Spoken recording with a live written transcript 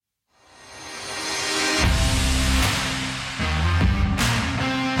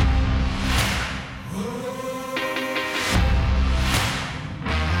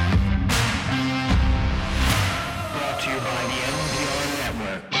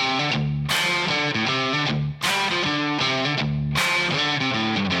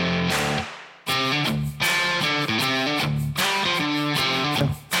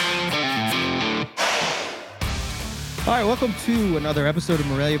welcome to another episode of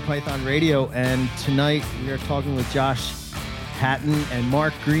Morelia Python Radio. And tonight we are talking with Josh Hatton and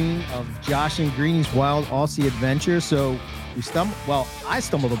Mark Green of Josh and Green's Wild Aussie Adventure. So I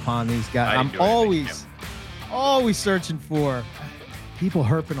stumbled upon these guys. I'm always searching for people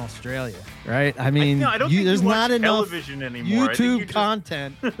herping Australia, right? I mean, I don't think there's not enough television anymore. YouTube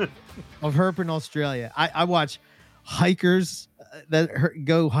content of herping Australia. I watch hikers that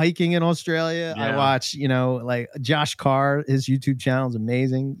go hiking in Australia. Yeah. I watch, like Josh Carr, his YouTube channel is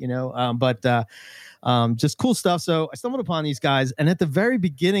amazing, just cool stuff. So I stumbled upon these guys, and at the very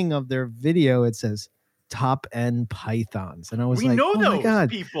beginning of their video, it says top end pythons. And I was know oh those my God.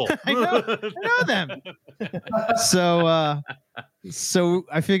 people. I know them. So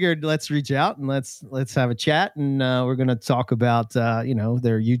I figured let's reach out and let's have a chat, and we're going to talk about their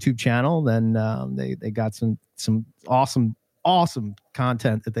YouTube channel. Then they got some awesome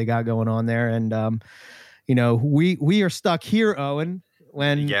content that they got going on there, and we are stuck here, Owen,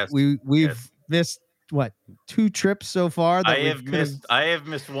 when we've missed what 2 trips so far. I have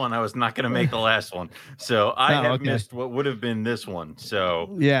missed one. I was not going to make the last one, so I have missed what would have been this one.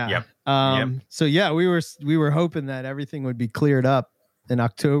 So yeah. So yeah, we were hoping that everything would be cleared up in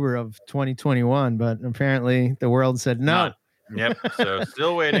October of 2021, but apparently the world said no. Yep. So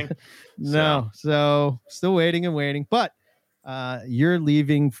still waiting. So still waiting and waiting. But you're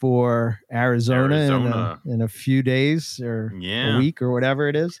leaving for Arizona. In a few days or a week or whatever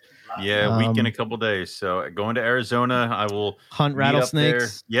it is. Yeah, a week and a couple days. So going to Arizona, I will hunt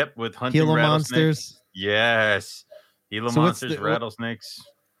rattlesnakes. Yep, with hunting Gila rattlesnakes. Monsters. Yes, Gila monsters, rattlesnakes.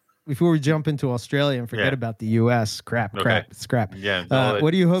 Before we jump into Australia and forget about the U.S., scrap. Yeah.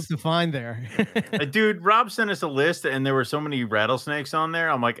 What do you hope to find there? Dude, Rob sent us a list, and there were so many rattlesnakes on there.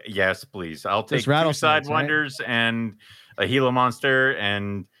 I'm like, yes, please. I'll take 2 sidewinders and a Gila monster,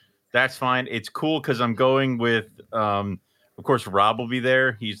 and that's fine. It's cool because I'm going with, of course, Rob will be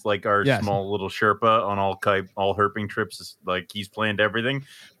there. He's like our small little Sherpa on all herping trips. Like, he's planned everything.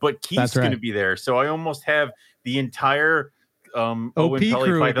 But Keith's going to be there. So I almost have the entire Owen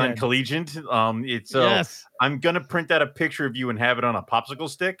Pelly Python Collegiate. I'm gonna print out a picture of you and have it on a popsicle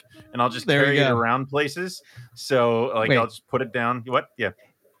stick, and I'll just carry it around places. So I'll just put it down. What? Yeah.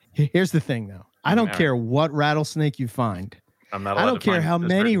 Here's the thing, though. I don't care what rattlesnake you find. I'm not. I don't care how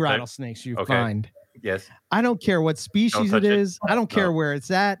many rattlesnakes you find. Yes. I don't care what species it is. I don't care where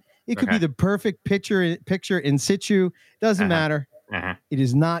it's at. It could be the perfect picture in situ. Doesn't matter. It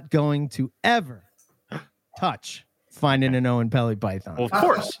is not going to ever touch finding an Owen Pelly python. Well, of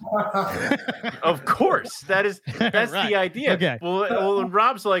course. Of course. That's right. The idea. Okay. Well, and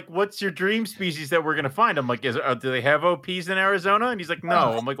Rob's like, what's your dream species that we're going to find? I'm like, do they have OPs in Arizona? And he's like,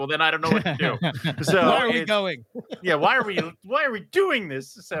 no. I'm like, well, then I don't know what to do. So why are we going? Yeah. Why are we doing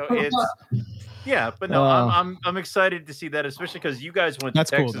this? So it's, but no, I'm excited to see that, especially because you guys went to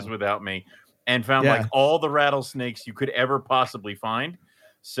Texas without me and found like all the rattlesnakes you could ever possibly find.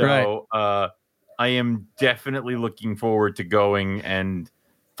 So, I am definitely looking forward to going and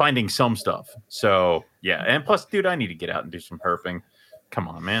finding some stuff. So, yeah. And plus, dude, I need to get out and do some herping. Come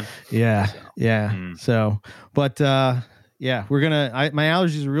on, man. Yeah. So, but, we're going to, my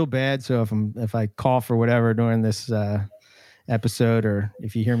allergies are real bad. So if I cough or whatever during this, episode, or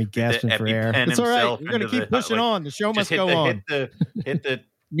if you hear me gasping for air, it's all right. We're going to keep pushing on. The show must go on. Hit the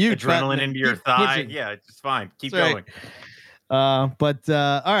adrenaline into your thigh. Yeah, it's fine. Keep going. All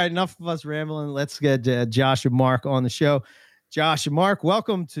right, enough of us rambling. Let's get Josh and Mark on the show. Josh and Mark,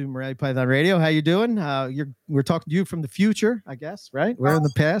 welcome to Morelia Python Radio. How you doing? We're talking to you from the future, I guess, right? We're in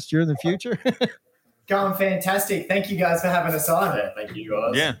the past, you're in the future. Going fantastic. Thank you guys for having us on. Thank you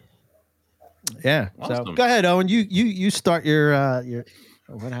guys. Yeah. Awesome. So go ahead, Owen. You start your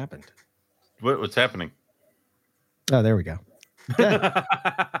what happened? What's happening? Oh, there we go.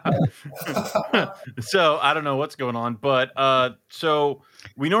 So I don't know what's going on, but so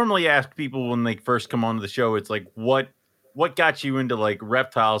we normally ask people when they first come onto the show, it's like what got you into like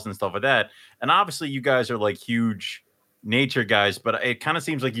reptiles and stuff like that. And obviously you guys are like huge nature guys, but it kind of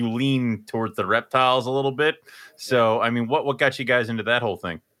seems like you lean towards the reptiles a little bit. So I mean, what got you guys into that whole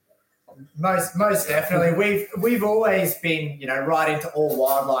thing? Most definitely. We've always been, right into all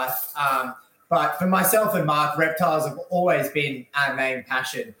wildlife. But for myself and Mark, reptiles have always been our main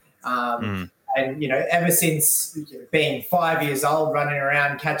passion. And, ever since being 5 years old, running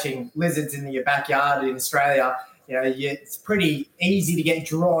around catching lizards in your backyard in Australia, it's pretty easy to get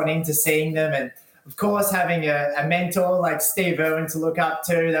drawn into seeing them. And, of course, having a mentor like Steve Irwin to look up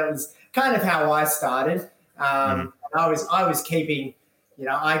to, that was kind of how I started. I was keeping,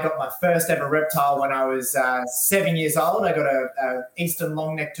 I got my first ever reptile when I was 7 years old. I got a eastern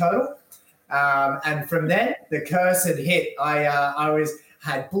long-necked turtle. And from then, the curse had hit. I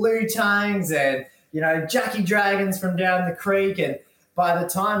had blue tongues and Jackie dragons from down the creek. And by the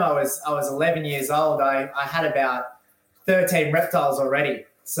time I was 11 years old, I had about 13 reptiles already.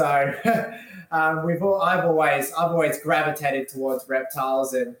 So I've always gravitated towards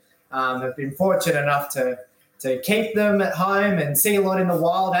reptiles, and have been fortunate enough to keep them at home and see a lot in the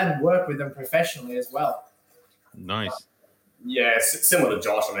wild and work with them professionally as well. Nice. Yeah, similar to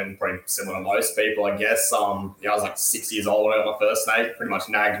Josh. I mean, pretty similar to most people, I guess. I was like 6 years old when I got my first snake. Pretty much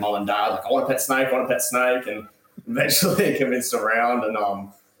nagged mum and dad, like, I want a pet snake, and eventually convinced around. And I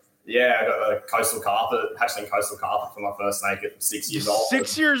got a coastal carpet, hatchling coastal carpet for my first snake at 6 years old.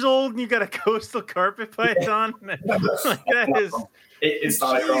 6 years old, and you got a coastal carpet python? That is. It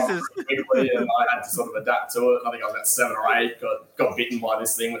started growing quickly, and I had to sort of adapt to it. I think I was about 7 or 8. Got bitten by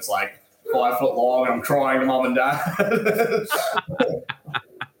this thing that's like 5 foot long, and I'm crying to mum and dad. but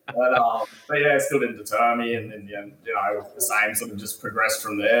yeah, it still didn't deter me, and then the same sort of just progressed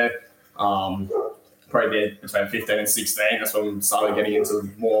from there. Probably between 15 and 16, that's when we started getting into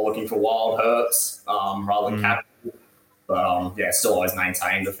more looking for wild herps rather than captive. But still always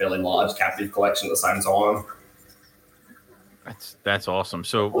maintained a fairly large captive collection at the same time. That's awesome.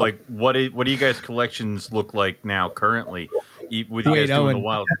 So, like, what do you guys' collections look like now currently? With you guys doing the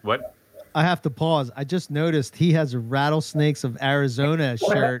wild? What? I have to pause. I just noticed he has a Rattlesnakes of Arizona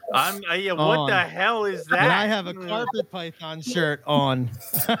shirt. What the hell is that? And I have a carpet python shirt on.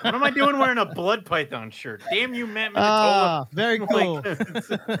 What am I doing wearing a blood python shirt? Damn you, Matt Minatola. Very cool.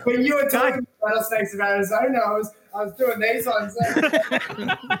 When you were talking Rattlesnakes of Arizona, I was doing these on.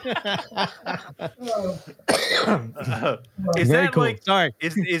 Is very that cool. like? Sorry.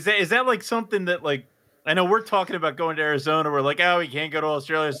 Is that like something that, like, I know we're talking about going to Arizona. We're like, we can't go to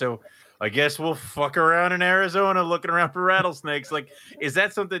Australia, so I guess we'll fuck around in Arizona looking around for rattlesnakes. Like, is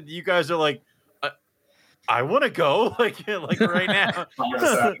that something you guys are like, I want to go like right now?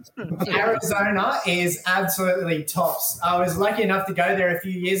 Arizona is absolutely tops. I was lucky enough to go there a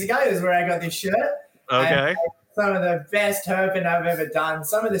few years ago. Is where I got this shirt. Okay. Some of the best herping I've ever done.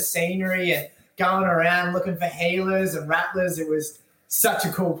 Some of the scenery and going around looking for healers and rattlers. It was such a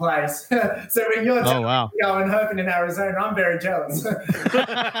cool place. So when you're going herping in Arizona, I'm very jealous.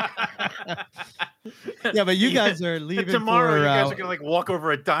 Yeah, but you guys are leaving tomorrow. You guys are gonna like walk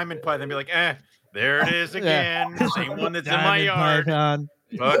over a diamond python and be like, there it is again. Same one that's diamond in my yard. Python.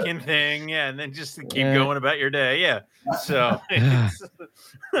 Fucking thing. Yeah, and then just keep going about your day. Yeah. So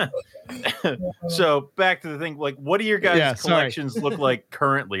so back to the thing, like, what do your guys' collections look like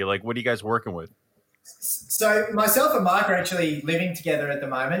currently? Like, what are you guys working with? So myself and Mark are actually living together at the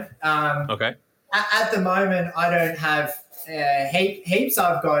moment. Okay. At the moment, I don't have heaps.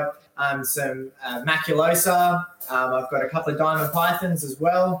 I've got some maculosa. I've got a couple of diamond pythons as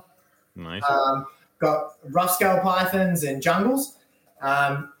well. Nice. Got rough scale pythons and jungles.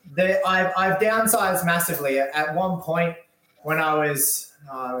 I've downsized massively. At one point, when I was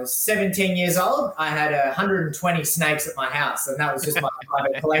 17 years old, I had 120 snakes at my house, and that was just my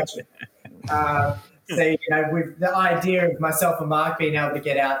private collection. So with the idea of myself and Mark being able to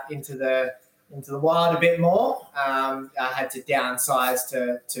get out into the wild a bit more, I had to downsize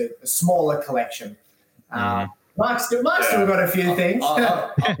to a smaller collection. Mark's still got a few things.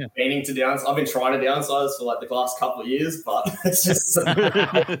 I've been trying to downsize for like the last couple of years, but it's just a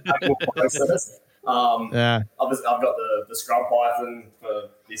process. I've got the scrub python for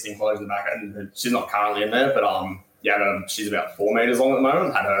this enclosure in the back end. She's not currently in there, but she's about 4 meters long at the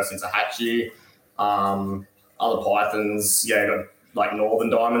moment. Had her since a hatchie. Other pythons, got like northern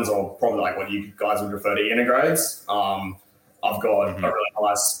diamonds, or probably like what you guys would refer to intergrades. I've got a really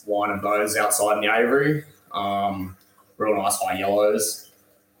nice line of those outside in the aviary. Real nice high yellows.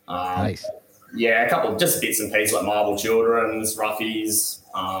 Nice. Yeah, a couple of just bits and pieces like marble children's, roughies.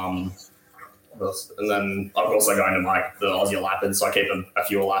 And then I'm also going to like the Aussie lapids, so I keep a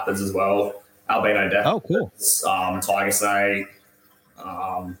few lapids as well. Albino death. Oh, cool. Tiger snake.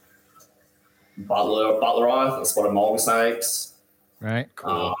 Butler eye, spotted mulga snakes. Right.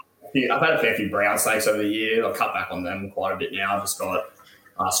 Cool. I've had a fair few brown snakes over the year. I've cut back on them quite a bit now. I've just got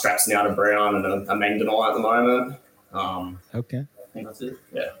strap snout of brown and a Mangdanite at the moment. Okay. I think that's it.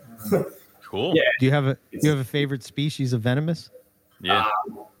 Yeah. Cool. Yeah. Do you have a favorite species of venomous? Yeah.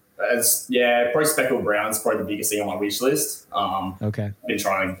 Probably speckled brown's probably the biggest thing on my wish list. Okay. Been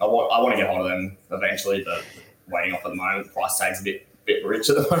trying. I want to get hold of them eventually, but waiting off at the moment. The price tag's a bit rich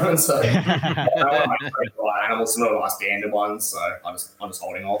at the moment, so I want to make animals, some really nice standard ones. So I'm just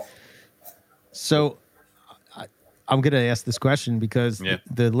holding off. So, I'm going to ask this question because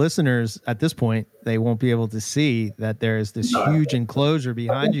the listeners at this point, they won't be able to see that there's this huge enclosure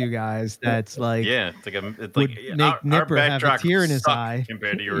behind you guys. That's like, it's like make Nipper have a tear in his eye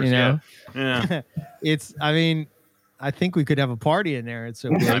compared to yours. Yeah. I mean, I think we could have a party in there. It's so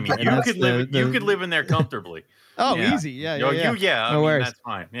big. I mean, you could live in there comfortably. Oh, easy. Yeah. No worries. That's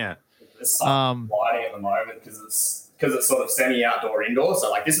fine. Yeah. There's some lighting at the moment because it's sort of semi-outdoor indoor. So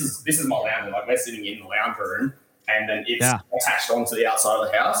like this is my lounge room. Like we're sitting in the lounge room, and then it's attached onto the outside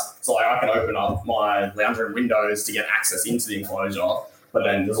of the house. So like I can open up my lounge room windows to get access into the enclosure. But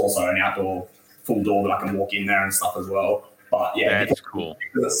then there's also an outdoor full door that I can walk in there and stuff as well. But yeah, that's cool.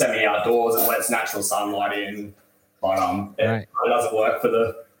 Because it's semi-outdoors, it lets natural sunlight in. But it doesn't work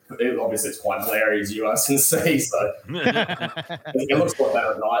for obviously it's quite glary as you guys can see, so it looks a lot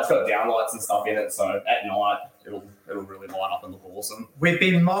better at night. It's got downlights and stuff in it, so at night it'll really light up and look awesome. We've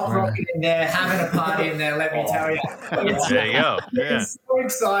been mock rocking in there, having a party in there, let me tell you. There you go. I'm so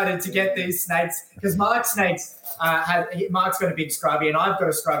excited to get these snakes because Mark's snakes Mark's got a big scrubby and I've got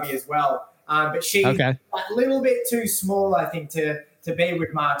a scrubby as well. But she's a little bit too small, I think, to be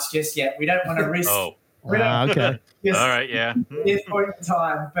with Mark's just yet. We don't want to risk Okay. All right, yeah. At this point in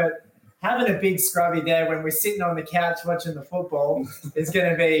time, but having a big scrubby there when we're sitting on the couch watching the football is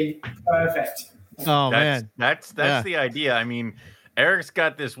going to be perfect. Oh, man. That's the idea. I mean, Eric's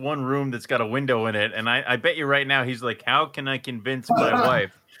got this one room that's got a window in it, and I bet you right now he's like, how can I convince my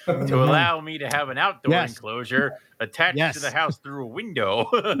wife to allow me to have an outdoor enclosure attached to the house through a window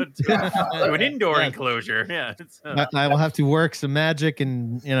to an indoor enclosure? Yeah, I will have to work some magic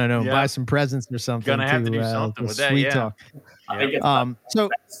and buy some presents or something. Gonna have to do something with that. Sweet talk. So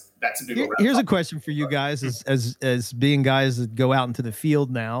that's here's a question for you guys as being guys that go out into the field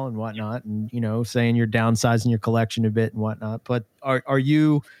now and whatnot, and saying you're downsizing your collection a bit and whatnot. But are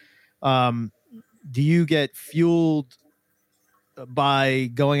you do you get fueled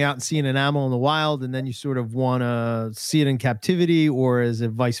by going out and seeing an animal in the wild and then you sort of want to see it in captivity, or is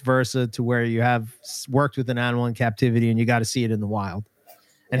it vice versa to where you have worked with an animal in captivity and you got to see it in the wild?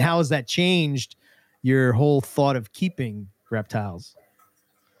 And how has that changed your whole thought of keeping reptiles?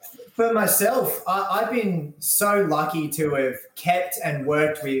 For myself, I've been so lucky to have kept and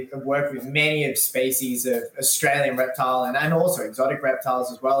worked with many of species of Australian reptile and also exotic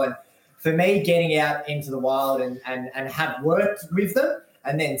reptiles as well. And for me, getting out into the wild and have worked with them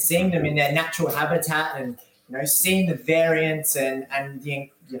and then seeing them in their natural habitat and seeing the variants and the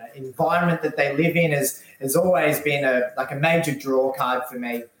environment that they live in has always been a major draw card for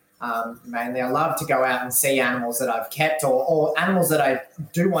me. Mainly, I love to go out and see animals that I've kept or animals that I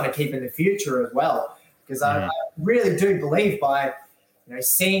do want to keep in the future as well, because I really do believe by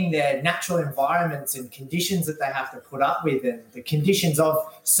seeing their natural environments and conditions that they have to put up with and the conditions of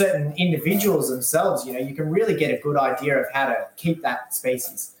certain individuals themselves, you can really get a good idea of how to keep that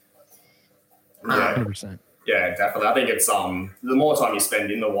species. Yeah, 100%. Yeah, definitely. I think it's the more time you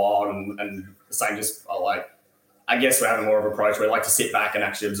spend in the wild and the same, just I guess we're having more of an approach where we like to sit back and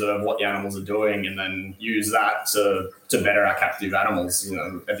actually observe what the animals are doing and then use that to better our captive animals.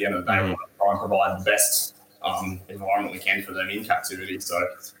 At the end of the day, we want to try and provide the best environment we can for them in captivity. So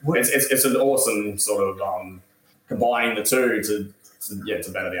it's an awesome sort of combining the two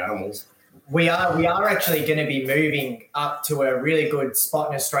to better the animals. We are actually going to be moving up to a really good spot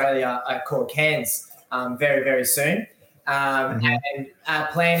in Australia called Cairns very, very soon. And our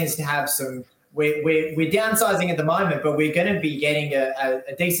plan is to have some. We're downsizing at the moment, but we're going to be getting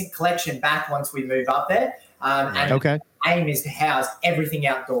a decent collection back once we move up there. And the aim is to house everything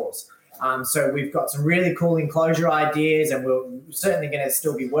outdoors. So we've got some really cool enclosure ideas, and we're certainly going to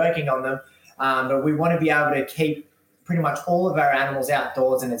still be working on them. But we want to be able to keep pretty much all of our animals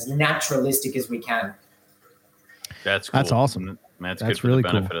outdoors and as naturalistic as we can. That's cool. That's awesome. That's good for really the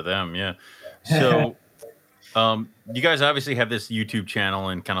benefit of them. Yeah. So you guys obviously have this YouTube channel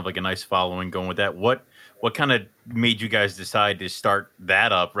and kind of like a nice following going with that. What kind of made you guys decide to start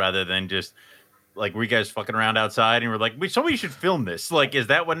that up rather than just like, were you guys fucking around outside and we're like, somebody should film this? Like, is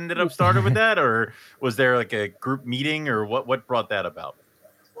that what ended up started with that? Or was there like a group meeting or what brought that about?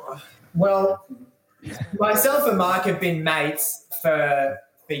 Well, myself and Mark have been mates for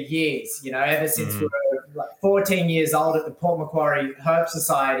years, ever since we were like 14 years old at the Port Macquarie Herp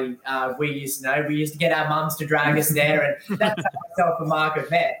Society. We used to get our mums to drag us there, and that's how myself and Mark have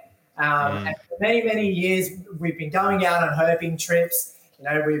met. And for many, many years, we've been going out on herping trips.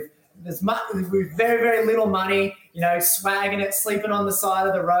 We've very, very little money, swagging it, sleeping on the side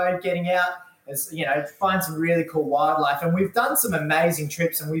of the road, getting out, find some really cool wildlife. And we've done some amazing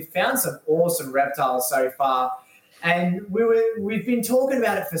trips and we've found some awesome reptiles so far. And we've been talking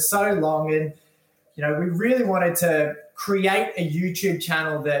about it for so long, and we really wanted to create a YouTube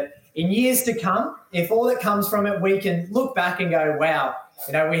channel that in years to come, if all that comes from it, we can look back and go, wow,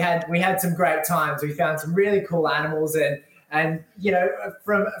 we had some great times. We found some really cool animals, and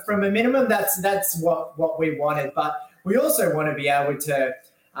from a minimum, that's what we wanted. But we also want to be able to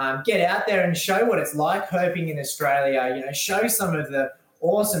get out there and show what it's like herping in Australia. Show some of the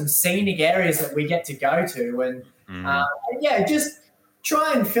awesome scenic areas that we get to go to, and just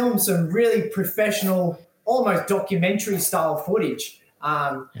try and film some really professional, almost documentary style footage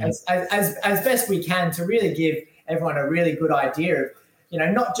as best we can to really give everyone a really good idea of,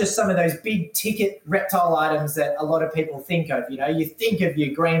 not just some of those big ticket reptile items that a lot of people think of. You think of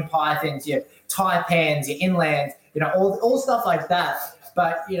your green pythons, your taipans, your inlands, all stuff like that.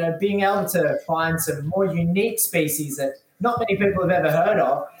 But, being able to find some more unique species that not many people have ever heard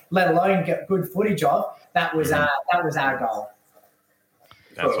of, let alone get good footage of, that was our goal.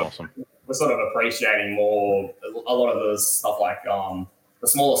 That's awesome. We're sort of appreciating more a lot of the stuff like the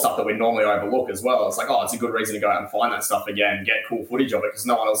smaller stuff that we normally overlook as well. It's like, it's a good reason to go out and find that stuff again, get cool footage of it, because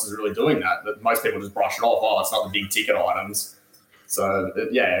no one else is really doing that. But most people just brush it off. It's not the big ticket items. So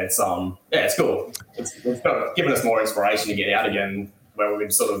it's cool. It's given us more inspiration to get out again, where we've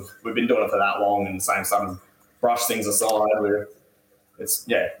been doing it for that long, and the same sort of brush things aside. It's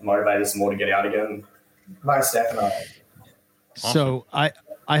motivated us more to get out again. Most definitely. Awesome. So I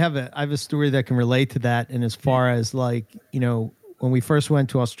have a story that can relate to that, and as far as when we first went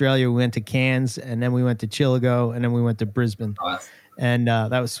to Australia, we went to Cairns, and then we went to Chillagoe, and then we went to Brisbane. Nice. And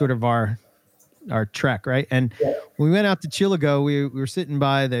that was sort of our trek, right? And when we went out to Chillagoe, we were sitting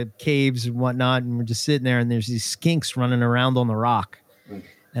by the caves and whatnot, and we're just sitting there, and there's these skinks running around on the rock.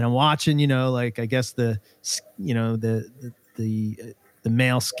 And I'm watching, I guess the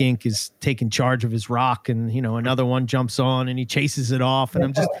male skink is taking charge of his rock, and another one jumps on and he chases it off,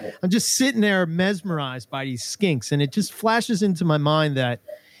 and I'm just sitting there mesmerized by these skinks, and it just flashes into my mind that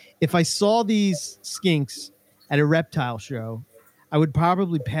if I saw these skinks at a reptile show, I would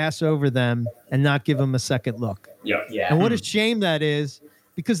probably pass over them and not give them a second look. Yeah. And what a shame that is,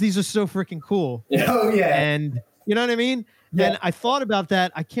 because these are so freaking cool. Oh yeah. And you know what I mean? Yeah. And I thought about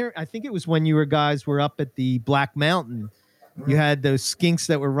that. I think it was when you guys were up at the Black Mountain. You had those skinks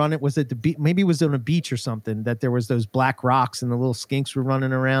that were running. Was it the beach? Maybe it was on a beach or something, that there was those black rocks and the little skinks were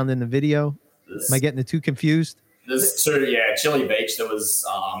running around in the video. Am I getting the two confused? There's two, Chili Beach. There was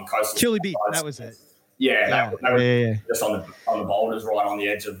coastal. Chili Beach. That was it. That was just on the boulders right on the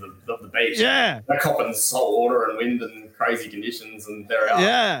edge of the beach. Yeah. They're copping salt water and wind and crazy conditions, and they're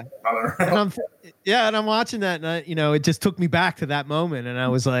out running around. And I'm watching that, and it just took me back to that moment, and I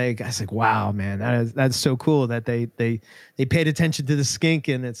was like, wow, man, that's so cool that they paid attention to the skink,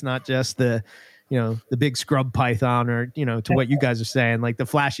 and it's not just the big scrub python, or to what you guys are saying, like the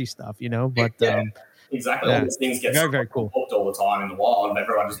flashy stuff, but exactly. All these things get very, very cool. Hooked all the time in the wild, and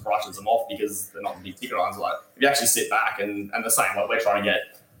everyone just brushes them off because they're not the big ticket items. Like, if you actually sit back and the same, like, we're trying to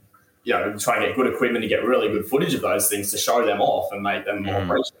get good equipment to get really good footage of those things to show them off and make them more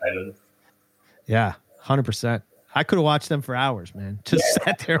appreciated. Yeah, 100%. I could have watched them for hours, man. Just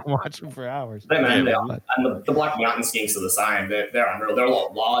sat there and watched them for hours. And the Black Mountain skinks are the same. They're unreal. They're a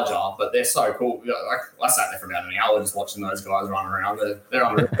lot larger, but they're so cool. I sat there for about an hour just watching those guys run around. They're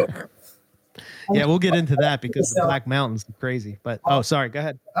unreal. Yeah, we'll get into that because the Black Mountain's crazy. But sorry, go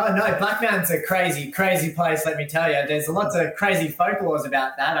ahead. Oh no, Black Mountain's a crazy, crazy place. Let me tell you, there's lots of crazy folklores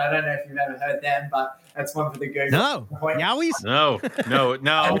about that. I don't know if you've ever heard them, but that's one for the Google. No, yowies. No.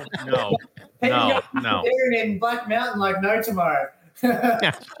 They're in Black Mountain like no tomorrow.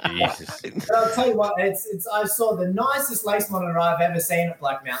 Jesus. But I'll tell you what, I saw the nicest lace monitor I've ever seen at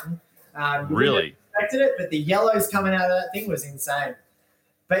Black Mountain. Really? Expected it, but the yellows coming out of that thing was insane.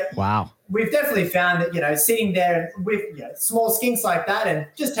 But wow, we've definitely found that, sitting there with small skinks like that and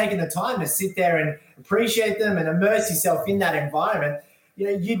just taking the time to sit there and appreciate them and immerse yourself in that environment,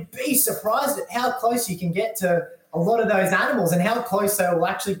 you'd be surprised at how close you can get to a lot of those animals and how close they will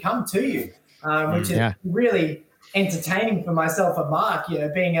actually come to you, which is really entertaining for myself and Mark,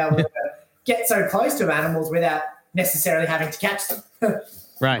 being able to get so close to animals without necessarily having to catch them.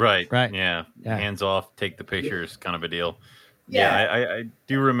 Right. Yeah. Hands off, take the pictures kind of a deal. Yeah, I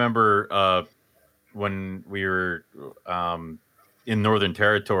do remember when we were in Northern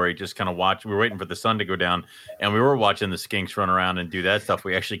Territory, just kind of watching. We were waiting for the sun to go down, and we were watching the skinks run around and do that stuff.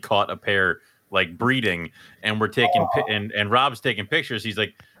 We actually caught a pair like breeding, and we're taking and Rob's taking pictures. He's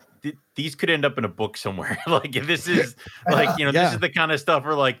like, these could end up in a book somewhere. Like, this is like, this is the kind of stuff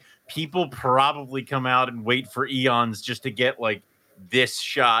where like people probably come out and wait for eons just to get like this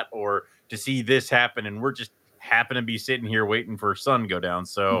shot or to see this happen, and we're just happen to be sitting here waiting for sun to go down.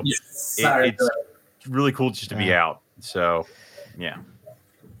 So really cool just to be out. So, yeah.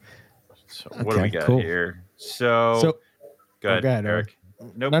 So what do we got here? So go ahead, Eric.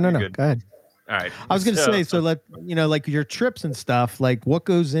 Nope, no. Good. Go ahead. All right. I was going to say, so like your trips and stuff, like what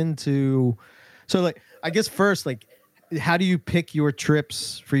goes into, so like, I guess first, like, how do you pick your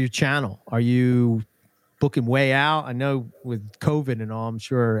trips for your channel? Are you booking way out? I know with COVID and all, I'm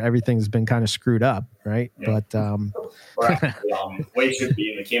sure everything's been kind of screwed up, right? Yeah. But actually, we should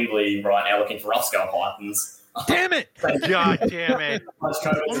be in the Kimberley right now looking for rough scale pythons. Damn it! God damn it!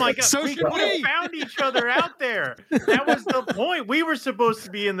 Oh my God! So we could have found each other out there. That was the point. We were supposed to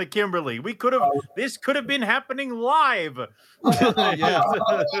be in the Kimberley. We could have. This could have been happening live. Yeah.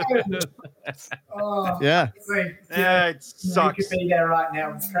 It sucks. You could be there right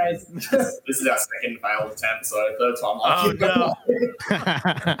now. It's crazy. This is our second failed attempt, so third time. Oh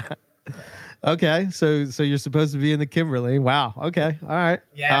no. Okay, so you're supposed to be in the Kimberley. Wow. Okay. All right.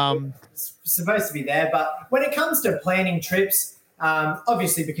 Yeah, supposed to be there. But when it comes to planning trips,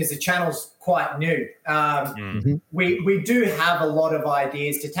 obviously because the channel's quite new, we do have a lot of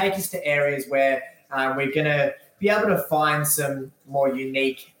ideas to take us to areas where we're going to be able to find some more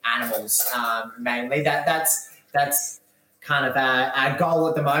unique animals. Mainly, that's kind of our goal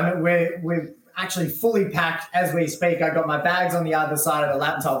at the moment. We're actually fully packed as we speak. I got my bags on the other side of the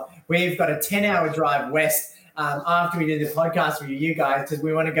laptop. We've got a 10-hour drive west after we do the podcast with you guys because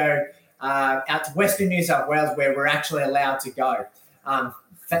we want to go out to Western New South Wales where we're actually allowed to go.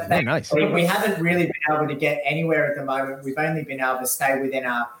 Nice. We haven't really been able to get anywhere at the moment. We've only been able to stay within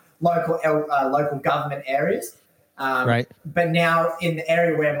our local government areas. Right. But now in the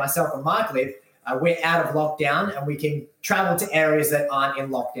area where myself and Mike live, we're out of lockdown and we can travel to areas that aren't in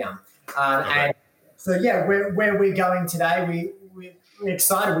lockdown. And so, yeah, where we're going today, we're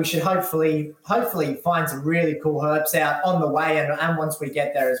excited. We should hopefully find some really cool herbs out on the way and once we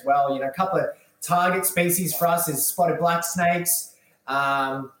get there as well. You know, a couple of target species for us is spotted black snakes,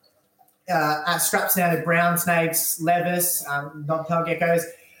 strap-snouted brown snakes, levis, knobtail geckos.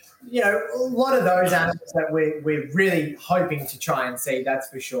 You know, a lot of those animals that we're really hoping to try and see, that's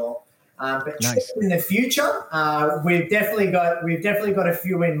for sure. But nice. In the future, we've definitely got a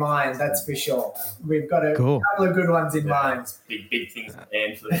few in mind. That's for sure. We've got a couple of good ones in mind. Big things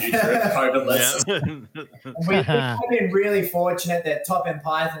planned for the future. COVID list. We've been really fortunate that Top End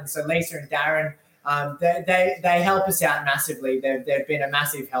Python, so Lisa and Darren, they help us out massively. They've been a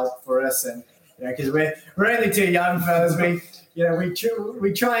massive help for us, and you know, because we're only two young fellas, we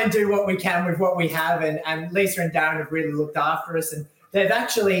try and do what we can with what we have, and Lisa and Darren have really looked after us, and they've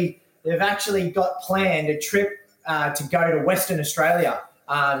actually got planned a trip to go to Western Australia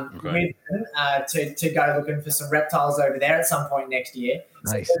with them, to go looking for some reptiles over there at some point next year.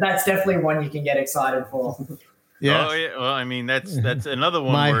 Nice. So that's definitely one you can get excited for. Yeah. Oh, yeah. Well, I mean, that's another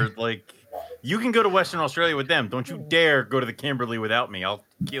one where like you can go to Western Australia with them. Don't you dare go to the Kimberley without me. I'll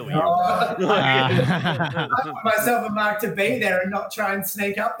kill you. I want myself and Mark to be there and not try and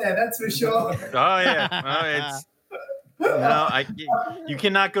sneak up there. That's for sure. Oh yeah. It's. No, you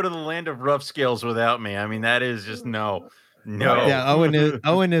cannot go to the land of rough scales without me. I mean, that is just no. Yeah,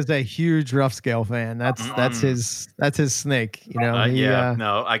 Owen is a huge rough scale fan. That's his snake. You know.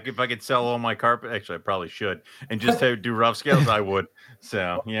 If I could sell all my carpet, actually, I probably should, and just do rough scales, I would.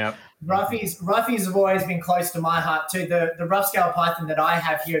 So yeah. Roughies have always been close to my heart too. The rough scale python that I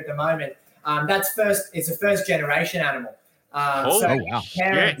have here at the moment, it's a first generation animal.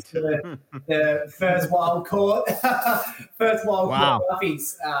 Parents to the first wild caught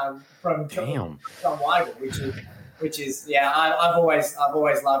roughies from John Weigel, which is I've always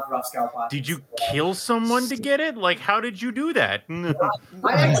loved rough scale pythons. Did you kill someone to get it? Like, how did you do that?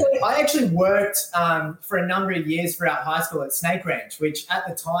 I actually worked for a number of years throughout high school at Snake Ranch, which at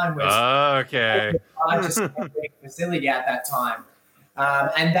the time was the largest facility at that time,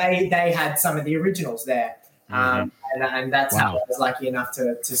 and they had some of the originals there. And that's how I was lucky enough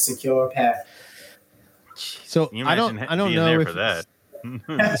to secure a pair. So I don't know if that.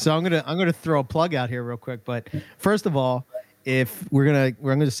 So I'm gonna throw a plug out here real quick. But first of all, if we're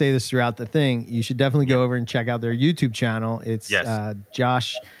gonna say this throughout the thing, you should definitely go over and check out their YouTube channel. It's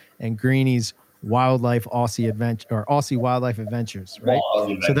Josh and Greeny's Wildlife Aussie Adventure or Aussie Wildlife Adventures, right?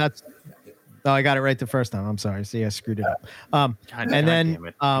 So that's. Oh, I got it right the first time. I'm sorry. See, I screwed it up.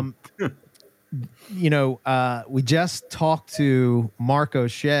 We just talked to Mark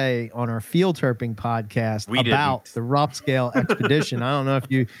O'Shea on our Field Herping podcast about the rough scale expedition. I don't know if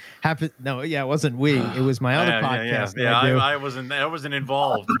you have it. No, it wasn't we. It was my other podcast. I wasn't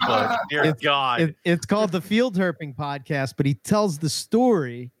involved. But dear God, it's called the Field Herping podcast. But he tells the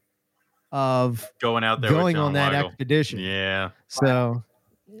story of going out there, going on that expedition. Yeah. So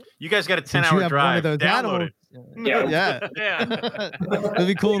You guys got a 10-hour drive. Download it. Yeah. It'll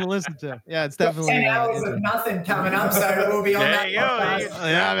be cool to listen to. Yeah, it's definitely 10 hours of nothing coming up, so we'll be on that.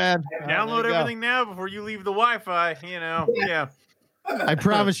 Yeah, man. Download everything now before you leave the Wi-Fi. Yeah. I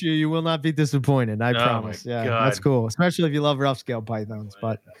promise you will not be disappointed. I promise. Yeah, God. That's cool, especially if you love rough scale pythons.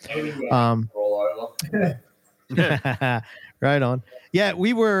 But, right on. Yeah,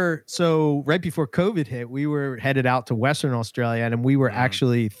 we were right before COVID hit, we were headed out to Western Australia, and we were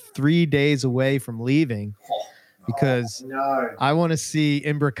actually 3 days away from leaving because I want to see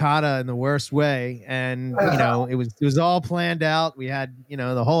Imbricata in the worst way. And it was all planned out. We had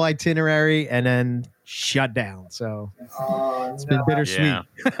the whole itinerary, and then shut down. So it's been bittersweet.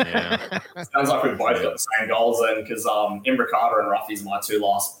 Yeah. Sounds like we've both got the same goals then, because Imbricata and Ruffy's my two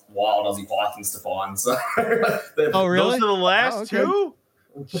last wild Aussie pythons to find. So oh, really? Those are the last two?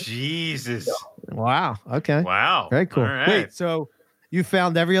 Jesus. Wow. Okay. Wow. Very cool. Right. Wait, so you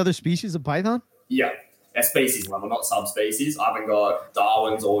found every other species of python? Yeah. A species level, not subspecies. I haven't got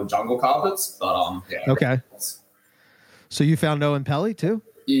Darwin's or jungle carpets, but Okay. So you found Owen Pelly too?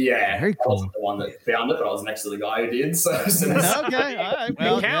 Yeah, very cool. I wasn't the one that found it, but I was next to the guy who did. So okay, all right.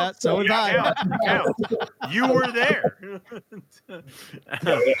 Well, so was I. You were there. We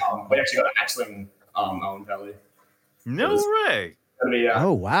actually got an hatchling Owen Pelly. No way.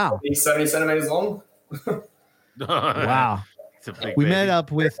 Oh wow! 70 centimeters long. Wow. We met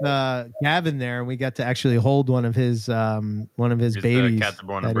up with Gavin there, and we got to actually hold one of his babies.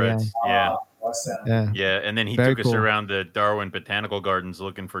 Cat-born and breds. Yeah, and then he took us around the Darwin Botanical Gardens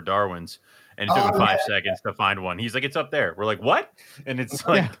looking for Darwins, and it took him 5 seconds to find one. He's like, "It's up there." We're like, "What?" And it's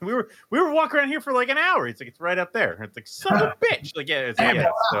like we were walking around here for like an hour. It's like, "It's right up there." And it's like, "Son of a bitch!" Like, it's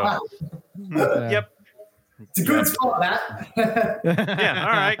yep. It's a good spot, Matt. Yeah,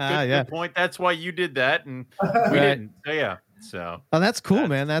 all right, good point. That's why you did that, and we didn't. So yeah. So that's cool,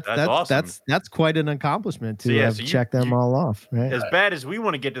 man. That's awesome. That's quite an accomplishment to check them all off. Right? As bad as we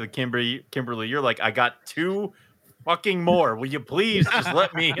want to get to the Kimberley, you're like, I got 2 fucking more. Will you please just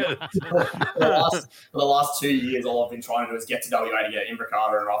let me? For the last 2 years, all I've been trying to do is get to WA to get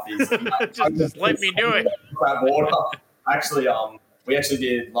Imbricata and Ruffies. just let me do it. Crab water. Actually, we actually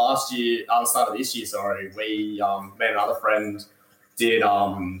did last year, the start of this year. Sorry, we me and another friend did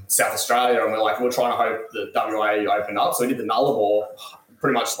South Australia, and we're trying to hope that WA opened up. So we did the Nullarbor,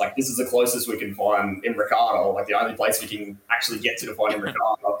 pretty much like this is the closest we can find Imbricata, like the only place we can actually get to find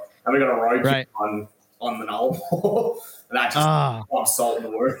Imbricata. And we got a road trip on the Nullarbor, and that just salt in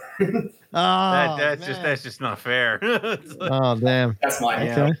the wound. That's just not fair. Oh damn! That's my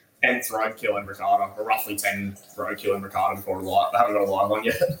 10th roadkill Imbricata, or roughly 10 roadkill Imbricata before a live. I haven't got a live one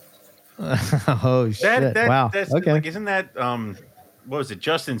yet. Oh shit! Wow. That's, okay. Like, isn't that what was it?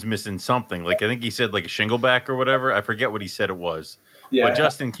 Justin's missing something. Like I think he said like a shingleback or whatever. I forget what he said it was. Yeah. But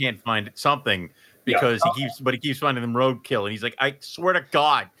Justin can't find something because he keeps finding them roadkill, and he's like, I swear to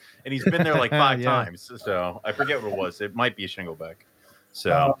God, and he's been there like 5 times. So I forget what it was. It might be a shingleback.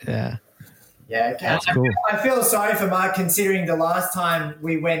 So yeah, that's cool. I feel sorry for Mark considering the last time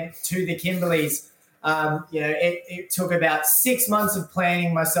we went to the Kimberleys. It took about 6 months of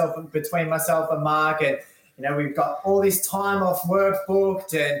planning between myself and Mark, and we've got all this time off work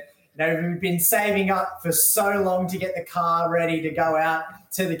booked, and we've been saving up for so long to get the car ready to go out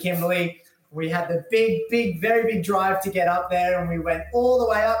to the Kimberley. We had the very big drive to get up there, and we went all the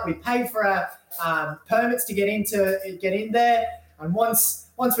way up. We paid for our permits to get in there, and once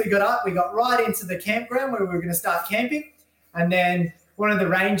we got up, we got right into the campground where we were going to start camping, and then one of the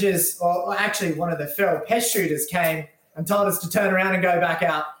rangers, or actually one of the feral pest shooters, came and told us to turn around and go back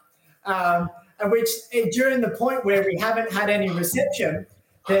out. And during the point where we haven't had any reception,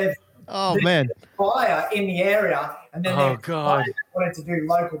 there's fire in the area, and then they wanted to do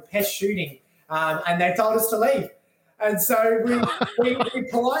local pest shooting, and they told us to leave. And so we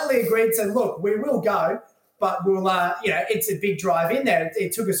politely agreed to, look, we will go, but we'll, it's a big drive in there.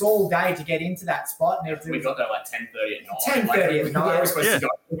 It took us all day to get into that spot. And we got there like 10:30 at night. 10:30 at night. We're supposed to go.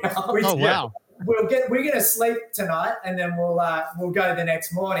 Oh wow! We're going to sleep tonight, and then we'll go the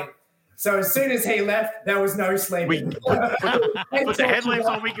next morning. So as soon as he left, there was no sleeping. Put the headlamps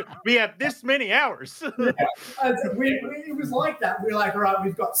on. We have this many hours. It was like that. We were like, all right,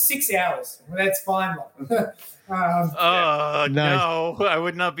 we've got 6 hours. Well, that's fine. Nice. No, I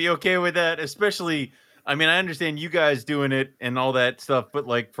would not be okay with that. Especially, I mean, I understand you guys doing it and all that stuff, but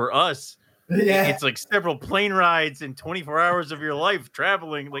like for us, it's like several plane rides and 24 hours of your life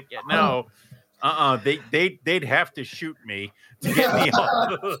traveling. Like, no. They'd have to shoot me to get me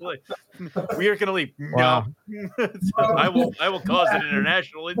off. Like, we are gonna leave. Wow. No, I will cause an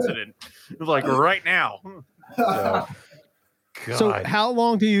international incident like right now. So, God. So how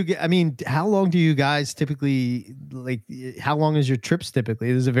long do you get? I mean, how long do you guys typically like? How long is your trips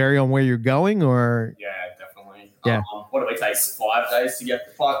typically? Does it vary on where you're going, or? Yeah, definitely. Yeah. What did we take? 5 days to get?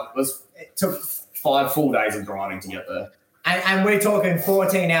 It took 5 full days of driving to get there. And we're talking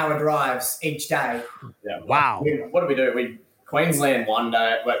 14-hour drives each day. Yeah. Wow. What did we do? Queensland one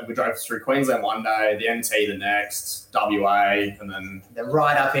day. We drove through Queensland one day, the NT the next, WA, and then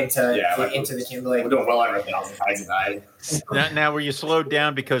right up into the Kimberley. We're doing well over 1,000 k's a day. Now, were you slowed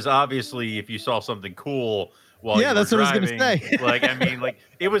down because obviously, if you saw something cool while you were that's driving, what I was going to say. like I mean, like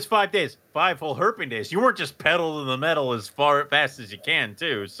it was 5 days, 5 full herping days. You weren't just pedal to the metal as fast as you can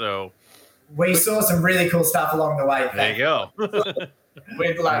too. So we saw some really cool stuff along the way. There you go.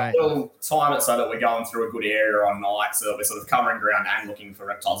 We'd we'll time it so that we're going through a good area on night, so that we're sort of covering ground and looking for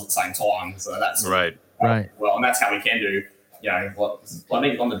reptiles at the same time. So that's right. Well, and that's how we can do. I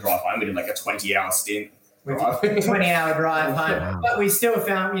think on the drive home we did like a 20-hour stint. 20-hour drive home, but we still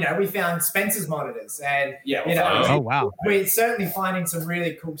found, we found Spencer's monitors, and oh wow, we're certainly finding some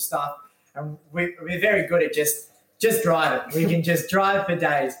really cool stuff, and we're very good at just driving. We can just drive for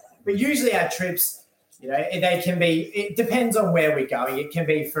days, but usually our trips, they can be. It depends on where we're going. It can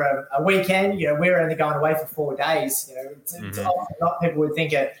be for a weekend. We're only going away for 4 days. It's often not. People would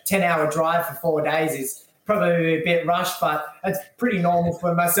think a 10-hour drive for 4 days is probably a bit rushed, but it's pretty normal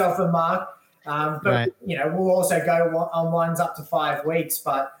for myself and Mark. But we'll also go on ones up to 5 weeks.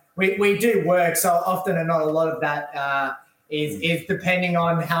 But we do work, so often and not a lot of that is depending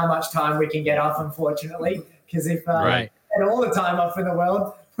on how much time we can get off. Unfortunately, because if had all the time off in the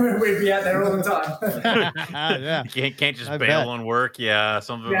world, we'd be out there all the time. You can't just bail on work. Yeah,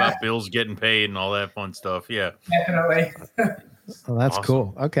 something about bills getting paid and all that fun stuff. Yeah, definitely. Well, that's awesome.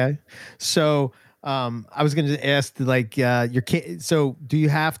 Cool. Okay, so I was going to ask, like, your kid. So, do you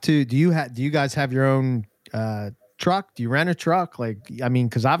guys have your own truck? Do you rent a truck? Like, I mean,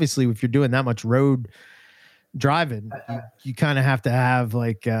 because obviously, if you're doing that much road driving, you kind of have to have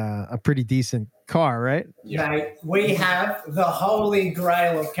like a pretty decent car, right? Yeah, we have the holy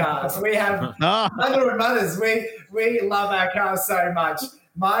grail of cars. We have mother and mothers. We love our cars so much.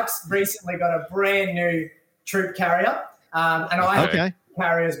 Mark's recently got a brand new troop carrier, and I have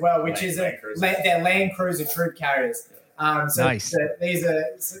carrier as well, which is they're Land Cruiser troop carriers. So nice. These are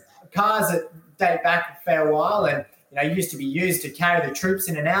cars that date back a fair while, and used to be used to carry the troops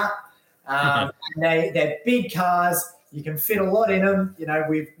in and out. And they're big cars. You can fit a lot in them.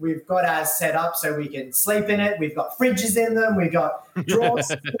 We've got ours set up so we can sleep in it. We've got fridges in them. We've got drawers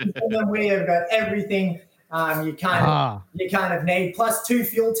in them. We have got everything you kind of need, plus 2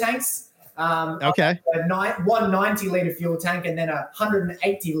 fuel tanks. One 90-litre fuel tank and then a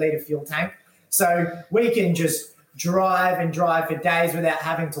 180-litre fuel tank. So we can just drive for days without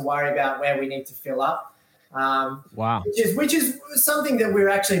having to worry about where we need to fill up. Wow. Which is something that we're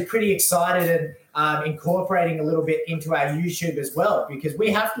actually pretty excited and incorporating a little bit into our YouTube as well, because we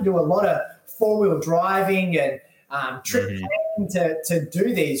have to do a lot of 4-wheel driving and trip planning to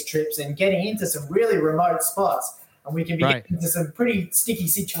do these trips and getting into some really remote spots. And we can be getting into some pretty sticky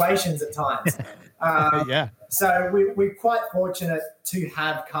situations at times. So we're quite fortunate to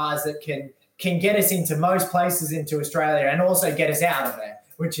have cars that can get us into most places into Australia and also get us out of there,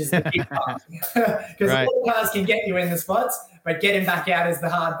 which is the big part. Because all cars can get you in the spots, but getting back out is the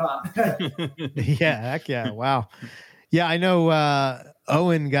hard part. Heck yeah. Wow. Yeah, I know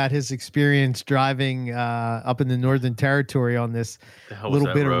Owen got his experience driving up in the Northern Territory on this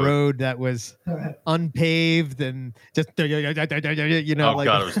little bit of road that was unpaved and just, Oh,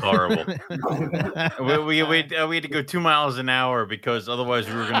 God, it was horrible. we had to go 2 miles an hour because otherwise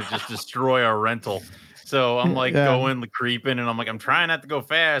we were going to just destroy our rental. So I'm like going, creeping, and I'm like, I'm trying not to go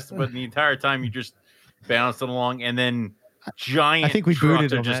fast, but the entire time you just bouncing along, and then giant. I think we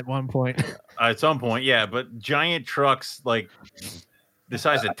booted them at one point. At some point, yeah, but giant trucks like the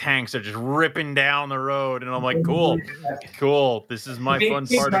size of tanks are just ripping down the road, and I'm like, cool. This is my fun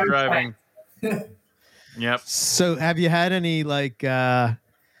part of driving. Yep. So, have you had any like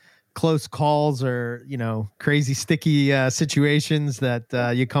close calls or crazy sticky situations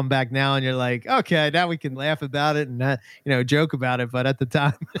that you come back now and you're like, okay, now we can laugh about it and joke about it, but at the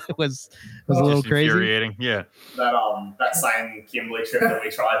time it was a little crazy. Infuriating. Yeah. That same Kimberley trip that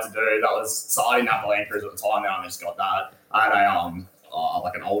we tried to do, so I didn't have the Land Cruiser at the time. Now I just got that. I had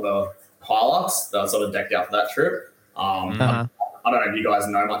like an older Hilux that was sort of decked out for that trip. I don't know if you guys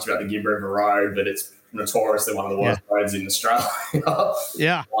know much about the Gibb River Road, but it's notoriously one of the worst roads in Australia.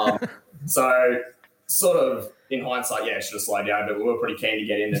 So sort of in hindsight, I should have slowed down, but we were pretty keen to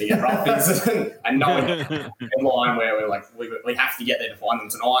get in there to get roughies and knowing the line where we're like, we have to get there to find them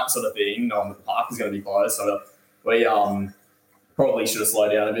tonight sort of thing, knowing that the park is going to be closed. So we probably should have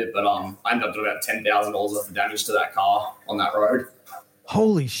slowed down a bit, but I ended up doing about $10,000 worth of damage to that car on that road.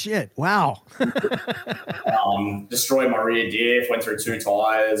 Holy shit! Wow. Destroyed my rear diff, went through 2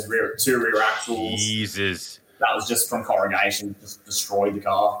 tires, 2 rear axles. Jesus. That was just from corrugation. Just destroyed the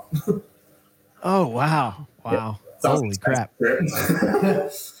car. Oh wow! Wow! Yeah. Holy crap!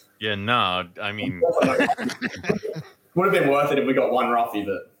 Yeah, no, I mean, would have been worth it if we got one roughy,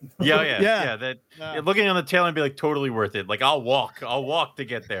 but yeah. Looking on the tail and be like totally worth it. Like I'll walk to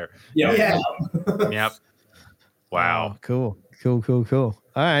get there. Yeah. Yep. Wow. Oh, cool. All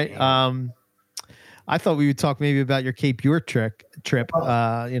right. I thought we would talk maybe about your Cape York trip.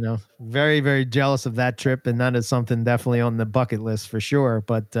 Very, very jealous of that trip, and that is something definitely on the bucket list for sure.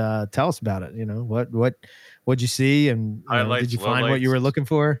 But tell us about it. What'd you see, and did you find what you were looking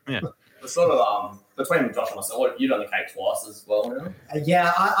for? Yeah. Sort of between Josh and myself, you've done the Cape twice as well, you know?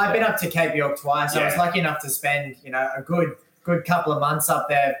 Yeah, I've been up to Cape York twice. Yeah. I was lucky enough to spend a good couple of months up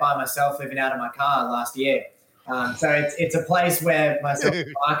there by myself, living out of my car last year. So it's a place where myself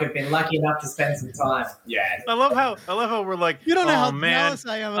and Mark have been lucky enough to spend some time. Yeah, I love how we're like, you don't know how jealous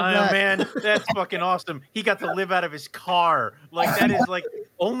I am of that. Man, that's fucking awesome. He got to live out of his car. Like that is like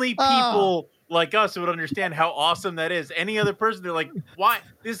only people like us would understand how awesome that is. Any other person, they're like, why?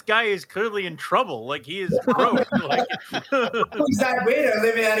 This guy is clearly in trouble. Like he is broke. Like who's that weirdo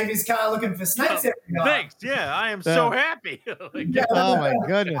living out of his car looking for snakes every night? Thanks. Yeah, I am so happy. Like, oh my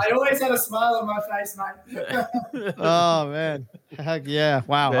goodness. I always had a smile on my face, mate. Oh man. Heck yeah.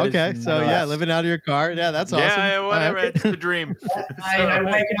 Wow. Okay. So yeah, living out of your car. Yeah, that's awesome. Yeah, whatever. It's the dream. I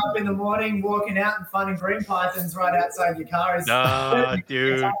waking up in the morning, walking out and finding green pythons right outside your car is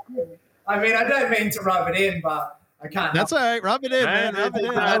dude. I mean, I don't mean to rub it in, but I can't. That's all right. Rub it in, man. Rub it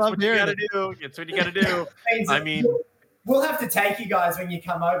in. I love hearing it. That's what you got to do. I mean, we'll have to take you guys when you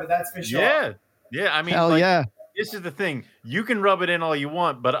come over. That's for sure. Yeah. I mean, hell yeah. This is the thing. You can rub it in all you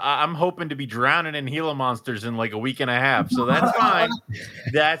want, but I'm hoping to be drowning in Gila monsters in like a week and a half. So that's fine.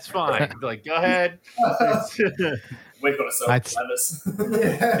 That's fine. Like, go ahead. We've got a service.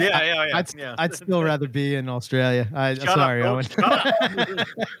 Yeah. I'd still rather be in Australia. Sorry, Owen.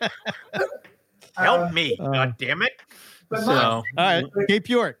 Help me, God damn it. So, all right, Cape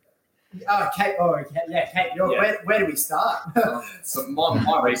York. Cape York. Yeah. Where do we start? So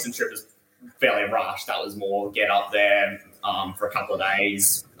my recent trip was fairly rushed. That was more get up there for a couple of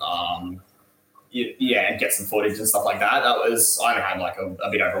days. And get some footage and stuff like that. I only had like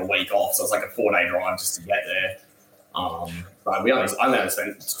a bit over a week off, so it was like a 4-day drive just to get there. But I only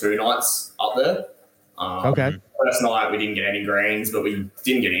spent 2 nights up there. Okay. First night we didn't get any greens, but we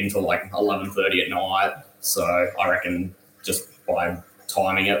didn't get in until like 11:30 at night. So I reckon just by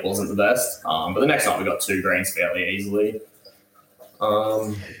timing it wasn't the best. But the next night we got 2 greens fairly easily.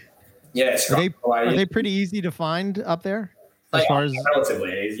 Are they pretty easy to find up there? As far as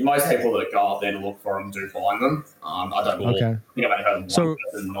relatively easy. Most people that go up there to look for them do find them. I don't think I've only heard of one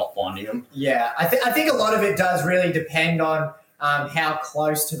person not finding them. Yeah, I think a lot of it does really depend on how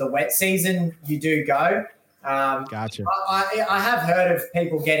close to the wet season you do go. Gotcha. I have heard of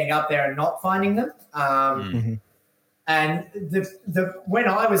people getting up there and not finding them. And when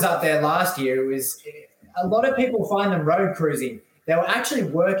I was up there last year, it was a lot of people find them road cruising. They were actually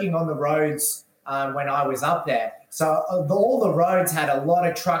working on the roads when I was up there. So all the roads had a lot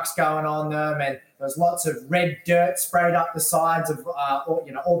of trucks going on them, and there was lots of red dirt sprayed up the sides of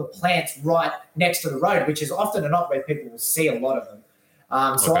all the plants right next to the road, which is often not where people will see a lot of them.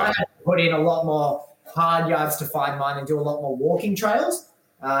 So I had to put in a lot more hard yards to find mine and do a lot more walking trails.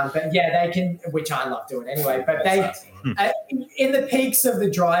 But yeah, they can, which I love doing anyway. But they, in the peaks of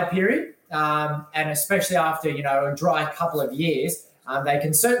the dry period, and especially after a dry couple of years, they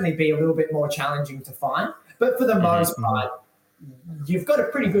can certainly be a little bit more challenging to find. But for the most part, you've got a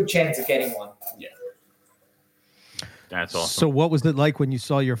pretty good chance of getting one. Yeah. That's awesome. So what was it like when you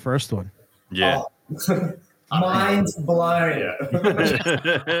saw your first one? Yeah. Mind blown. Yeah.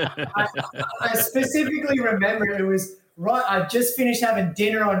 I specifically remember it was right. I just finished having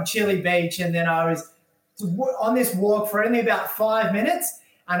dinner on Chili Beach, and then I was on this walk for only about 5 minutes,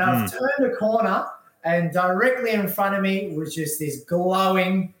 and I've turned a corner, and directly in front of me was just this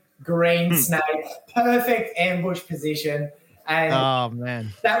glowing green snake, perfect ambush position. And oh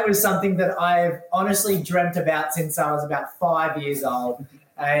man, that was something that I've honestly dreamt about since I was about 5 years old.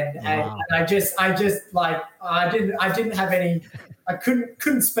 And I just like I didn't have any. I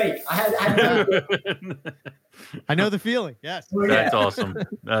couldn't speak. I had no. I know the feeling. Yes, that's awesome.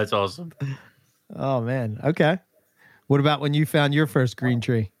 That's awesome. Oh man. Okay. What about when you found your first green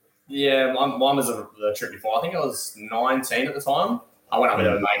tree? Yeah, mine was a trip before. I think I was 19 at the time. I went up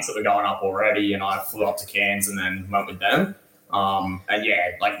with mates that were going up already, and I flew up to Cairns and then went with them. And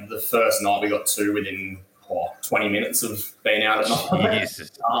yeah, like the first night we got 2 within 20 minutes of being out at night.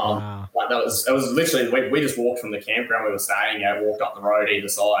 Wow. Like it was literally, we just walked from the campground we were staying at, walked up the road either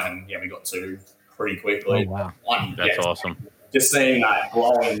side, and yeah, we got 2 pretty quickly. Oh, wow. That's awesome. Just seeing that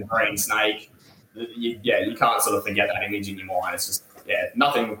glowing green snake, you can't sort of forget that image in your mind. It's just,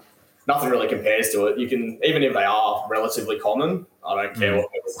 nothing really compares to it. You can, even if they are relatively common, I don't care what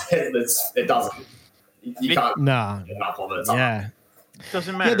it doesn't. You can't get enough of it. It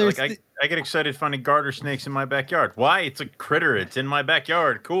doesn't matter. I get excited finding garter snakes in my backyard. Why? It's a critter. It's in my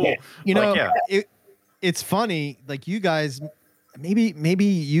backyard. Cool. Yeah. It's funny. Like you guys, maybe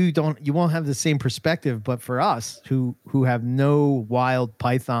you won't have the same perspective, but for us who have no wild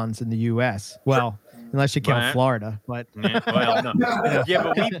pythons in the U.S., well, unless you count Florida, but but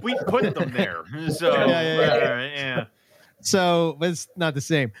we put them there. So yeah. So it's not the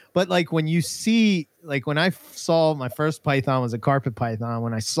same. But like when you see, like when I saw my first python was a carpet python,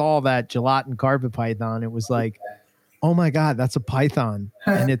 when I saw that gelatin carpet python, it was like, oh my God, that's a python.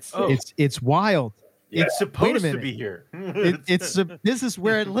 And it's wild. It's supposed to be here. This is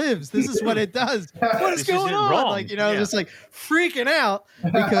where it lives. This is what it does. What is going on? Wrong. Like, just like freaking out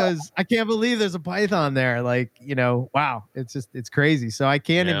because I can't believe there's a python there. Like, wow, it's crazy. So I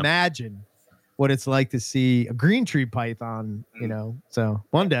can't imagine what it's like to see a green tree python, so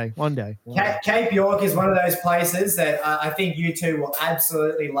one day. Cape York is one of those places that I think you two will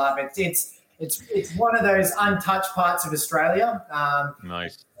absolutely love. It's one of those untouched parts of Australia.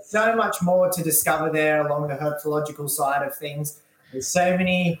 Nice. So much more to discover there along the herpetological side of things. There's so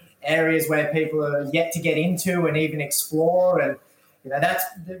many areas where people are yet to get into and even explore. And, that's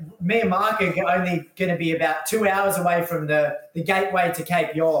me and Mark are only going to be about 2 hours away from the gateway to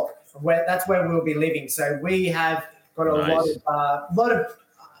Cape York. That's where we'll be living. So we have got a lot of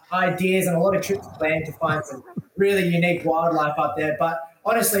ideas and a lot of trips planned to find some really unique wildlife up there. But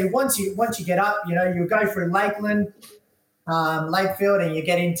honestly, once you get up, you go through Lakeland, Lakefield, and you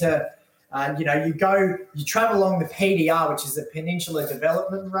get into, you travel along the PDR, which is the Peninsula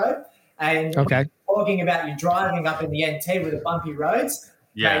Development Road, and talking about you driving up in the NT with the bumpy roads.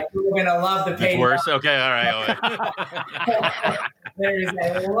 Yeah, you're going to love the PDR. It's worse. Okay, all right. There is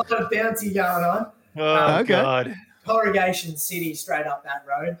a lot of bouncy going on. Oh, God. Corrugation City, straight up that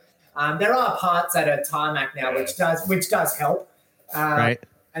road. There are parts that are tarmac now, which does help. Right.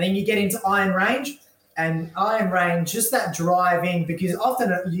 And then you get into Iron Range. And Iron Range, just that drive in, because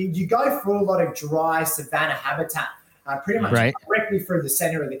often you go through a lot of dry savanna habitat, pretty much directly through the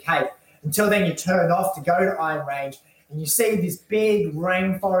center of the Cape, until then you turn off to go to Iron Range. And you see this big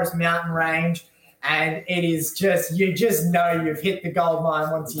rainforest mountain range, and it is you just know you've hit the gold mine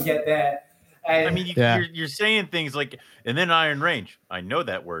once you get there. And, I mean, you're saying things like, and then Iron Range. I know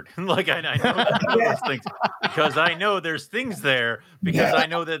that word. Like I know those things because I know there's things there because I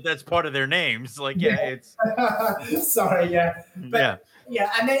know that's part of their names. Like, it's. Sorry, but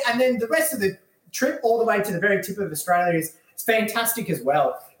and then the rest of the trip all the way to the very tip of Australia is fantastic as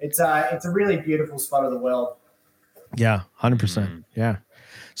well. It's a really beautiful spot of the world. Yeah, 100%. Yeah.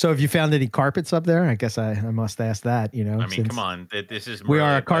 So have you found any carpets up there? I guess I must ask that, I mean, come on. This is we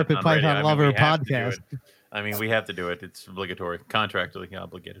are a carpet python lover podcast. I mean, we have to do it. It's obligatory, contractually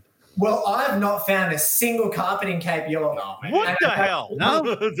obligated. Well, I have not found a single carpet in Cape York. What the hell? No.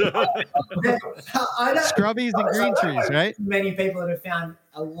 I don't, Scrubbies and green trees, right? Many people that have found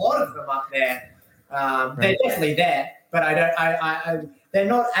a lot of them up there. They're definitely there, but they're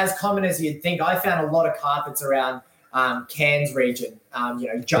not as common as you'd think. I found a lot of carpets around Cairns region,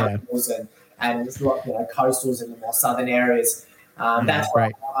 jungles and coastals in the more southern areas. That's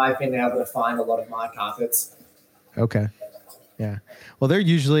where I've been able to find a lot of my carpets. Okay. Yeah. Well, they're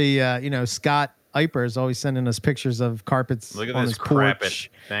usually, Scott Iper is always sending us pictures of carpets on his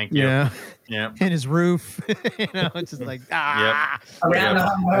porch. Thank you. Yeah. Yeah. And his roof. It's just like, Around the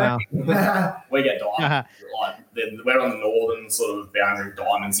home. We get diamonds. We're on the northern sort of boundary of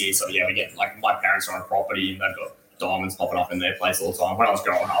diamonds here. So, we get, my parents are on a property and they've got diamonds popping up in their place all the time. When I was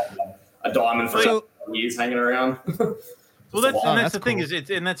growing up, a diamond for years hanging around. Well, that's the thing is,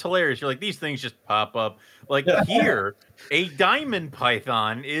 and that's hilarious. You're like, these things just pop up. Like here, a diamond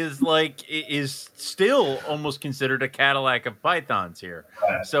python is still almost considered a Cadillac of pythons here.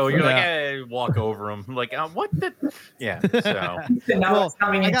 So you're like, hey, walk over them. Like, what the? Yeah. So it's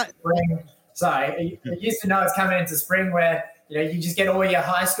coming into spring. Sorry, I used to know it's coming into spring where you just get all your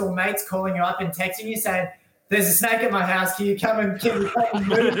high school mates calling you up and texting you saying, "There's a snake at my house. Can you come and move?"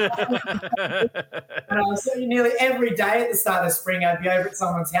 And I was nearly every day at the start of spring, I'd be over at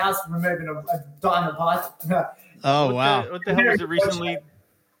someone's house removing a diamond python. Oh, wow. What the hell was it recently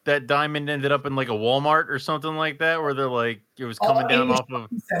that diamond ended up in like a Walmart or something like that where they're like, it was coming down off of.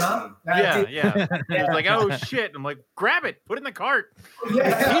 Yeah. It was like, oh shit! I'm like, grab it, put it in the cart.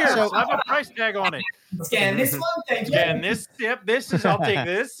 Yeah. Here, so I have a price tag on it. Scan this one, thank you. Scan this. Yep, this is. I'll take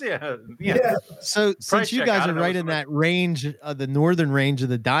this. Yeah. So since you guys are right in that range of the northern range of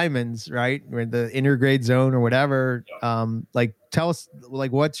the diamonds, right, where the intergrade zone or whatever, like tell us,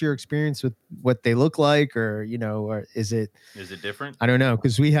 like, what's your experience with what they look like, or or is it different? I don't know,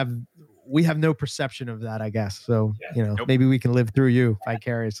 because we have no perception of that, I guess. So maybe we can live through you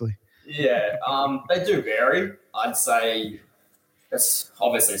vicariously. Yeah, they do vary. I'd say it's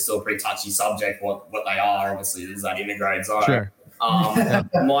obviously still a pretty touchy subject. What they are, obviously, is that intergrade zone. Sure.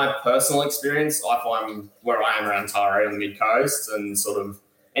 My personal experience, I find where I am around Taree on the mid coast, and sort of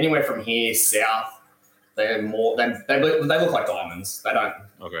anywhere from here south, they're more. They look like diamonds. They don't.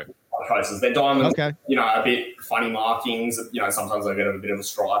 Okay. Coasters. They're diamonds. Okay. A bit funny markings. Sometimes they get a bit of a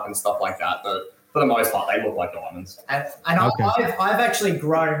stripe and stuff like that, but for the most part, they look like diamonds. And I've actually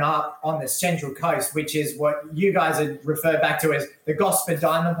grown up on the Central Coast, which is what you guys would refer back to as the Gosford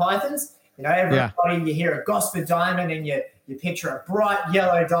diamond pythons. Everybody, you hear a Gosford diamond and you picture a bright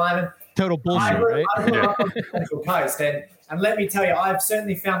yellow diamond. Total bullshit, right? I grew up on the Central Coast, and let me tell you, I've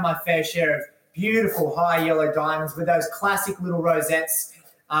certainly found my fair share of beautiful high yellow diamonds with those classic little rosettes.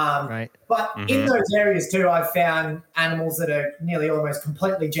 Right. But in those areas too, I've found animals that are nearly almost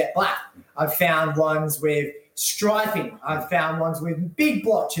completely jet black. I've found ones with striping. I've found ones with big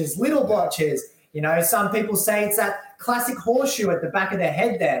blotches, little blotches. Some people say it's that classic horseshoe at the back of their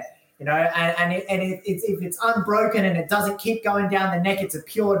head there. If it's unbroken and it doesn't keep going down the neck, it's a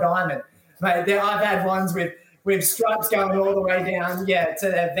pure diamond. Mate, I've had ones with stripes going all the way down, to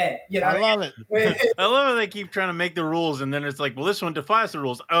their vent. I love it. I love how they keep trying to make the rules, and then it's like, well, this one defies the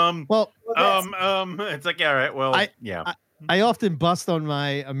rules. It's like, all right, well, I often bust on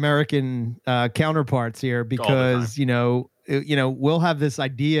my American counterparts here because we'll have this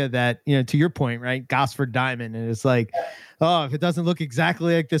idea that to your point, right, Gosford diamond, and it's like, oh, if it doesn't look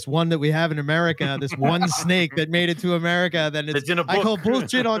exactly like this one that we have in America, this one snake that made it to America, then it's in a book. I call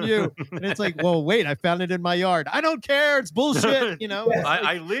bullshit on you. And it's like, well, wait, I found it in my yard. I don't care. It's bullshit.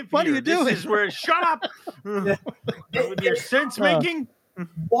 I live what here. What are you doing? This is where, shut up. With your sense making.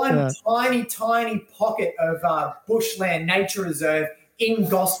 One tiny pocket of bushland nature reserve in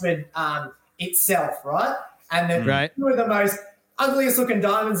Gosford itself, right? And then two of the most ugliest looking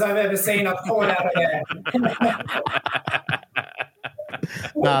diamonds I've ever seen are poured out of there.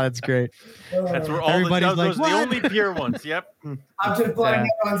 No, that's great. That's where all everybody's those are the only pure ones. Yep. I'm just blowing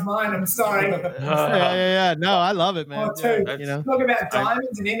everyone's mind. I'm sorry. Yeah. No, I love it, man. Talk about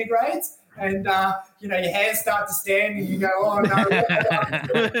diamonds and intergrades, and your hands start to stand, and you go, "Oh no."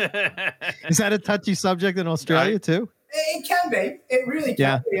 Is that a touchy subject in Australia too? It can be. It really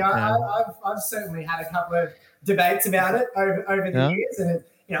can be. I've certainly had a couple of debates about it over the years, and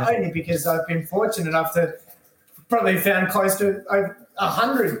only because I've been fortunate enough to probably found close to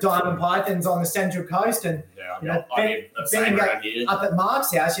 100 diamond pythons on the Central Coast, and being up at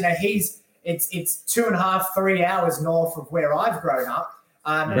Mark's house, it's 2.5-3 hours north of where I've grown up.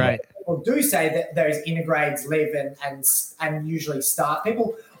 People do say that those intergrades live and usually start.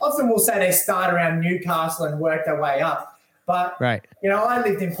 People often will say they start around Newcastle and work their way up, but I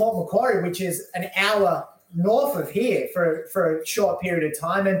lived in Port Macquarie, which is an hour north of here for a short period of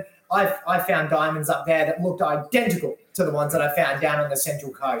time, and I found diamonds up there that looked identical to the ones that I found down on the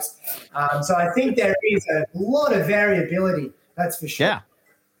Central Coast. So I think there is a lot of variability. That's for sure. Yeah.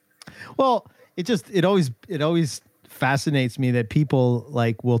 Well, it always fascinates me that people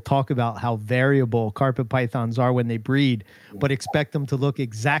will talk about how variable carpet pythons are when they breed, but expect them to look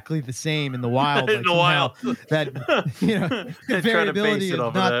exactly the same in the wild. In the wild, that the variability is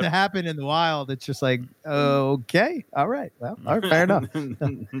not to happen in the wild. It's just like, okay, all right, well, all right, fair enough.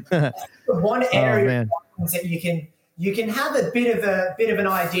 One area that you can have a bit of an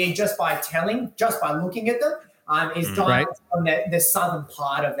idea just by looking at them is diamonds on the southern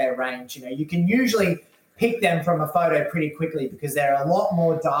part of their range. You can usually pick them from a photo pretty quickly because they're a lot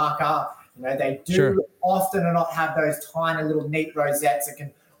more darker. They do often or not have those tiny little neat rosettes that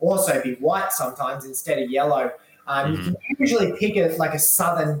can also be white sometimes instead of yellow. You can usually pick a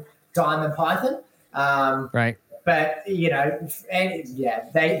southern diamond python. But, they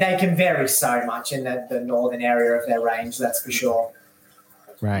can vary so much in the northern area of their range, that's for sure.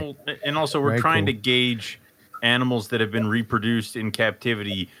 Right. And also we're trying to gauge animals that have been reproduced in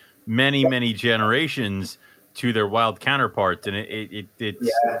captivity many, many generations to their wild counterparts. And it's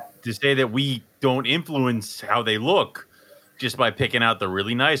to say that we don't influence how they look just by picking out the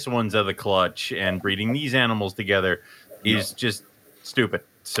really nice ones of the clutch and breeding these animals together is just stupid.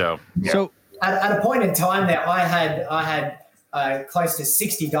 So at a point in time there, I had close to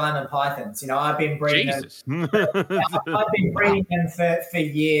 60 diamond pythons. I've been breeding them. I've been breeding them for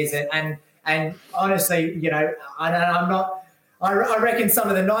years, and honestly, I'm not. I reckon some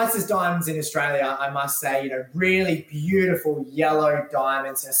of the nicest diamonds in Australia, I must say, really beautiful yellow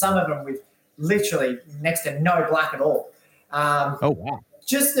diamonds. Some of them with literally next to no black at all. Oh wow!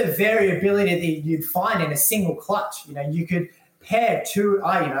 Just the variability that you'd find in a single clutch. You could pair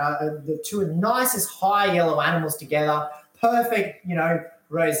the two nicest high yellow animals together, perfect,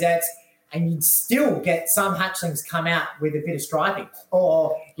 rosettes, and you'd still get some hatchlings come out with a bit of striping,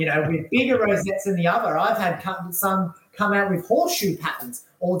 or with bigger rosettes than the other. I've had some come out with horseshoe patterns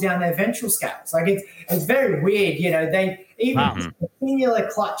all down their ventral scales. Like it's very weird. They even a singular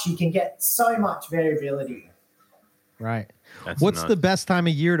clutch, you can get so much variability. Right. What's the best time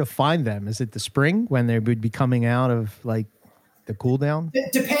of year to find them? Is it the spring when they would be coming out of like the cool down?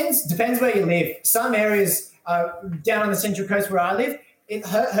 It depends where you live. Some areas down on the Central Coast where I live,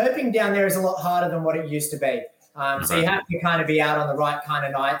 herping down there is a lot harder than what it used to be. So you have to kind of be out on the right kind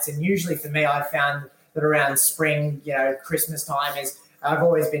of nights. And usually for me, I've found that around spring, Christmas time I've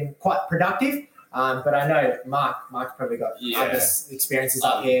always been quite productive. But I know Mark's probably got other experiences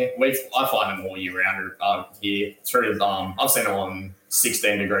up here. I find them all year round here. I've seen them on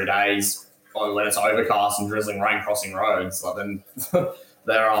 16-degree days when it's overcast and drizzling rain crossing roads. Then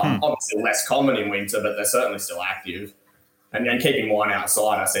they're obviously less common in winter, but they're certainly still active. And keeping mine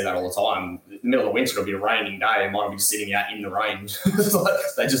outside, I see that all the time. In the middle of winter, it'll be a raining day, and mine will be sitting out in the rain.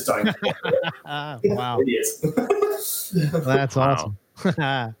 They just don't. Wow. That's awesome.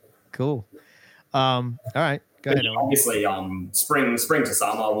 Cool. All right. Go ahead. Obviously, spring to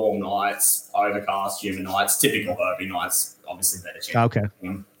summer, warm nights, overcast, humid nights, typical herping nights. Obviously, better chance. Okay.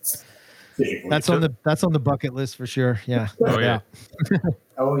 That's on the bucket list for sure. Yeah. Oh yeah.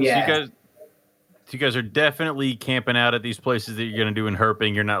 Oh yeah. So you guys are definitely camping out at these places that you're going to do in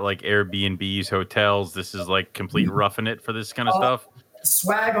herping. You're not like Airbnbs, hotels. This is like complete roughing it for this kind of stuff.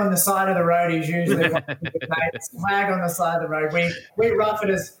 Swag on the side of the road is usually what we do, mate. Swag on the side of the road. We rough it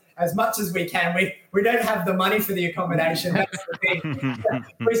as much as we can. We don't have the money for the accommodation. That's the thing.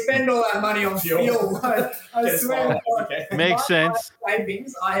 We spend all our money on fuel. I swear. Makes sense.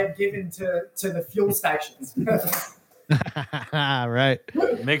 Savings I have given to the fuel stations. Right.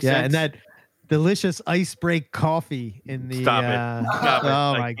 Makes sense. And that delicious ice break coffee in the. Stop it.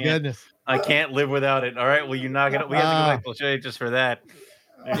 Oh my goodness. I can't live without it. All right. Well, you're not gonna. We have to go back to Australia just for that.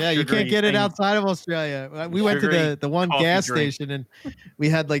 Yeah, you can't get it outside of Australia. We went to the one gas station and we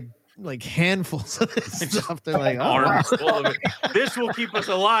had like handfuls of this stuff. They're like, arms full of it. This will keep us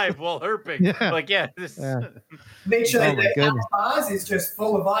alive while herping. Make sure that bars is just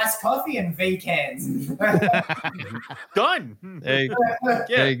full of iced coffee and V cans. Done.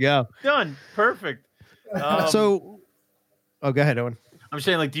 There you go. Done. Perfect. Go ahead, Owen. I'm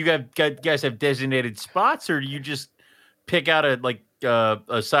saying, like, do you guys have designated spots, or do you just pick out a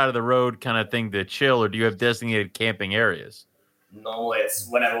side of the road kind of thing to chill, or do you have designated camping areas? No, it's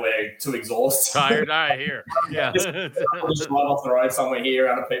whenever we're too exhausted. Tired, I hear. Yeah. just drive off the road somewhere here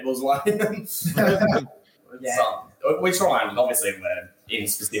out of people's way. We try and obviously we're in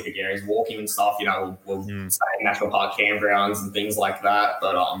specific areas, walking and stuff. We'll stay in national park campgrounds and things like that.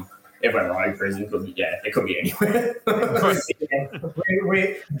 But if we're road cruising, it could be anywhere.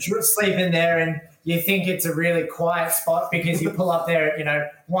 We sleep in there, and you think it's a really quiet spot because you pull up there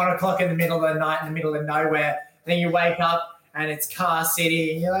at 1 o'clock in the middle of the night in the middle of nowhere. Then you wake up and it's car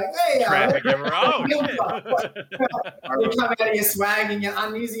city, and you're like, hey, traffic everywhere. Oh, you come out of your swag and your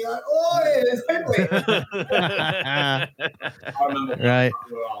undies, and you're like, oh, yeah, there's people here. I remember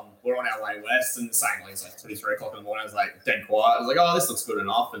we're on our way west, and the same way, it's like 2, 3 o'clock in the morning. It was like dead quiet. I was like, oh, this looks good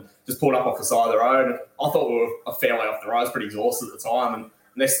enough, and just pulled up off the side of the road. And I thought we were a fair way off the road. I was pretty exhausted at the time, and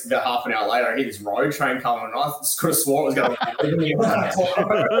about half an hour later, I hear this road train coming, and I just could have sworn it was going.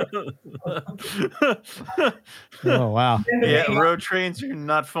 Oh wow! Yeah, road trains are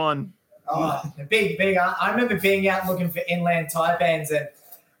not fun. Oh, big. I remember being out looking for inland taipans,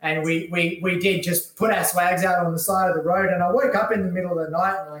 and we did just put our swags out on the side of the road. And I woke up in the middle of the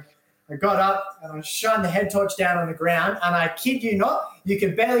night, and I got up and I shined the head torch down on the ground, and I kid you not, you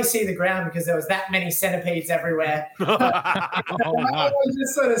could barely see the ground because there was that many centipedes everywhere. I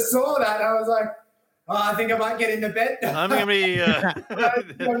just sort of saw that, and I was like, I think I might get into bed. I'm going to be... I'm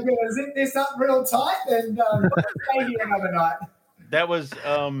going to zip this up real tight and stay here another night. That was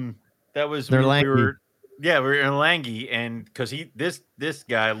when we were... Yeah, we were in Langi, and because this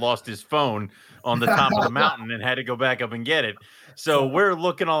guy lost his phone on the top of the mountain and had to go back up and get it. So we're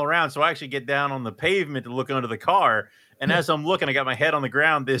looking all around. So I actually get down on the pavement to look under the car. And as I'm looking, I got my head on the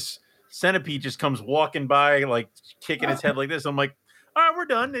ground. This centipede just comes walking by, like kicking its head like this. I'm like, all right, we're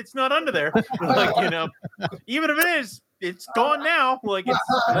done. It's not under there. Like, even if it is, it's gone now. Like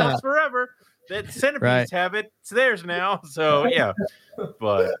that's forever. That centipedes have it. It's theirs now. So yeah,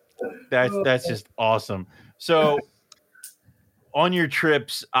 but that's just awesome. So on your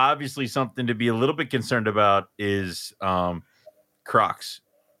trips, obviously something to be a little bit concerned about is crocs.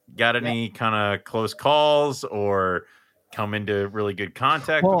 Got any kind of close calls or come into really good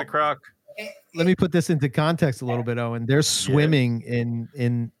contact with the croc? Let me put this into context a little bit, Owen. They're swimming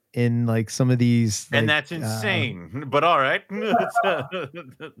in like some of these, and that's insane. But all right,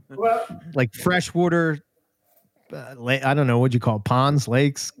 like freshwater. I don't know what you call it, ponds,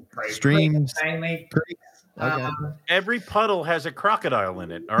 lakes, streams. Every puddle has a crocodile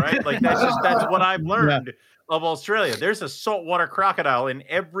in it. All right, like that's what I've learned of Australia. There's a saltwater crocodile in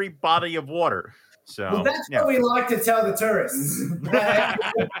every body of water. So that's what we like to tell the tourists.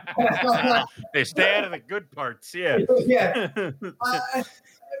 They stay out of the good parts. Yeah.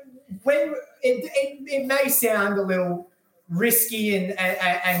 When it may sound a little risky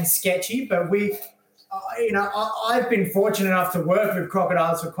and sketchy, but we, I've been fortunate enough to work with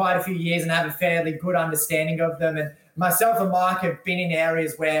crocodiles for quite a few years and have a fairly good understanding of them. And myself and Mark have been in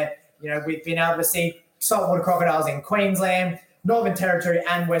areas where, we've been able to see saltwater crocodiles in Queensland, Northern Territory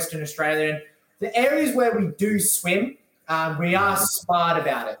and Western Australia. And the areas where we do swim, we are smart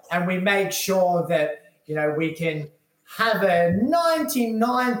about it. And we make sure that, we can have a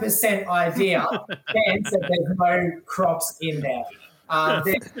 99% idea chance that there's no crocs in there.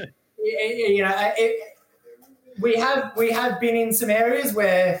 We have been in some areas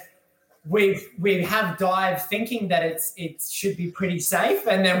where we have dived thinking that it should be pretty safe,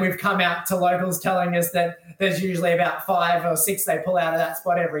 and then we've come out to locals telling us that there's usually about 5 or 6 they pull out of that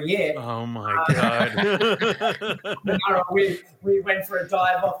spot every year. Oh my god! we went for a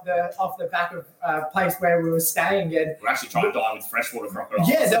dive off the back of a place where we were staying, and we're actually trying to dive with freshwater crocodiles.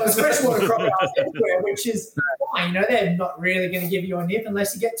 Yeah, there was freshwater crocodiles everywhere, which is fine. They're not really going to give you a nip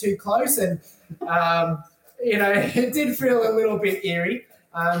unless you get too close, and it did feel a little bit eerie.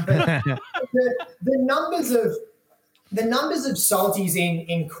 But the numbers of salties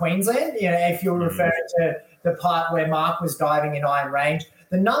in Queensland, if you're referring to the part where Mark was diving in Iron Range,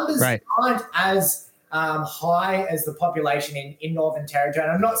 the numbers aren't as high as the population in Northern Territory.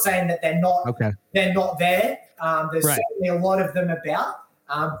 And I'm not saying that they're not there. There's certainly a lot of them about,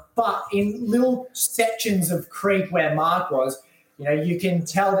 but in little sections of creek where Mark was, you can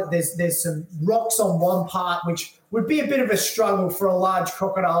tell that there's some rocks on one part which would be a bit of a struggle for a large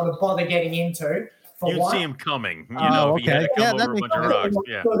crocodile to bother getting into. You'd see him coming, if he had to come over a bunch of rocks.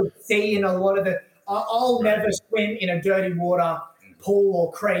 Yeah. Sort of see in a lot of I'll never swim in a dirty water pool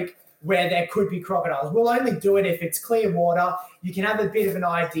or creek where there could be crocodiles. We'll only do it if it's clear water. You can have a bit of an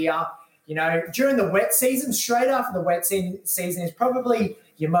idea. During the wet season, straight after the wet season is probably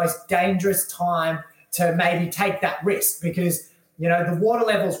your most dangerous time to maybe take that risk because, the water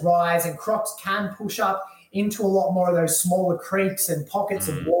levels rise and crocs can push up into a lot more of those smaller creeks and pockets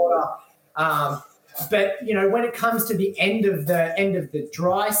of water. But when it comes to the end of the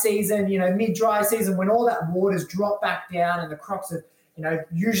dry season, mid-dry season, when all that water's dropped back down and the crocs have,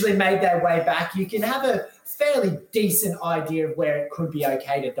 usually made their way back, you can have a fairly decent idea of where it could be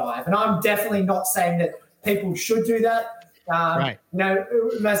okay to dive. And I'm definitely not saying that people should do that.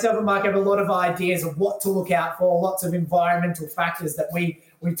 Myself and Mark have a lot of ideas of what to look out for, lots of environmental factors that we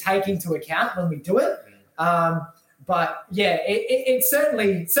take into account when we do it. But yeah, it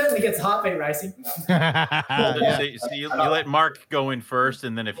certainly gets heartbeat racing. So you let Mark go in first,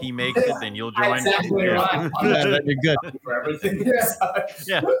 and then if he makes it, then you'll join. Exactly right. You're good for everything.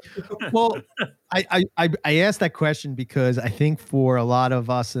 Yeah. Well, I asked that question because I think for a lot of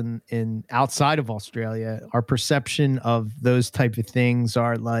us in outside of Australia, our perception of those type of things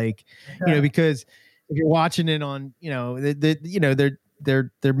are like, because if you're watching it on,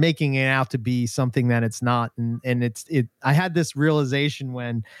 they're making it out to be something that it's not. And I had this realization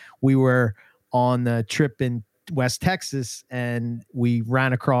when we were on the trip in West Texas and we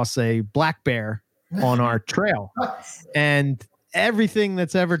ran across a black bear on our trail. And everything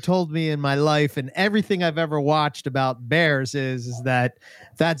that's ever told me in my life and everything I've ever watched about bears is that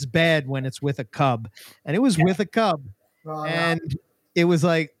that's bad when it's with a cub. And it was with a cub. And it was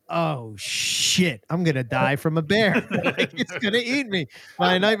like, oh shit, I'm gonna die from a bear. Like, it's gonna eat me.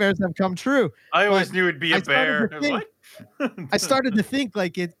 My nightmares have come true. I always knew it'd be a bear. I started to think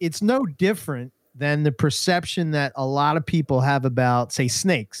like it's no different than the perception that a lot of people have about, say,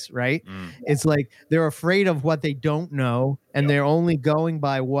 snakes, right? It's like they're afraid of what they don't know, and they're only going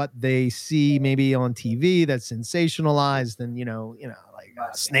by what they see maybe on TV that's sensationalized, and like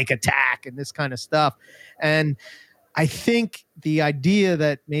snake attack and this kind of stuff. And I think the idea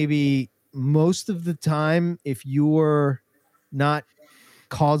that maybe most of the time, if you're not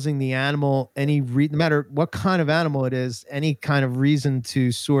causing the animal no matter what kind of animal it is, any kind of reason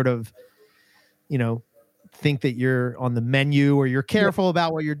to sort of, think that you're on the menu or you're careful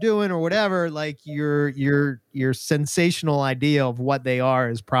about what you're doing or whatever, like your sensational idea of what they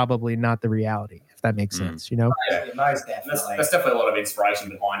are is probably not the reality, if that makes sense, Yeah, most definitely. There's definitely a lot of inspiration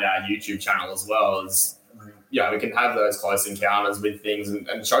behind our YouTube channel as well. As we can have those close encounters with things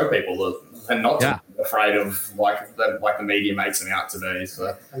and show people that they're not afraid of like the media makes them out to be.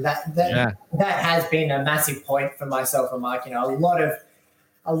 So and that has been a massive point for myself and Mike.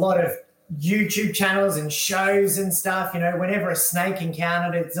 A lot of YouTube channels and shows and stuff. Whenever a snake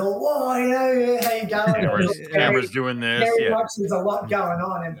encountered, it's all, whoa, how you going? Cameras doing this. Very much there's a lot going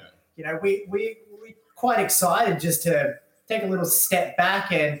on, and we're quite excited just to take a little step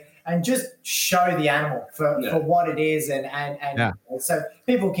back and just show the animal for what it is, and so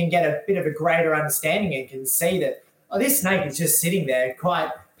people can get a bit of a greater understanding and can see that this snake is just sitting there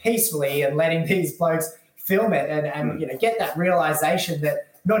quite peacefully and letting these blokes film it, and get that realization that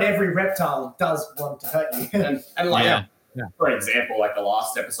not every reptile does want to hurt you. For example, like the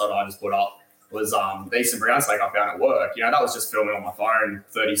last episode I just put up was the eastern brown snake I found at work. That was just filming on my phone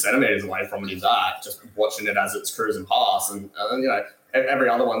 30 centimeters away from it, just watching it as it's cruising past, and every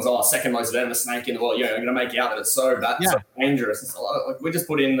other one's second most venomous snake in the world. You're going to make out that it's so dangerous. It's like we just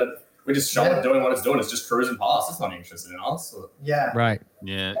put in that we just show it doing what it's doing. It's just cruising past. It's not interested in us. Right.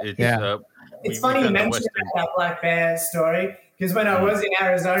 Yeah. It's funny you mentioned that black bear story, because when I was in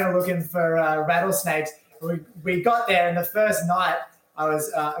Arizona looking for rattlesnakes, we got there, and the first night I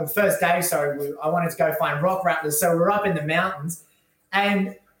wanted to go find rock rattlers. So we're up in the mountains,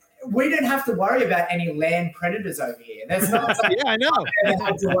 and we didn't have to worry about any land predators over here. That's not something I know. I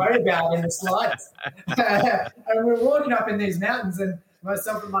had to worry about in the slightest. And we're walking up in these mountains, and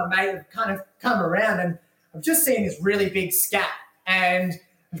myself and my mate have kind of come around, and I've just seen this really big scat and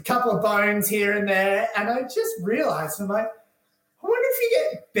a couple of bones here and there, and I just realised, I'm like, I wonder if you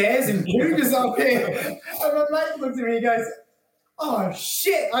get bears and cougars up here. And my mate looks at me and goes, oh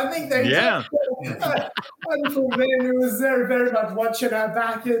shit! I think they. Yeah. And from then it was very, very much watching our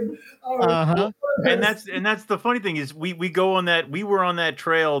back, and and that's the funny thing is we go on that. We were on that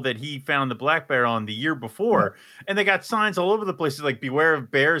trail that he found the black bear on the year before, and they got signs all over the place like beware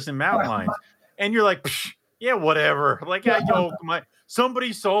of bears and mountain lions, and you're like, yeah, whatever. Like,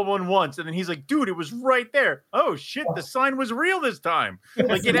 somebody saw one once, and then he's like, dude, it was right there. Oh shit, the sign was real this time.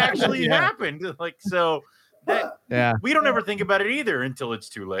 Like it actually happened. Like so. We don't ever think about it either until it's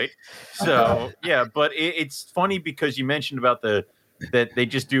too late. So but it's funny because you mentioned about that they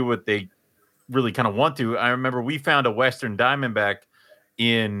just do what they really kind of want to. I remember we found a Western Diamondback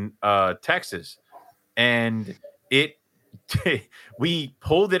in Texas, and we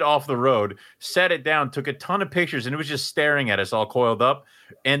pulled it off the road, set it down, took a ton of pictures, and it was just staring at us all coiled up.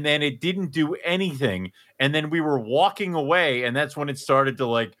 And then it didn't do anything. And then we were walking away, and that's when it started to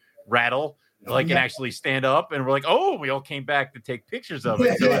like rattle. And actually stand up, and we're like, oh, we all came back to take pictures of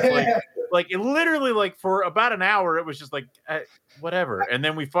it. So it's like it literally like for about an hour, it was just like whatever. And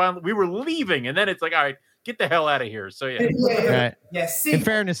then we were leaving, and then it's like, all right, get the hell out of here. So right. In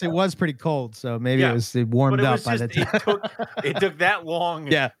fairness, it was pretty cold, so maybe it warmed up by the time. It took that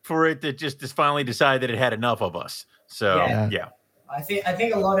long for it to just finally decide that it had enough of us. So I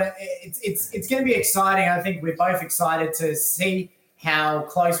think a lot of it's going to be exciting. I think we're both excited to see how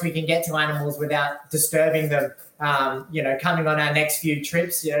close we can get to animals without disturbing them, coming on our next few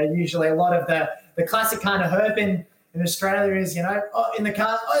trips. Usually a lot of the classic kind of herp in Australia is, in the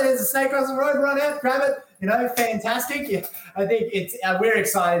car, there's a snake across the road, run out, grab it, fantastic. Yeah, I think we're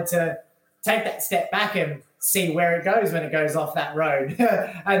excited to take that step back and see where it goes when it goes off that road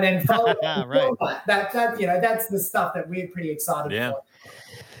and then follow that's the stuff that we're pretty excited for.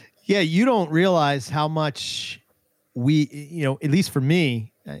 Yeah, you don't realize how much we, at least for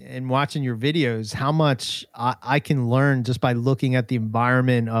me and watching your videos, how much I can learn just by looking at the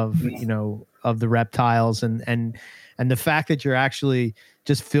environment of, of the reptiles and the fact that you're actually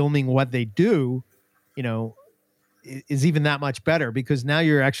just filming what they do, is even that much better because now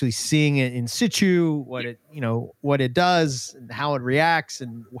you're actually seeing it in situ, what it does and how it reacts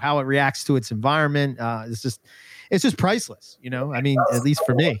to its environment. It's just priceless, I mean, at least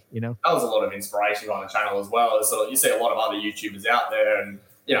for me, That was a lot of inspiration on the channel as well. So you see a lot of other YouTubers out there, and,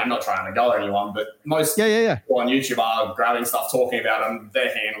 I'm not trying to go at anyone, but most people on YouTube are grabbing stuff, talking about them,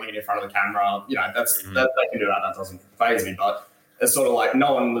 they're handling it in front of the camera. That they can do that. That doesn't faze me. But it's sort of like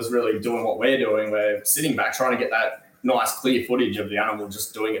no one was really doing what we're doing. We're sitting back trying to get that nice clear footage of the animal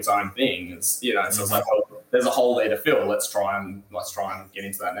just doing its own thing. It's, so it's like, oh, there's a hole there to fill. Let's try and get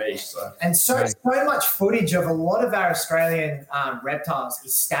into that niche. So much footage of a lot of our Australian reptiles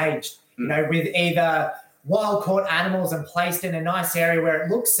is staged, with either wild caught animals and placed in a nice area where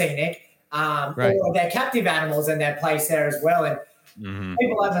it looks scenic, or they're captive animals and they're placed there as well. And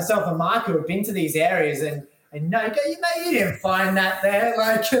people like myself and Mark who have been to these areas and no, you didn't find that there.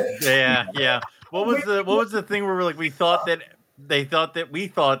 Like, yeah. What was the thing where we're like, we thought that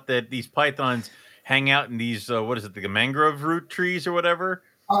these pythons hang out in these the mangrove root trees or whatever.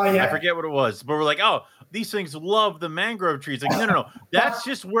 Oh yeah, I forget what it was, but we're like, oh, these things love the mangrove trees. Like, no, that's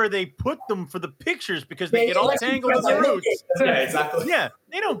just where they put them for the pictures because they get all tangled in the roots. Yeah, exactly. Yeah,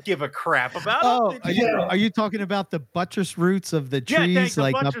 they don't give a crap about them. Are you talking about the buttress roots of the trees? Yeah,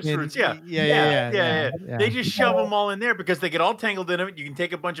 like buttress roots. Yeah. They just shove them all in there because they get all tangled in it. You can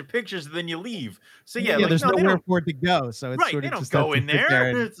take a bunch of pictures and then you leave. So there's nowhere for it to go. So it's they don't go in there.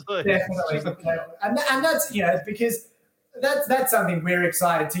 Definitely, and that's because. That's something we're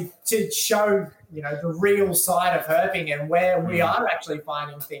excited to show, the real side of herping and where we are actually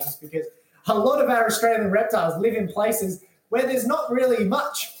finding things, because a lot of our Australian reptiles live in places where there's not really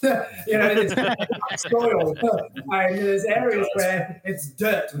much, there's soil, and there's areas where it's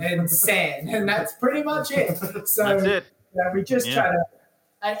dirt and sand, and that's pretty much it. So that's it. We just try to,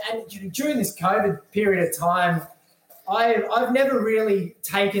 and during this COVID period of time, I've never really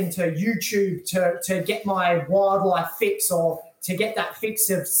taken to YouTube to get my wildlife fix or to get that fix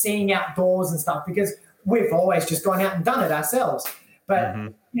of seeing outdoors and stuff, because we've always just gone out and done it ourselves. But,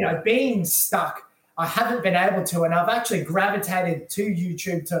 being stuck, I haven't been able to, and I've actually gravitated to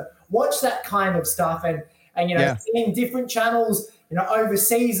YouTube to watch that kind of stuff and seeing different channels,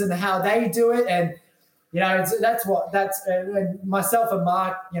 overseas and how they do it. And, that's myself and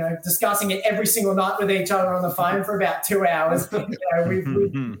Mark, discussing it every single night with each other on the phone for about 2 hours. We've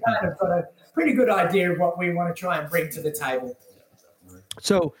kind of got a pretty good idea of what we want to try and bring to the table.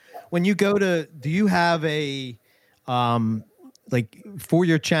 So when you go do you have a, for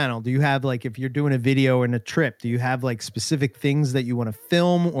your channel, do you have if you're doing a video and a trip, do you have specific things that you want to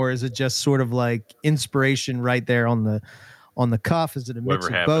film, or is it just sort of inspiration right there on the cuff? Is it a mix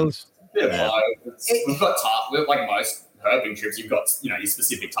of both? We've got like most herping trips, you've got your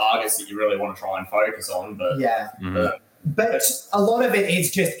specific targets that you really want to try and focus on. But but a lot of it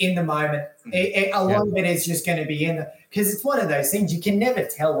is just in the moment. A lot of it is just going to be because it's one of those things you can never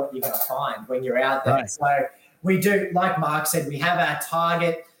tell what you're going to find when you're out there. Right. So we do, like Mark said, we have our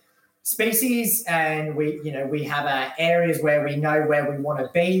target species, and we have our areas where we know where we want to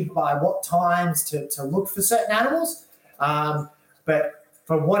be by what times to look for certain animals. But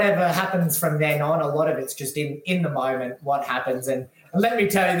for whatever happens from then on, a lot of it's just in the moment what happens. And let me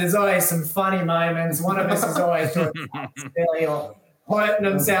tell you, there's always some funny moments. One of us is always doing something silly or hurting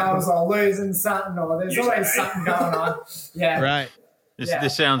themselves or losing something, or there's always something going on. Yeah. Right.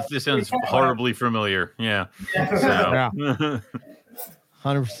 This sounds horribly familiar. Yeah. Yeah.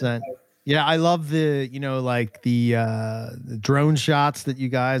 100%. Yeah, I love the the drone shots that you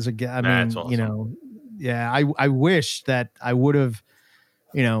guys are getting. I mean, awesome. I wish that I would have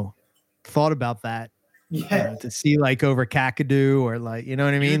thought about that. Yeah, to see over Kakadu or you know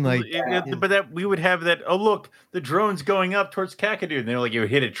what I mean? But that we would have that. Oh, look, the drone's going up towards Kakadu, and they're you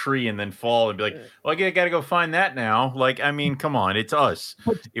hit a tree and then fall and be like, well, I got to go find that now. Come on, it's us.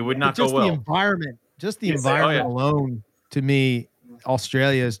 It would not go well. Just the environment alone, to me,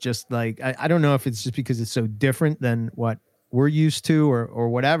 Australia is just I don't know if it's just because it's so different than what we're used to or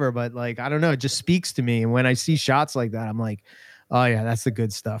whatever, but I don't know, it just speaks to me. And when I see shots like that, I'm like, oh yeah, that's the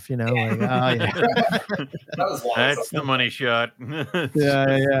good stuff, oh yeah. That's the money shot. yeah.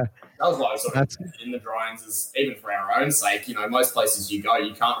 That was why that's in the drones is even for our own sake. Most places you go,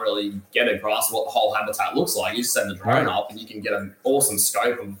 you can't really get a grasp of what the whole habitat looks like. You just send the drone up, and you can get an awesome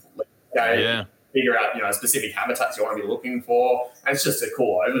scope of figure out specific habitats you want to be looking for, and it's just a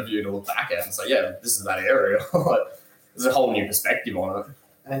cool overview to look back at and say, yeah, this is that area. There's a whole new perspective on it.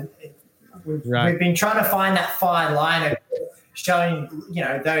 And we've been trying to find that fine line of showing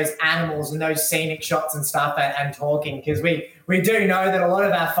those animals and those scenic shots and stuff and talking, because we do know that a lot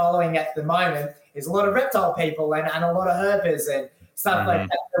of our following at the moment is a lot of reptile people and a lot of herpers and stuff like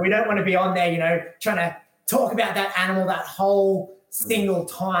that. So we don't want to be on there trying to talk about that animal that whole single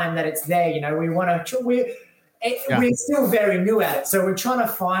time that it's there. We're still very new at it, so we're trying to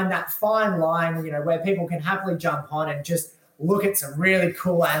find that fine line where people can happily jump on and just look at some really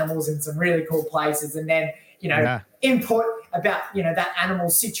cool animals in some really cool places, and then input about that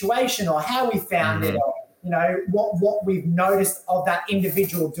animal's situation or how we found it, or what we've noticed of that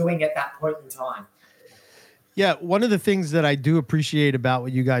individual doing at that point in time. Yeah, one of the things that I do appreciate about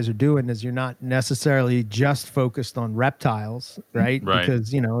what you guys are doing is you're not necessarily just focused on reptiles, right?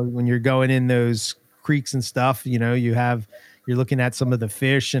 Because, when you're going in those creeks and stuff, you're looking at some of the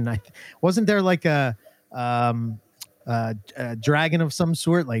fish, and wasn't there like a dragon of some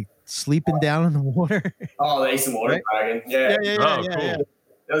sort, like sleeping down in the water? Oh, the Eastern Water Dragon. Yeah. Cool. Yeah.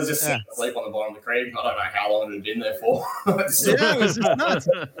 It was just sitting asleep on the bottom of the creek. I don't know how long it had been there for. It was just nuts.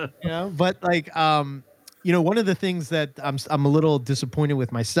 But like, one of the things that I'm a little disappointed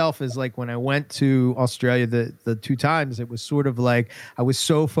with myself is like when I went to Australia the 2 times, it was sort of like I was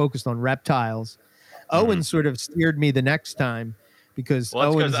so focused on reptiles. Owen sort of steered me the next time because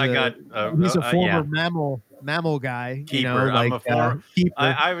Owen's he's a former mammal guy. Keeper. Keeper.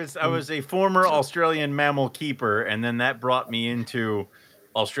 I was a former Australian mammal keeper, and then that brought me into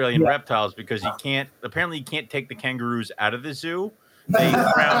Australian reptiles because you can't take the kangaroos out of the zoo. They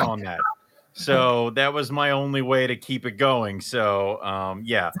frown on that. So that was my only way to keep it going. So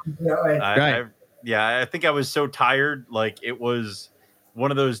I think I was so tired. Like it was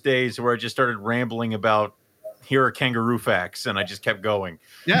one of those days where I just started rambling about here are kangaroo facts, and I just kept going.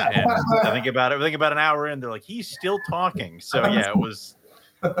 Yeah. And I think about an hour in, they're like, he's still talking. So it was.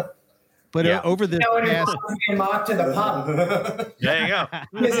 But over the past, Mark to the pub. There you go.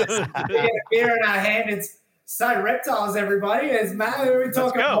 Beer in our hand. It's so reptiles. Everybody is mad. We're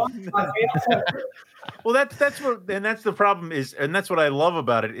talking about. Well, that's the problem is, and that's what I love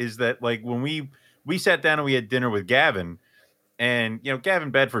about it is that like when we sat down and we had dinner with Gavin, and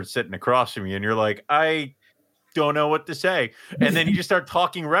Gavin Bedford's sitting across from you, and you're like, I don't know what to say, and then you just start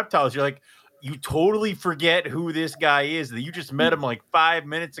talking reptiles. You're like, you totally forget who this guy is that you just met him like 5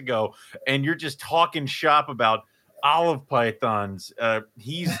 minutes ago, and you're just talking shop about olive pythons.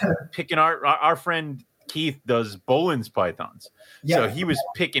 He's picking our friend Keith does Boland's pythons. So he was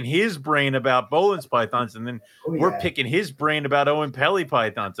picking his brain about Boland's pythons, and then we're picking his brain about Owen Pelly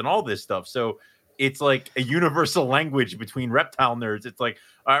pythons and all this stuff. So it's like a universal language between reptile nerds. It's like,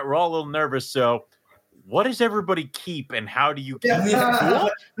 all right, we're all a little nervous. So what does everybody keep, and how do you keep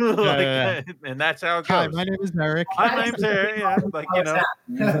it? And that's how it goes. Hi, my name is Eric. My name's Eric.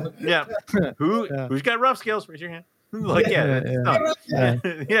 Yeah, who's got rough scales? Raise your hand.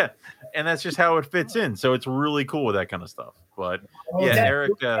 And that's just how it fits in. So it's really cool with that kind of stuff. But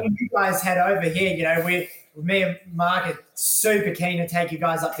Eric, you guys head over here. Me and Mark are super keen to take you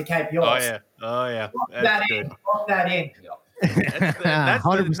guys up to Cape York. Oh yeah. Lock that in.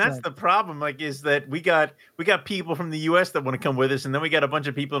 That's the problem. Like, is that we got people from the U.S. that want to come with us, and then we got a bunch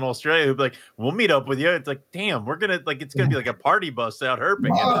of people in Australia who'd be like, "We'll meet up with you." It's like, damn, it's gonna be like a party bus out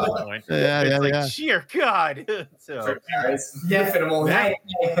Herping at this point. Sheer God. So trip carriers. Fit them all. Hey,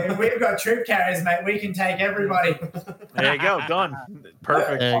 we've got trip carriers, mate. We can take everybody. There you go. Done.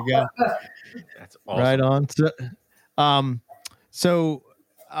 Perfect. There you go. That's awesome. Right on. So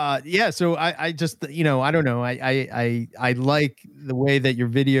I just, I don't know. I like the way that your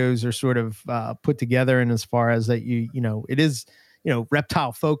videos are sort of put together, and as far as that it is,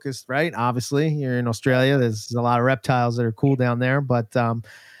 reptile focused, right? Obviously you're in Australia. There's a lot of reptiles that are cool down there, but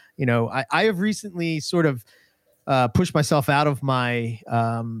I have recently sort of pushed myself out of my,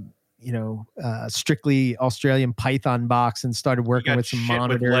 strictly Australian python box and started working with some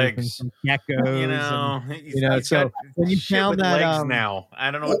monitors and some geckos. So when you found that legs now, I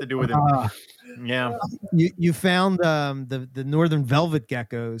don't know what to do with it. You found the northern velvet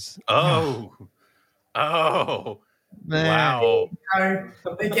geckos. Oh, man. Wow.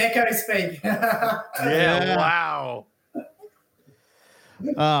 The gecko speak. Wow.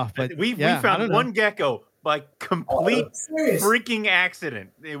 But we found one gecko by complete freaking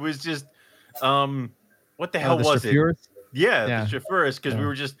accident. It was just what the hell was it? The Chafuris,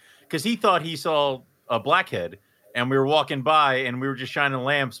 because he thought he saw a blackhead, and we were walking by and we were just shining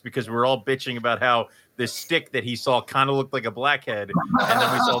lamps because we were all bitching about how this stick that he saw kind of looked like a blackhead,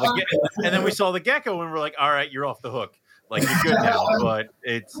 and then we saw the gecko, and we're like, all right, you're off the hook, like you're good now.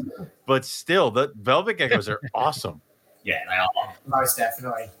 But still, the velvet geckos are awesome. Yeah, they are. Most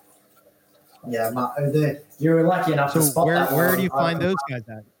definitely. Yeah, you were lucky enough to spot that. Where do you find those guys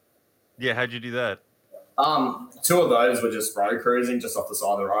at? Yeah, how'd you do that? 2 of those were just road cruising just off the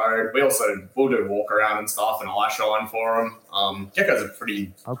side of the road. We'll do walk around and stuff and eye shine for them. Geckos are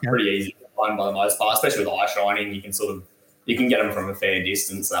pretty easy to find by the most part, especially with eye shining. You can get them from a fair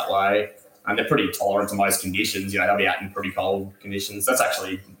distance that way, and they're pretty tolerant to most conditions. They'll be out in pretty cold conditions. That's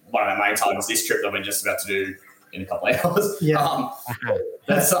actually one of our main targets this trip that we're just about to do in a couple of hours.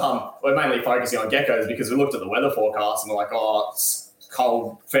 We're mainly focusing on geckos because we looked at the weather forecast and we're like, it's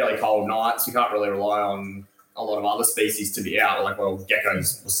cold, fairly cold nights. We can't really rely on a lot of other species to be out. Like, well,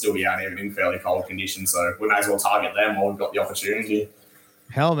 geckos will still be out even in fairly cold conditions, so we may as well target them while we've got the opportunity.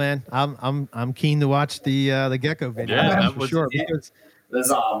 Hell, man, I'm keen to watch the gecko video. Yeah, for sure. Because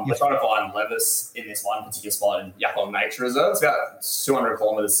we're trying to find levis in this one particular spot in Yalong Nature Reserve. It's about 200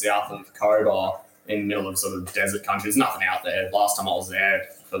 kilometers south of Cobar, in the middle of sort of desert country. There's nothing out there. Last time I was there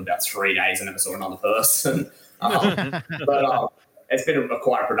for about 3 days, I never saw another person. But it's been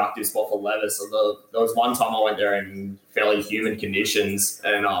quite a productive spot for levis. So there was one time I went there in fairly humid conditions,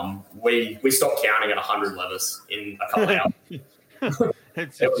 and we stopped counting at 100 levis in a couple of hours.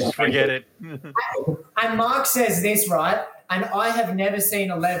 Just forget it. And Mark says this, right? And I have never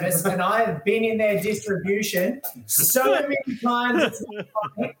seen a levis, and I have been in their distribution so many times.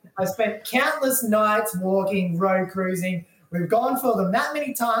 I spent countless nights walking, road cruising. We've gone for them that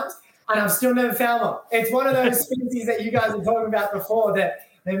many times, and I've still never found one. It's one of those species that you guys were talking about before that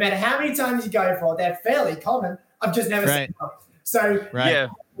no matter how many times you go for, they're fairly common. I've just never seen one. So I'm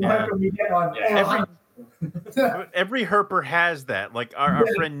hoping we get one. Yeah. Every herper has that. Like our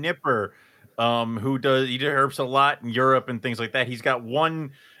friend Nipper, who he herps a lot in Europe and things like that. He's got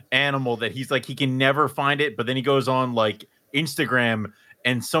one animal that he's like, he can never find it, but then he goes on like Instagram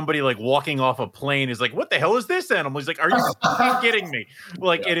and somebody like walking off a plane is like, what the hell is this animal? He's like, are you kidding me?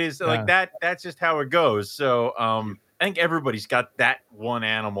 Like it is like that. That's just how it goes. So I think everybody's got that one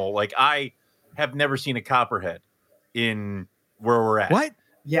animal. Like I have never seen a copperhead in where we're at. What?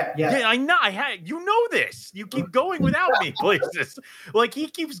 Yeah, I know. You know this. You keep going without me places. Like he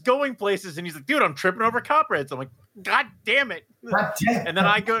keeps going places, and he's like, "Dude, I'm tripping over copperheads." I'm like, "God damn it!" And then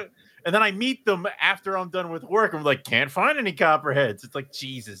I go, and then I meet them after I'm done with work. I'm like, "Can't find any copperheads." It's like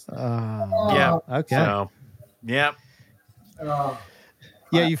Jesus. Yeah. Okay. So, yeah.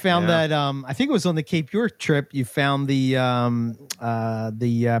 Yeah, you found that. I think it was on the Cape York trip. You found the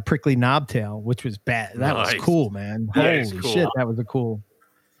prickly knobtail, which was bad. That was cool, man. Yeah, Holy cool. shit, that was a cool.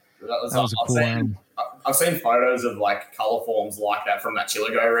 That was a cool one. I've seen photos of like color forms like that from that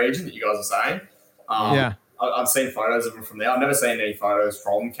Chillagoe region that you guys are saying. I've seen photos of them from there. I've never seen any photos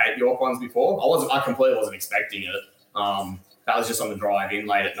from Cape York ones before. I completely wasn't expecting it. That was just on the drive in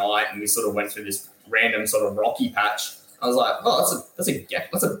late at night, and we sort of went through this random sort of rocky patch. I was like, oh, that's a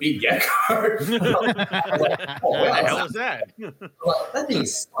big gecko. I was like, oh, wow, what the hell is that? Like, that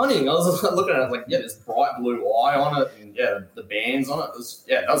thing's stunning. I was looking at it like, this bright blue eye on it, and the bands on it.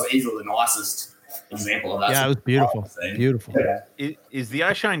 That was easily the nicest example of that. Yeah, it was beautiful. Beautiful. Yeah. Is the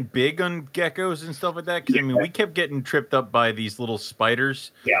eye shine big on geckos and stuff like that? Because I mean, we kept getting tripped up by these little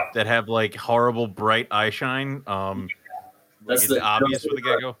spiders that have like horrible bright eye shine. That's obvious with a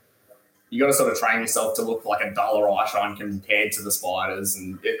gecko. You got to sort of train yourself to look like a duller eye shine compared to the spiders.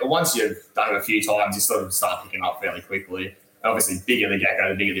 And once you've done it a few times, you sort of start picking up fairly quickly. And obviously, bigger the gecko,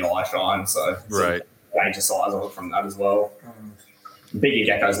 the bigger the eye shine. So gauge the size of it from that as well.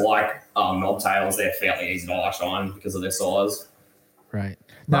 Bigger geckos like knobtails, they're fairly easy to eye shine because of their size. Right.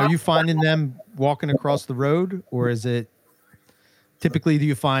 Now, are you finding them walking across the road, or is it typically, do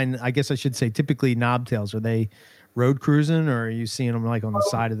you find, I guess I should say, typically knobtails, are they road cruising, or are you seeing them like on the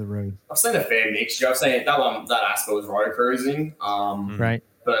side of the road? I've seen a fair mixture. I've seen that Asper was road cruising. Right.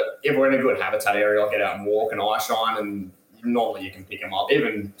 But if we're in a good habitat area, I'll get out and walk and eye shine, and normally you can pick them up.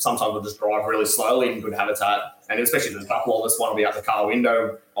 Even sometimes we'll just drive really slowly in good habitat, and especially the couple of us want to be out the car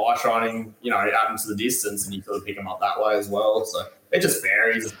window, eye shining, out into the distance, and you sort of pick them up that way as well. So it just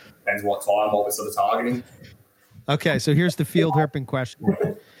varies. It depends what we're sort of targeting. Okay, so here's the field herping question.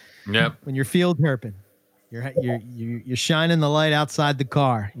 Yep. When you're field herping, you're shining the light outside the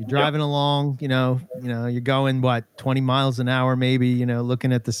car. You're driving along, you're going 20 miles an hour, maybe,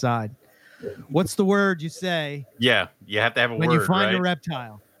 looking at the side. What's the word you say? Yeah, you have to have a word. When you find a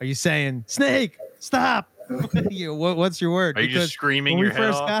reptile, are you saying snake? Stop. What's your word? Are you just screaming your head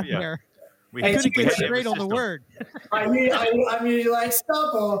off? There, we couldn't get straight on the word. I'm usually like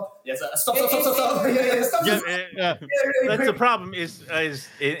stop or stop. Yeah. That's the problem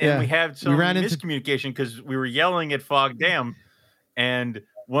and we had some miscommunication because we were yelling at Fog Dam, and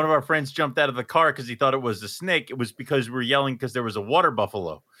one of our friends jumped out of the car because he thought it was a snake. It was because we were yelling because there was a water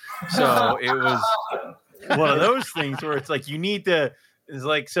buffalo. So it was one of those things where it's like you need to. It's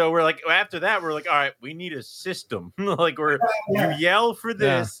like, so we're like, after that, we're like, all right, we need a system. Like you yell for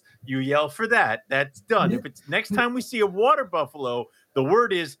this, you yell for that. That's done. If it's next time we see a water buffalo, the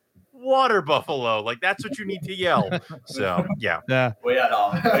word is water buffalo. Like that's what you need to yell. So yeah. We had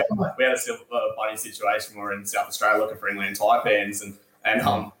a funny situation. We were in South Australia looking for inland taipans, and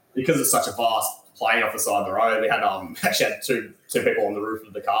because it's such a vast plain off the side of the road, we had actually had two people on the roof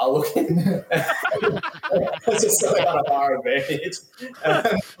of the car looking. It's just so they got a fire advantage.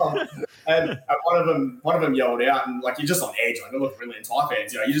 And one of them yelled out, and like you're just on edge. Like, I look really in Thai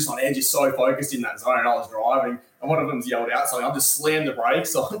fans, you're just on edge. You're so focused in that zone. I was driving, and one of them's yelled out, so I just slammed the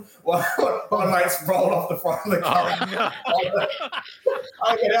brakes on. One mate's rolled off the front of the car.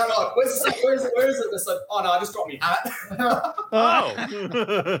 I get out, like, where is it? It's like, oh no, I just dropped my hat.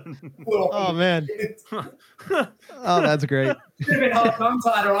 Oh man. Oh, that's great. Should have been hot tongue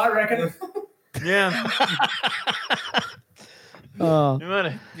tighter, I reckon. Yeah.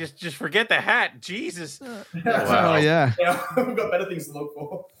 You just forget the hat. Jesus. Wow. Oh yeah. We've got better things to look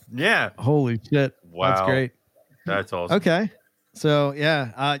for. Yeah. Holy shit. Wow. That's great. That's awesome. Okay. So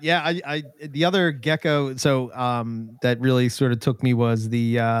I the other gecko that really sort of took me was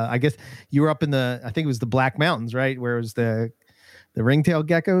the I guess you were up in I think it was the Black Mountains, right? Where it was the ringtail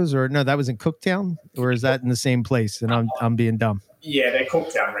geckos, or no, that was in Cooktown, or is that in the same place? And I'm being dumb. Yeah, they're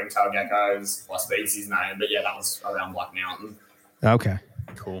Cooktown ringtail geckos, plus species name, but yeah, that was around Black Mountain. Okay.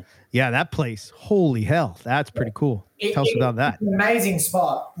 Cool. Yeah, that place. Holy hell, that's pretty cool. Tell us about that. It's an amazing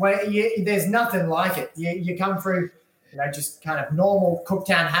spot where there's nothing like it. You come through, just kind of normal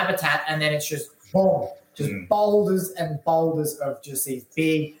Cooktown habitat, and then it's just boom, boulders and boulders of just these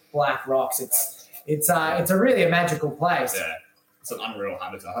big black rocks. It's a really a magical place. Yeah, it's an unreal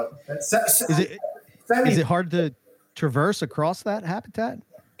habitat. Is it hard to traverse across that habitat?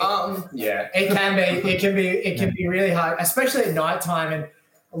 Yeah, it can be really hard, especially at nighttime. And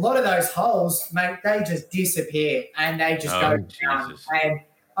a lot of those holes, mate, they just disappear and they just go down. And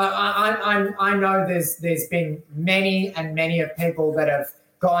I know there's been many of people that have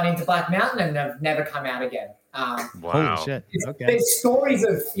gone into Black Mountain and have never come out again. Wow. Holy shit. Okay. There's stories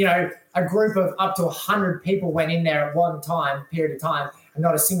of, a group of up to 100 people went in there at one period of time, and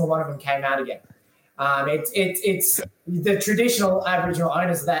not a single one of them came out again. It's the traditional Aboriginal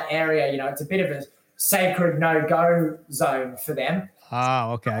owners of that area. It's a bit of a sacred no-go zone for them.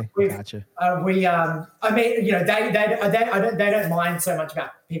 Oh, okay, gotcha. I mean, they don't mind so much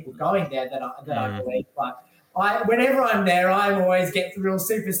about people going there that I believe, but whenever I'm there, I'm always get real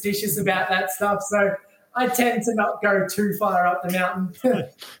superstitious about that stuff. So I tend to not go too far up the mountain.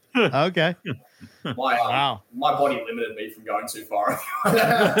 Okay. My body limited me from going too far.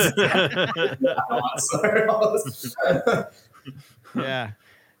 Yeah,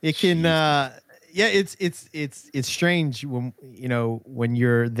 it can. It's strange when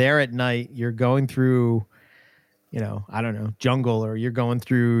you're there at night. You're going through, I don't know, jungle, or you're going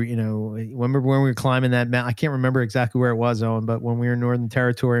through, remember when we were climbing that mountain? I can't remember exactly where it was, Owen, but when we were in Northern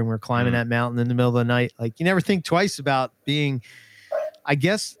Territory and we were climbing that mountain in the middle of the night, like you never think twice about being. I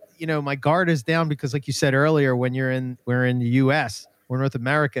guess my guard is down because, like you said earlier, when we're in the U.S. or North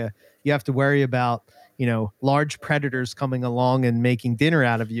America, you have to worry about large predators coming along and making dinner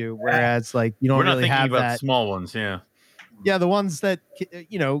out of you, whereas like you don't really have that. Small ones, yeah, the ones that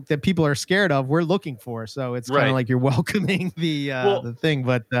that people are scared of, we're looking for. So it's kind of like you're welcoming the thing,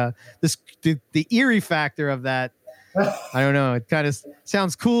 but the eerie factor of that, I don't know. It kind of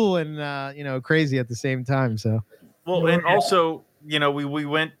sounds cool and crazy at the same time. So and also. We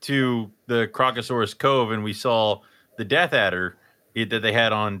went to the Crocosaurus Cove and we saw the Death Adder that they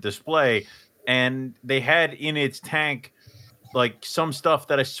had on display, and they had in its tank like some stuff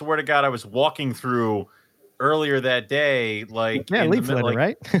that I swear to God I was walking through earlier that day, like leaf litter,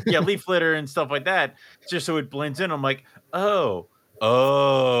 right? Leaf litter and stuff like that, just so it blends in. I'm like, oh,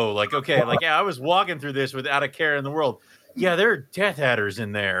 like okay, like I was walking through this without a care in the world. Yeah, there are Death Adders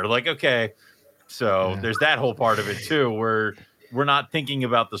in there. Like okay, so there's that whole part of it too, where we're not thinking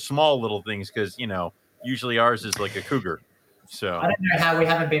about the small little things because, usually ours is like a cougar. So I don't know how we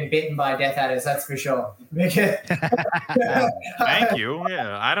haven't been bitten by Death Adders, that's for sure. Thank you.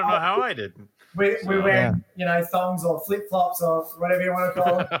 Yeah, I don't know how I did. We're wearing, thongs or flip-flops or whatever you want to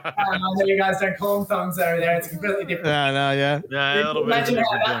call them. I know you guys don't call them thongs over there. It's completely different. Yeah, a little bit. Imagine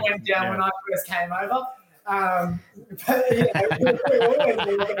how that went down when I first came over. We're always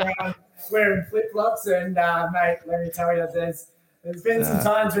walking around wearing flip-flops and, mate, let me tell you, there's been some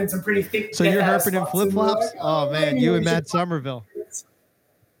times when some pretty thick. So you're herping in flip-flops? Oh man, you and Matt Somerville.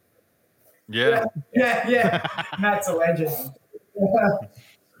 Yeah. Matt's a legend.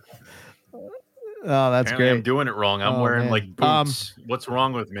 Oh, that's great. I'm doing it wrong. I'm wearing like boots. What's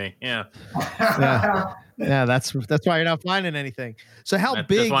wrong with me? Yeah. Yeah, that's why you're not finding anything. So how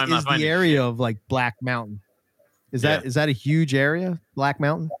big is the area of like Black Mountain? Is that a huge area, Black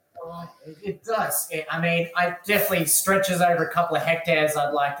Mountain? It does. It definitely stretches over a couple of hectares, I'd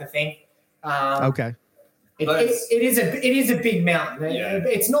like to think. Okay. It is a big mountain. Yeah.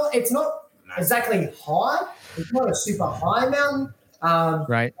 It's not exactly high. It's not a super high mountain.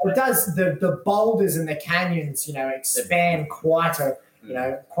 Right. It does the boulders and the canyons, expand quite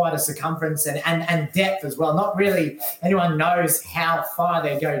quite a circumference and depth as well. Not really anyone knows how far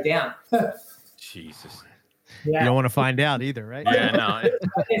they go down. Jesus. Yeah. You don't want to find out either, right? Yeah, no.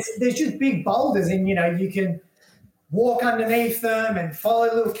 There's just big boulders, and you can walk underneath them and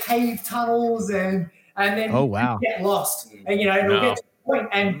follow little cave tunnels, and then you get lost. And it'll get to the point,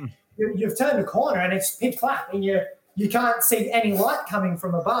 and you've turned a corner, and it's pitch black, and you can't see any light coming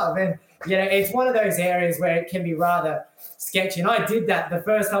from above. And it's one of those areas where it can be rather sketchy. And I did that the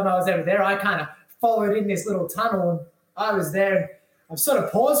first time I was ever there. I kind of followed in this little tunnel, and I was there. And I've sort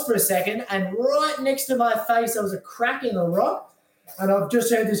of paused for a second, and right next to my face, there was a crack in the rock, and I've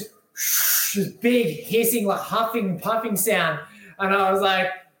just heard this big hissing, like huffing, puffing sound, and I was like,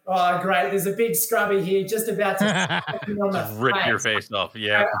 "Oh, great! There's a big scrubby here, just about to rip your face off."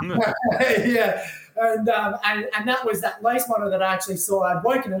 Yeah, yeah, and that was that lace monitor that I actually saw. I'd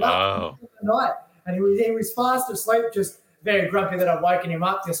woken him up in the night, and he was fast asleep, just very grumpy that I'd woken him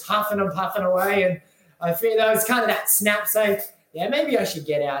up, just huffing and puffing away, and I feel that was kind of that snap saying, yeah, maybe I should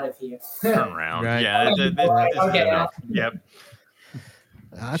get out of here. Turn around. Right. Yeah. I'll get out. Yep.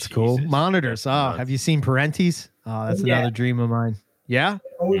 That's cool. Monitors. Oh, have you seen Parentes? Oh, that's another dream of mine. Yeah?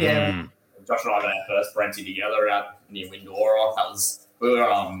 Oh, yeah. Josh and I got our first Parenti together out near Windora. We were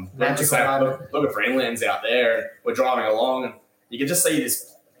looking for inlands out there, and we're driving along, and you can just see this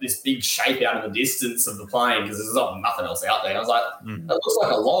big shape out in the distance of the plane because there's nothing else out there. I was like, that looks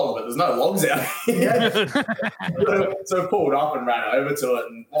like a log, but there's no logs out here. So we pulled up and ran over to it,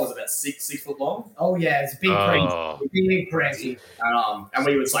 and what was it, about 6 foot long? Oh yeah, it's a big Parenti. And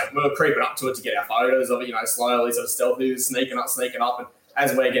we were creeping up to it to get our photos of it, slowly, sort of stealthy, sneaking up, and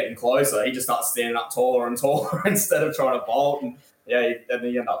as we're getting closer, he just starts standing up taller and taller instead of trying to bolt, and he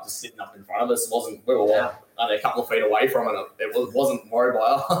ended up just sitting up in front of us. We were only a couple of feet away from it. It wasn't worried by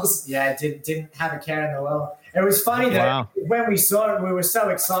us. Yeah, it didn't have a care in the world. It was funny that when we saw it, we were so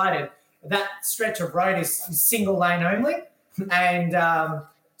excited. That stretch of road is single lane only. And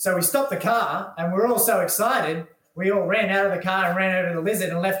so we stopped the car, and we're all so excited. We all ran out of the car and ran over to the lizard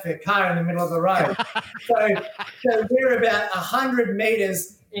and left the car in the middle of the road. so we're about 100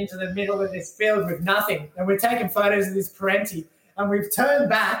 meters into the middle of this field with nothing. And we're taking photos of this Parenti. And we've turned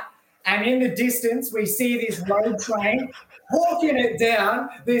back, and in the distance, we see this road train hawking it down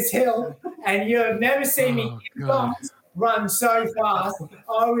this hill. And you've never seen me run so fast.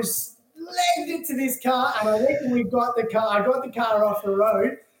 I was legged into this car, and I reckon I got the car off the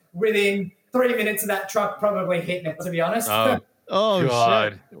road within 3 minutes of that truck probably hitting it, to be honest. Oh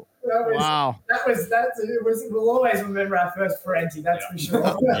God. Shit. Wow. We'll always remember our first Parenti, that's for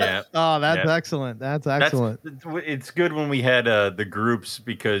sure. Yeah. Oh, that's excellent. That's excellent. It's good when we had the groups,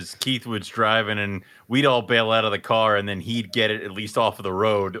 because Keith was driving and we'd all bail out of the car, and then he'd get it at least off of the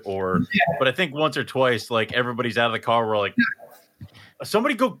road. But I think once or twice, like, everybody's out of the car, we're like,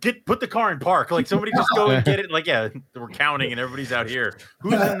 somebody go put the car in park. Like, somebody just go and get it. Like, yeah, we're counting and everybody's out here.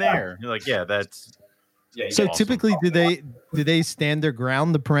 Who's in there? You're like, yeah, that's. Yeah, so awesome. Typically, do they stand their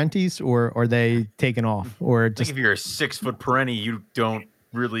ground, the Parentis, or are they taken off? Or just, I think if you're a 6 foot Parenti, you don't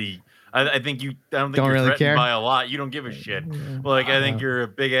really. I don't think you're really threatened care by a lot. You don't give a shit. Like, I think you're a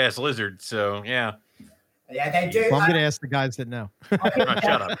big ass lizard. So yeah. Yeah, they do. Well, I'm going to ask the guys that know.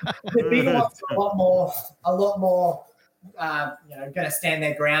 Shut up. The bigger ones are a lot more. Going to stand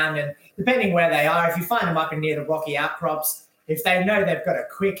their ground, and depending where they are, if you find them up in near the rocky outcrops, if they know they've got a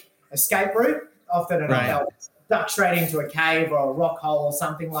quick escape route, often they'll duck straight into a cave or a rock hole or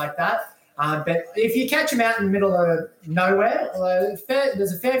something like that. But if you catch them out in the middle of nowhere,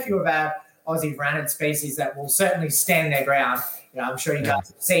 there's a fair few of our Aussie Ranid species that will certainly stand their ground. I'm sure you guys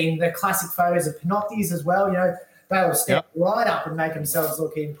have seen the classic photos of Panoptes as well. They will step right up and make themselves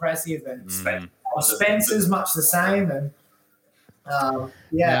look impressive, and Spencer's much the same. And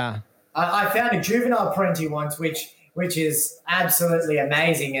I found a juvenile Parenti once, which is absolutely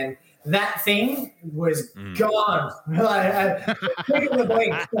amazing, and that thing was gone. Quick in the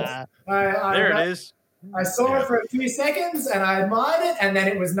blink. There it is. I saw it for a few seconds, and I admired it, and then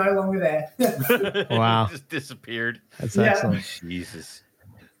it was no longer there. Wow. It just disappeared. That's excellent. Jesus.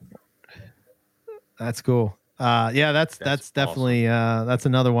 That's cool. That's definitely that's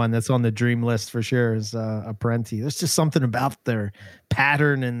another one that's on the dream list for sure, is a Parenti. There's just something about their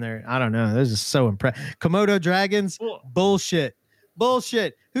pattern and their, I don't know, they're just so impressed. Komodo dragons, bullshit.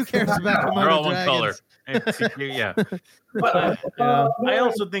 Who cares about Komodo They're all dragons? One color. Yeah. But I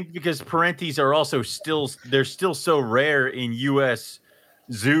also think because Parentis are also still so rare in U.S.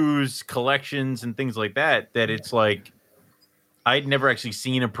 zoos, collections, and things like that it's like, I'd never actually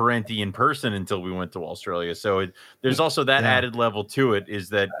seen a Parenti in person until we went to Australia. So there's also that added level to it, is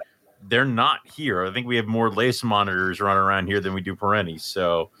that they're not here. I think we have more lace monitors running around here than we do perennies.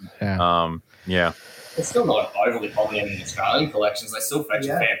 So, yeah. It's still not overly popular in the Australian collections. They still fetch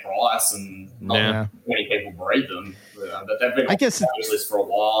a fair price, and not many people breed them. But they've been on the list for a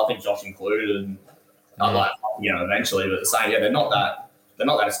while. I think Josh included, and eventually. But saying, they're not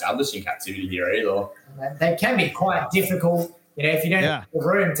that established in captivity here either. They can be quite difficult, if you don't have the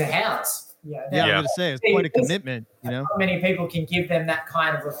room to house. I'm going to say it's quite a commitment. Not many people can give them that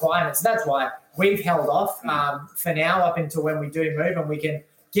kind of requirement. So that's why we've held off for now up until when we do move, and we can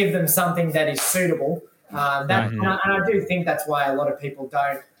give them something that is suitable. And I do think that's why a lot of people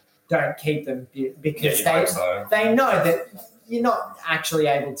don't keep them, because they know that you're not actually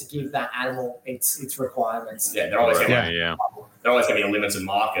able to give that animal its requirements. Yeah, they're always going to be a limited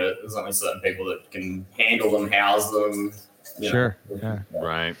market. There's only certain people that can handle them, house them. Sure. Yeah.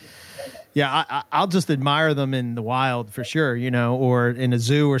 Right. Yeah, I'll just admire them in the wild for sure, or in a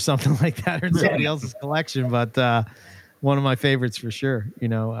zoo or something like that, or in somebody else's collection. But one of my favorites for sure.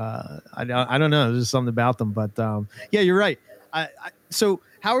 I don't know. There's something about them, but you're right. So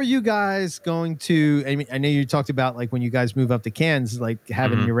how are you guys going to? I mean, I know you talked about like when you guys move up to Cairns, like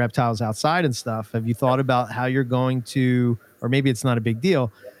having your reptiles outside and stuff. Have you thought about how you're going to, or maybe it's not a big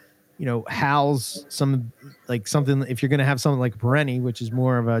deal, house something if you're going to have something like a perennie, which is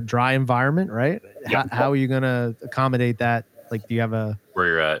more of a dry environment, right? How are you going to accommodate that? Like, do you have where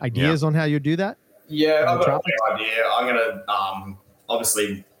you're at ideas on how you do dig I've got a fair idea. I'm going to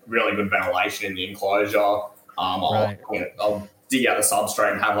obviously really good ventilation in the enclosure. I'll dig out the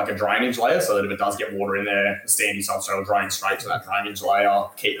substrate and have like a drainage layer, so that if it does get water in there, the standing substrate will drain straight to that drainage layer,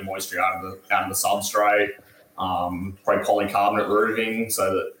 keep the moisture out of the substrate. Probably polycarbonate roofing,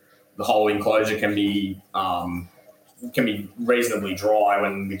 so that the whole enclosure can be reasonably dry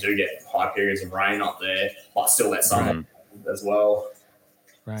when we do get high periods of rain up there, but still let sun as well.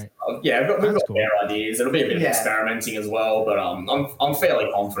 Right. We've got fair ideas. It'll be a bit of experimenting as well, but I'm fairly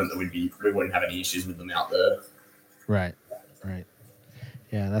confident that we wouldn't have any issues with them out there. Right.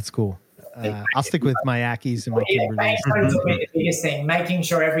 Yeah, that's cool. I'll stick with my Ackies and my Kimberleys. Cane toad will be the biggest thing, making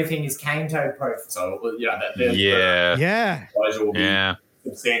sure everything is cane toad proof. So the enclosure will be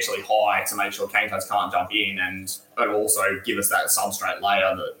substantially high to make sure cane toads can't jump in, and it'll also give us that substrate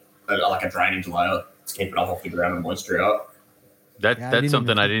layer, like a drainage layer, to keep it off the ground and moisture out. That's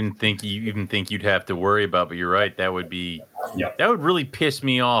something I didn't think you'd have to worry about, but you're right. That would really piss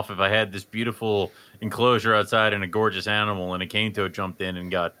me off if I had this beautiful enclosure outside and a gorgeous animal and a cane toad jumped in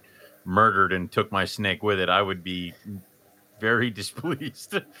and got murdered and took my snake with it. I would be very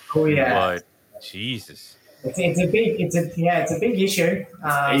displeased. Oh yeah. But Jesus. It's a big issue.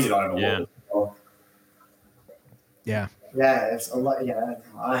 It's easy to overlook. Yeah, it's a lot.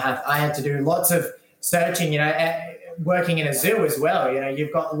 I had to do lots of searching. Working in a zoo as well.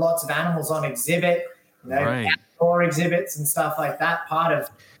 You've got lots of animals on exhibit. Outdoor exhibits and stuff like that. Part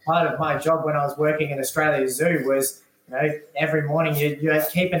of my job when I was working in Australia Zoo was, every morning you're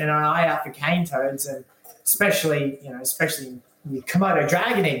keeping an eye out for cane toads, and especially Komodo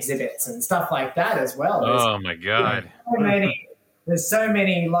dragon exhibits and stuff like that as well. Oh my God! There's so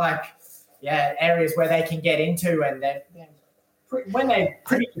many areas where they can get into, and when they're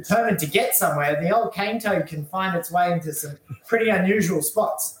pretty determined to get somewhere, the old cane toad can find its way into some pretty unusual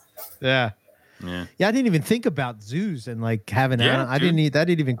spots. Yeah. I didn't even think about zoos and like having that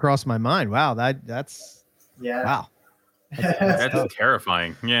didn't even cross my mind. Wow, that's wow. That's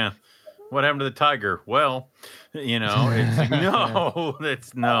terrifying. Yeah. What happened to the tiger? Well, it's like, no,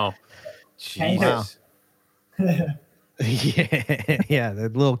 that's no. Jesus. Wow. Yeah, the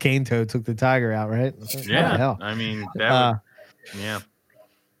little cane toad took the tiger out, right? Yeah. Hell. I mean, that yeah.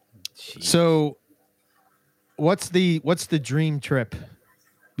 Jeez. So what's the dream trip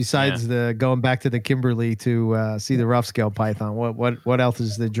besides the going back to the Kimberley to see the rough scale python? What else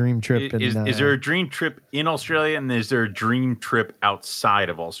is the dream trip? Is there a dream trip in Australia, and is there a dream trip outside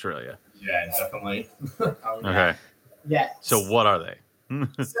of Australia? Yeah, definitely. Okay. Yeah. So what are they?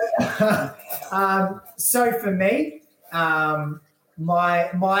 So for me,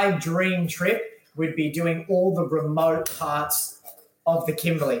 my dream trip would be doing all the remote parts of the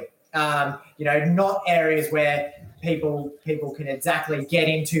Kimberley. Not areas where people can exactly get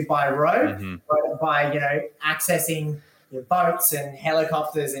into by road, but by accessing your boats and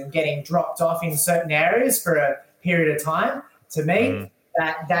helicopters and getting dropped off in certain areas for a period of time. To me,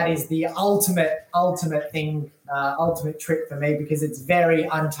 that is the ultimate thing, ultimate trip for me, because it's very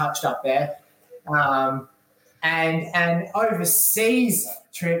untouched up there. And overseas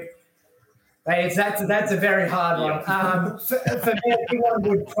trip, that's a very hard one. For me, a big one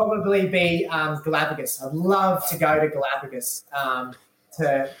would probably be Galapagos. I'd love to go to Galapagos.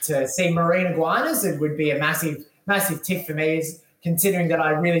 to see marine iguanas, it would be a massive tick for me, is considering that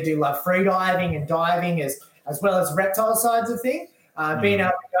I really do love free diving and diving as well as reptile sides of things. Being able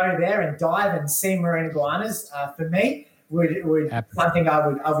to go there and dive and see marine iguanas for me would something I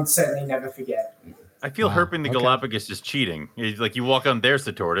would certainly never forget. I feel herping the Galapagos is cheating. It's like you walk on, there's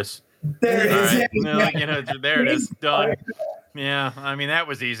the tortoise. There it is. Right? There it is. Done. Yeah, I mean, that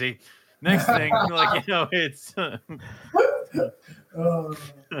was easy. Next thing, it's...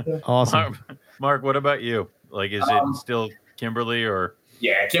 Awesome. Mark, what about you? Like, is it still Kimberley or?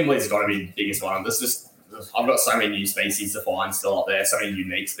 Yeah, Kimberley's got to be the biggest one. I've got so many new species to find still up there, so many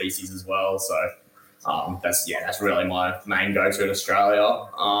unique species as well. So that's really my main go-to in Australia.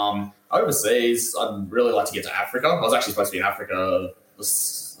 Overseas, I'd really like to get to Africa. I was actually supposed to be in Africa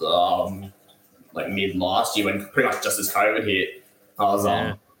mid last year when pretty much just as COVID hit. I was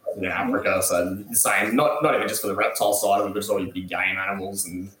in Africa, so the same. Not even just for the reptile side of it, but just all your big game animals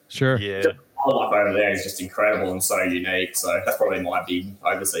and sure. Yeah. Wildlife over there is just incredible and so unique. So that's probably my big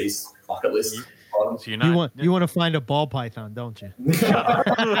overseas bucket list. So you want to find a ball python, don't you?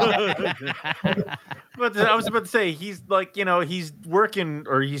 But I was about to say, he's like, he's working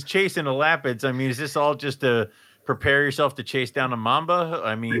or he's chasing a lapids. I mean, is this all just to prepare yourself to chase down a mamba?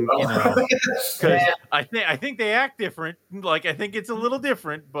 I mean, because I think they act different. Like, I think it's a little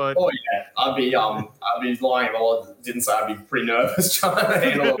different, but I'd be lying if I didn't say I'd be pretty nervous trying to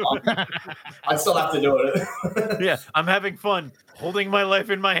handle it. I'd still have to do it. Yeah, I'm having fun holding my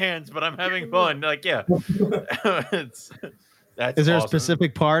life in my hands, but I'm having fun. Like, yeah, that's Is there awesome. a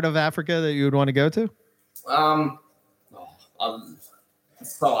specific part of Africa that you would want to go to?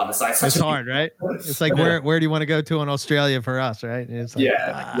 It's so hard to say. It's hard, right? It's like where do you want to go to in Australia for us, right? It's like,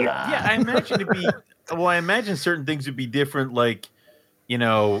 yeah. I imagine I imagine certain things would be different. Like, if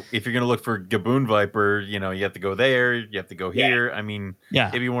you're going to look for Gaboon viper, you have to go there, you have to go here. I mean,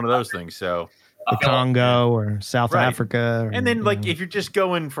 it'd be one of those things. So the Congo or South Africa. And then if you're just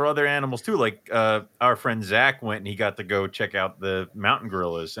going for other animals too, like our friend Zach went and he got to go check out the mountain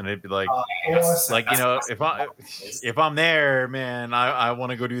gorillas, and it'd be like, if I'm there, man, I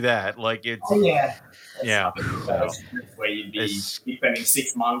want to go do that. Like it's where you'd be spending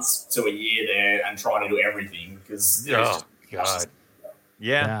 6 months to a year there and trying to do everything because that's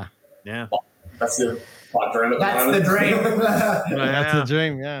the dream. That's the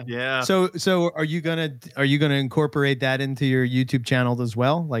dream. Yeah. So are you gonna incorporate that into your YouTube channel as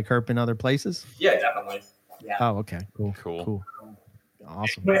well, like herp in other places? Yeah, definitely. Yeah. Oh, okay. Cool.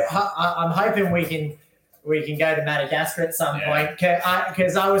 Awesome. I'm hoping we can go to Madagascar at some point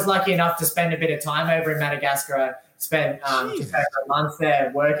because I was lucky enough to spend a bit of time over in Madagascar. I spent just over a month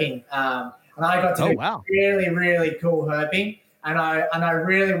there working, and I got to do really, really cool herping. And I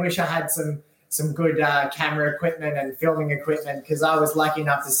really wish I had some good camera equipment and filming equipment because I was lucky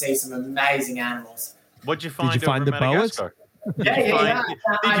enough to see some amazing animals. What'd you find? Did you find the boas? Did you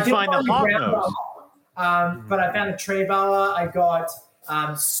find the hognose? But I found a tree boa. I got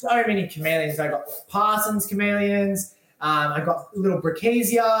so many chameleons. I got Parsons chameleons. I got little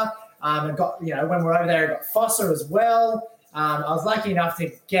Brachysia. I got, when we're over there, I got Fossa as well. I was lucky enough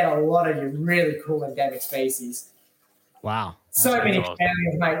to get a lot of your really cool endemic species. Wow. So many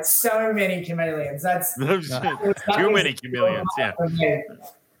chameleons, mate. So many chameleons. That's too many chameleons. Yeah.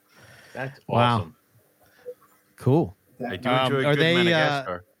 That's awesome. Wow. Cool. I do enjoy good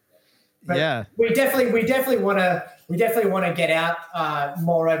Madagascar. We definitely want to get out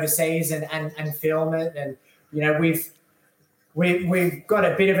more overseas and film it. And we've got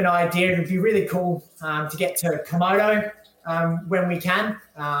a bit of an idea. It would be really cool to get to Komodo when we can.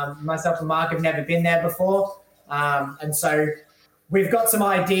 Myself and Mark have never been there before. And so we've got some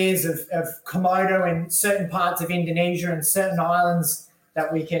ideas of Komodo in certain parts of Indonesia and certain islands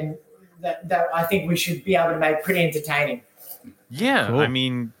that we can that I think we should be able to make pretty entertaining. Yeah, cool. I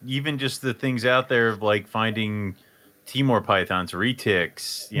mean, even just the things out there of like finding Timor pythons,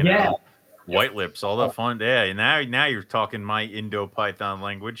 retics, white lips, all that fun. Yeah, now you're talking my Indo-Python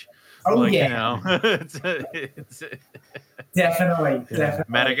language. It's definitely.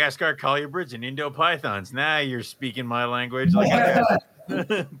 Madagascar colubrids and Indo-pythons. Now you're speaking my language. That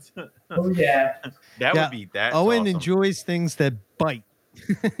would be that. Owen awesome. Enjoys things that bite.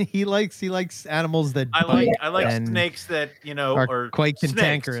 he likes animals that bite. I like snakes that are quite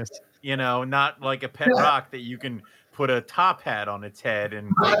cantankerous. Not like a pet rock that you can put a top hat on its head and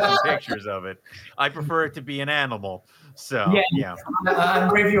take some pictures of it. I prefer it to be an animal. So yeah.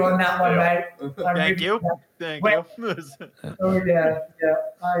 I'm with you on that one, mate. Thank you. Oh yeah.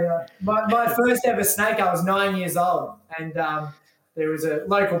 My first ever snake, I was 9 years old, and there was a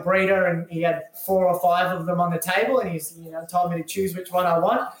local breeder, and he had 4 or 5 of them on the table, and he's told me to choose which one I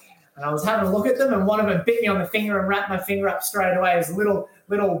want. And I was having a look at them, and one of them bit me on the finger and wrapped my finger up straight away. It was a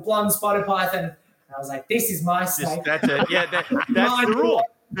little blonde spotted python. And I was like, "This is my snake." That's it. Yeah, that's the rule.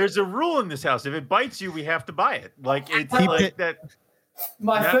 There's a rule in this house. If it bites you, we have to buy it. Like it's like that.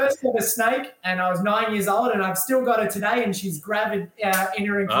 My first ever snake, and I was 9 years old, and I've still got her today, and she's gravid in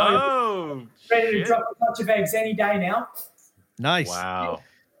her enclosure, ready to drop a bunch of eggs any day now. Nice. Wow.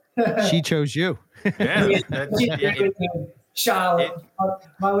 She chose you. Yeah. Charlotte,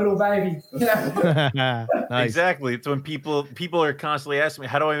 my little baby. Nice. Exactly. It's when people are constantly asking me,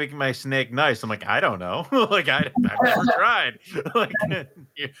 "How do I make my snake nice?" I'm like, I don't know. Like I've never tried. Like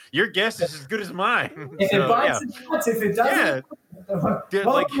your guess is as good as mine. If it bites, it bites. If it doesn't,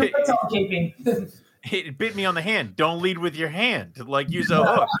 it bit me on the hand. Don't lead with your hand. Like use a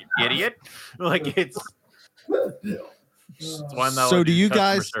hook, you idiot. Like it's why I'm not. So do you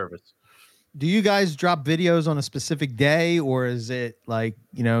guys? Do you guys drop videos on a specific day, or is it like,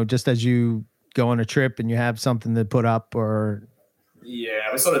 just as you go on a trip and you have something to put up? Or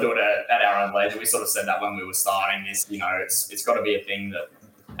yeah, we sort of do it at our own leisure. We sort of said that when we were starting this, it's got to be a thing that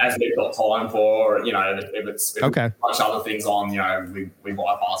as we've got time for, if it's much other things on, we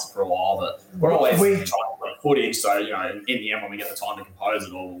bypass it for a while, but we're always trying to put footage. So, in the end, when we get the time to compose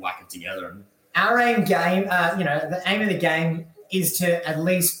it all, we'll whack it together. Our aim game, the aim of the game is to at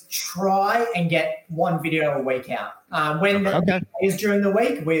least try and get one video a week out. When the is during the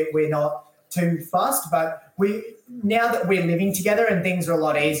week, we're not too fussed, but now that we're living together and things are a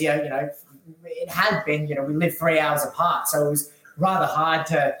lot easier, it had been, we live 3 hours apart, so it was rather hard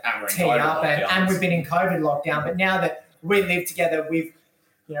to tee up, and we've been in COVID lockdown. But now that we live together, we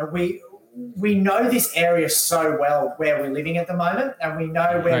know this area so well where we're living at the moment, and we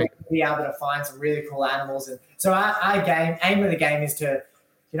know where we'll be able to find some really cool animals. And so our aim of the game is to,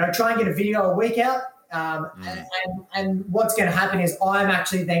 try and get a video a week out. And what's going to happen is I'm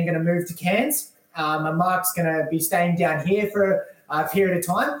actually then going to move to Cairns. And Mark's going to be staying down here for a period of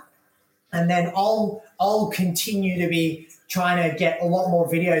time. And then I'll continue to be trying to get a lot more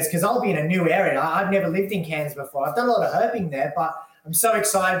videos because I'll be in a new area. I've never lived in Cairns before. I've done a lot of herping there, but I'm so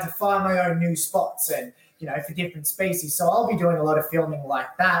excited to find my own new spots and, for different species. So I'll be doing a lot of filming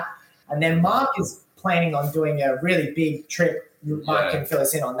like that. And then Mark is planning on doing a really big trip. Mark can fill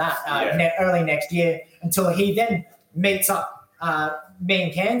us in on that early next year until he then meets up me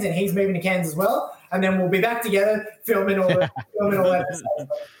in Cairns, and he's moving to Cairns as well. And then we'll be back together filming all episodes.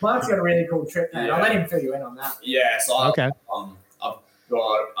 Mark's got a really cool trip, man. I'll let him fill you in on that. Yeah, so I'm going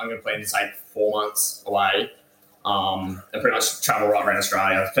to plan to take 4 months away. And pretty much travel right around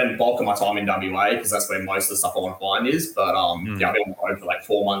Australia. I spend the bulk of my time in WA because that's where most of the stuff I want to find is. But I've been on the road for like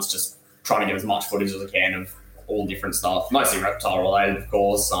 4 months, just trying to get as much footage as I can of all different stuff, mostly reptile related, of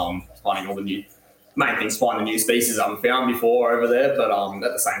course. Finding all the new main things, finding new species I haven't found before over there. But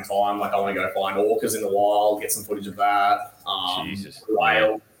at the same time, like I want to go find orcas in the wild, get some footage of that.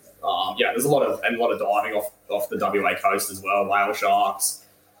 Whale. There's a lot of diving off the WA coast as well. Whale sharks.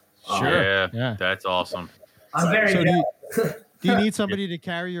 That's awesome. Do you need somebody to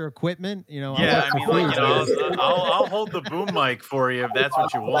carry your equipment? I'll hold the boom mic for you if that's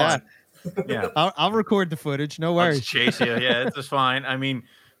what you want. Yeah, I'll record the footage. No worries. I'll just chase you. Yeah, it's just fine. You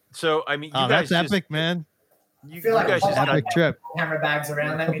guys that's epic, man. You feel like guys just epic trip. Camera bags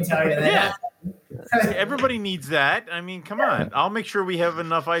around. Let me tell you that. Everybody needs that. Come on. I'll make sure we have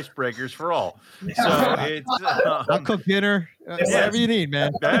enough icebreakers for all. So it's I'll cook dinner. Whatever you need,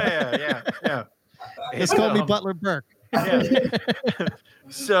 man. Yeah. Just call me Butler Burke. Yeah.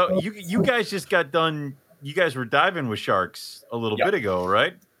 So you guys just got done. You guys were diving with sharks a little bit ago,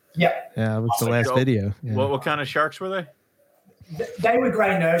 right? Yeah. Yeah, it was the last video. Yeah. What kind of sharks were they? They were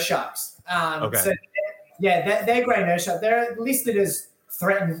grey nurse sharks. So they're grey nurse sharks. They're listed as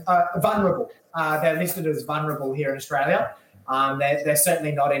vulnerable. They're listed as vulnerable here in Australia. They're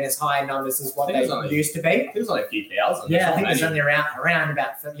certainly not in as high numbers as what they used to be. There's only a few thousand. Yeah, I think there's only around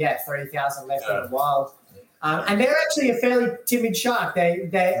about 3,000 left in the wild. And they're actually a fairly timid shark.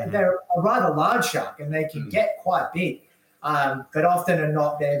 They're a rather large shark, and they can get quite big. But often or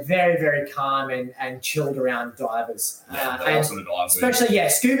not, they're very, very calm and chilled around divers. Especially,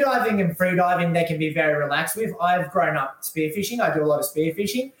 scuba diving and free diving, they can be very relaxed with. I've grown up spearfishing. I do a lot of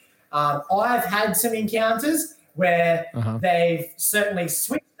spearfishing. I've had some encounters where they've certainly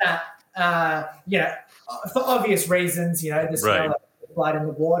switched that, for obvious reasons, the smell of blood in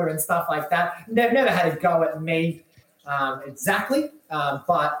the water and stuff like that. They've never had a go at me exactly,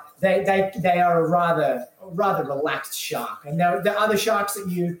 but they are a rather relaxed shark. And the other sharks that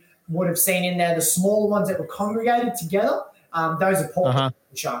you would have seen in there, the smaller ones that were congregated together, those are pork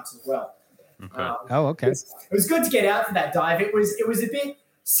sharks as well. Okay. Okay. It was good to get out for that dive. It was a bit,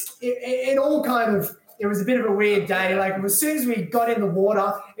 it was a bit of a weird day. Like as soon as we got in the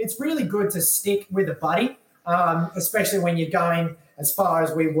water, it's really good to stick with a buddy, especially when you're going as far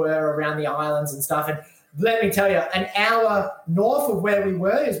as we were around the islands and stuff. And let me tell you, an hour north of where we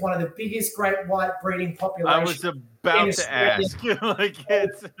were is one of the biggest great white breeding populations. I was about to ask.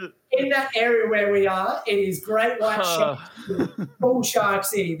 In that area where we are, it is great white sharks, bull shark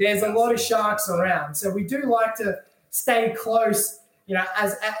city. There's a lot of sharks around. So we do like to stay close,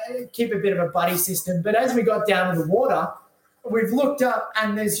 as keep a bit of a buddy system. But as we got down to the water, we've looked up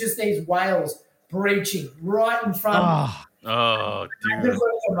and there's just these whales breaching right in front of us. Oh, dude. I just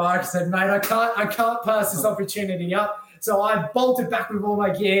looked at Mark and said, mate, I can't pass this opportunity up. So I bolted back with all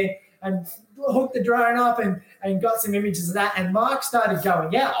my gear and hooked the drone up and got some images of that. And Mark started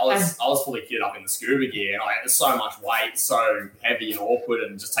going out. I was fully kitted up in the scuba gear, and there's so much weight, so heavy and awkward,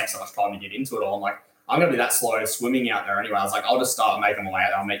 and just takes so much time to get into it all. I'm like, I'm going to be that slow swimming out there anyway. I was like, I'll just start making my way out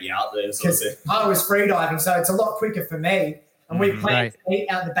there. I'll meet you out there. Because I was freediving, so it's a lot quicker for me. And we planned to meet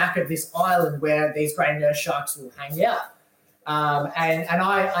out the back of this island where these grey nurse sharks will hang out.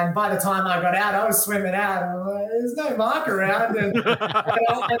 And by the time I got out, I was swimming out. And I'm like, there's no Mark around. And then I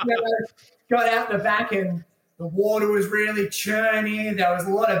got out the back, and the water was really churny. There was a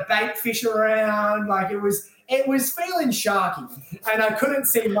lot of bait fish around. Like it was feeling sharky, and I couldn't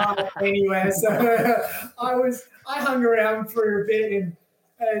see Mark anywhere. So I hung around for a bit and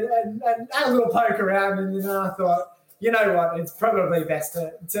had a little poke around, and then I thought, you know what, it's probably best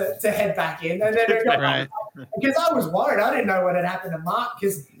to head back in. And then it got because I was worried. I didn't know what had happened to Mark,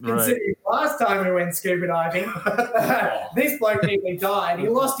 because considering last time we went scuba diving, this bloke nearly died. He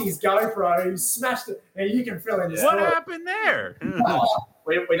lost his GoPro, he smashed it. And you can fill in the What happened there?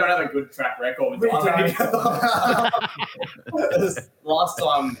 We don't have a good track record with diving. Last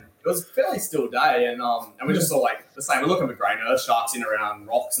time, it was a fairly still day, and we just saw like the same. We're looking for grey nurse sharks in around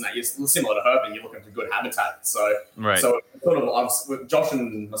rocks, and that you're similar to herping. You're looking for good habitat. So sort of, Josh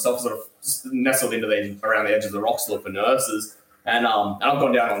and myself sort of nestled into these around the edge of the rocks to look for nurses, and I've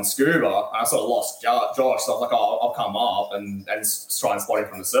gone down on scuba. And I sort of lost Josh, so I was like, I'll come up and try and spot him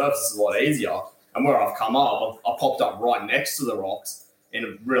from the surface. It's a lot easier. And where I've come up, I popped up right next to the rocks in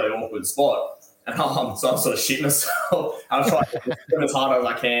a really awkward spot. And so I'm sort of shitting myself. I'm trying to swim as hard as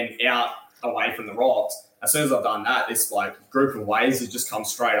I can out away from the rocks. As soon as I've done that, this like group of waves has just come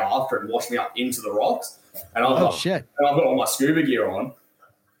straight after it and washed me up into the rocks. And I've got all my scuba gear on.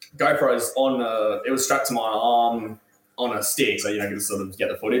 GoPro's on. It was strapped to my arm on a stick, so you can sort of get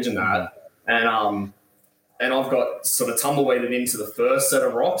the footage and that. And I've got sort of tumbleweeded into the first set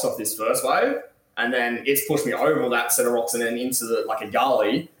of rocks off this first wave, and then it's pushed me over that set of rocks and then into a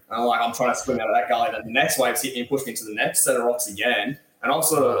gully. And I'm trying to swim out of that gully. Then the next wave's hit me and pushed me to the next set of rocks again. And I've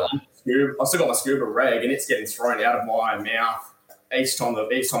still got my scuba rag, and it's getting thrown out of my mouth each time I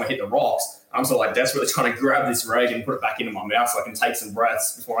hit the rocks. I'm sort of desperately trying to grab this rag and put it back into my mouth so I can take some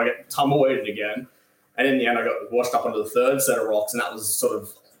breaths before I get tumbleweeded again. And in the end, I got washed up onto the third set of rocks, and that was sort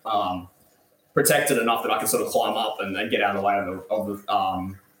of protected enough that I could sort of climb up and get out of the way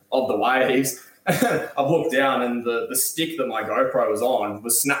of the waves. I've looked down, and the stick that my GoPro was on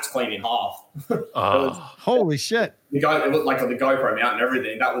was snapped clean in half. Holy shit! It looked like the GoPro mount and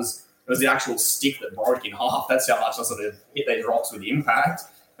everything. It was the actual stick that broke in half. That's how much I sort of hit these rocks with impact.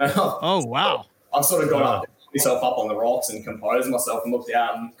 Oh wow! I've sort of got up myself up on the rocks and composed myself and looked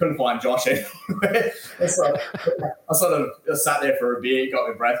out and couldn't find Josh anywhere. So I sort of sat there for a bit, got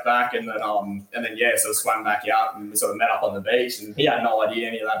my breath back, and then sort of swam back out and we sort of met up on the beach, and he had no idea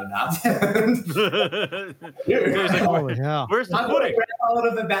any of that had happened. Holy hell. Where's the footage? I would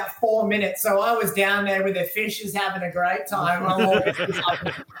have about 4 minutes, so I was down there with the fishes having a great time.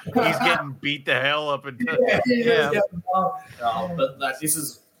 He's getting beat the hell up. But this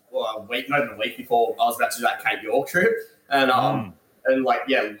is not even a week before I was about to do that Cape York trip, and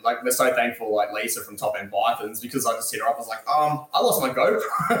we're so thankful, Lisa from Top End Pythons, because I just hit her up. I was like, I lost my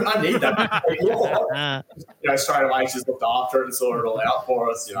GoPro. I need that. Straight away she's looked after it and sorted it all out for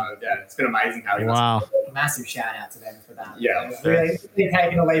us. It's been amazing how he massive shout out to them for that. Yeah, really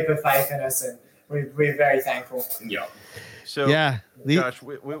taking a leap of faith in us, and we're very thankful. Yeah. So Josh,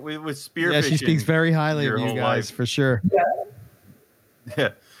 with spearfishing, she speaks very highly of you guys for sure. Yeah.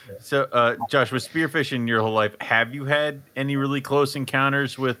 So, Josh, with spearfishing your whole life, have you had any really close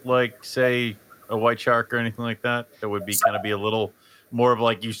encounters with, say, a white shark or anything like that? That would be kind of be a little more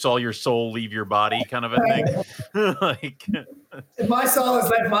of you saw your soul leave your body kind of a thing? My soul has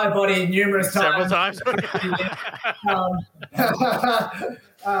left my body numerous times. Several times?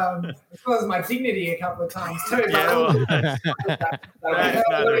 as well as my dignity a couple of times too. Yeah, that's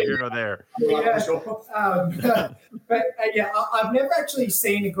neither here nor there. But I've never actually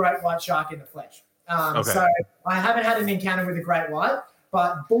seen a great white shark in the flesh. So I haven't had an encounter with a great white,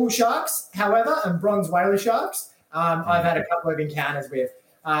 but bull sharks, however, and bronze whaler sharks, I've had a couple of encounters with.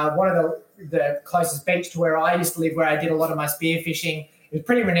 One of the closest beach to where I used to live, where I did a lot of my spear fishing, it was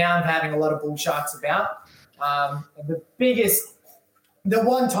pretty renowned for having a lot of bull sharks about. The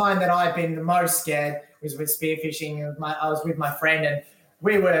one time that I've been the most scared was with spearfishing. I was with my friend, and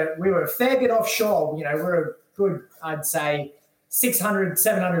we were a fair bit offshore. You know, we're a good, I'd say, 600,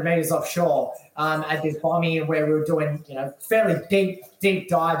 700 meters offshore at this bombing where we were doing, you know, fairly deep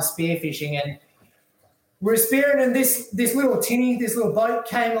dive spearfishing, and we were spearing, and this little boat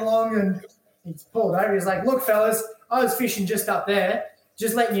came along, and he's pulled over. He's like, "Look, fellas, I was fishing just up there.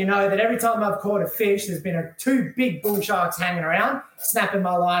 Just letting you know that every time I've caught a fish, there's been two big bull sharks hanging around, snapping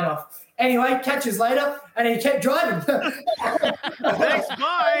my line off. Anyway, catch us later." And he kept driving. Thanks,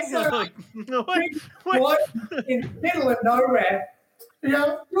 bye. So, what? In the middle of nowhere. You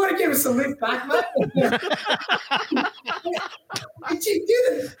know, you want to give us a lift back, mate? You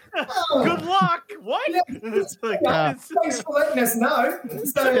didn't. Oh. Good luck. What? Yeah. Thanks for letting us know.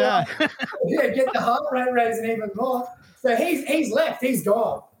 So, get the heart rate raising even more. So he's left. He's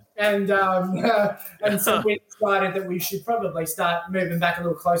gone. And so we decided that we should probably start moving back a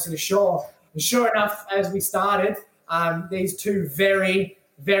little closer to shore. And sure enough, as we started, these two very,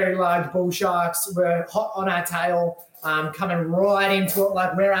 very large bull sharks were hot on our tail, coming right into it,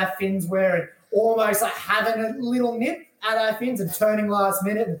 like where our fins were, and almost like having a little nip at our fins and turning last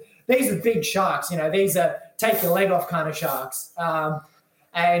minute. And these are big sharks, you know. These are take your leg off kind of sharks.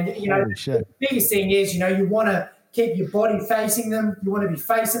 And you know, the biggest thing is, you know, you want to keep your body facing them. You want to be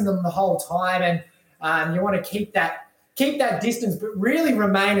facing them the whole time, and you want to keep that distance, but really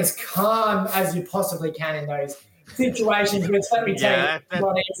remain as calm as you possibly can in those situations. Which, let me tell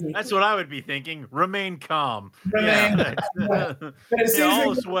you, that's what I would be thinking. Remain calm. But as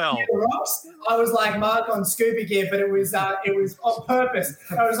soon as we hit the rocks, I was like Mark on scuba gear, but it was on purpose.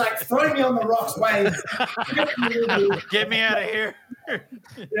 I was like, throw me on the rocks, waves. Get me out of here.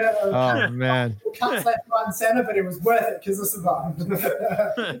 Yeah. Oh man. Cuts left, right, and center, but it was worth it because I survived.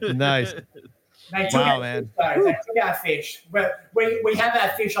 Nice. They took our fish. But we have our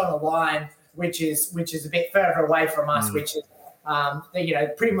fish on the line, which is a bit further away from us, which is you know,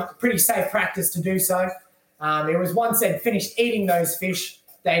 pretty safe practice to do so. It was once they'd finished eating those fish,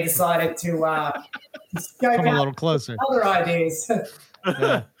 they decided to go come a little closer. Other ideas.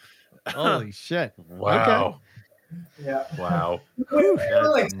 Yeah. Holy shit! Wow. Okay. Yeah. Wow. We're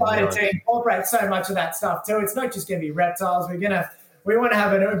really excited to incorporate so much of that stuff too. It's not just going to be reptiles. We want to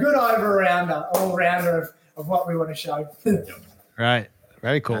have a good all-rounder of what we want to show. Right.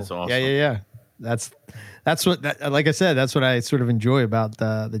 Very cool. That's awesome. Yeah. That's what, like I said, that's what I sort of enjoy about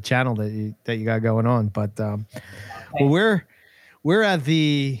the channel that you got going on. But well, we're at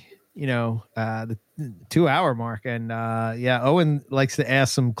the the 2-hour mark, and Owen likes to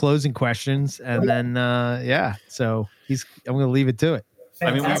ask some closing questions, and then so I'm going to leave it to it.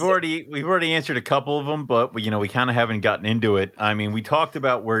 Fantastic. I mean, we've already answered a couple of them, but we kind of haven't gotten into it. I mean, we talked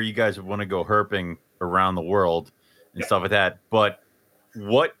about where you guys would want to go herping around the world and stuff like that, but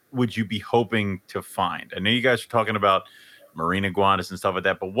what would you be hoping to find? I know you guys are talking about marine iguanas and stuff like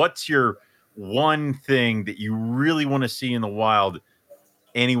that, but what's your one thing that you really want to see in the wild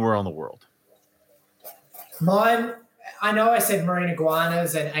anywhere in the world? Mine, I know I said marine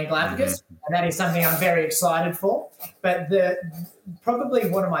iguanas and Galapagos, and that is something I'm very excited for. But probably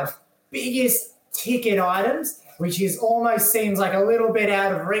one of my biggest ticket items, which is almost seems like a little bit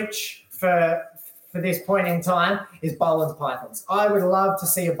out of reach for this point in time, is Boelen's pythons. I would love to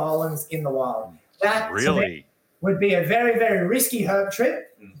see a Boelen's in the wild. That really would be a very, very risky herp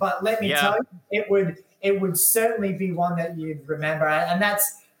trip, but let me tell you, it would certainly be one that you'd remember. And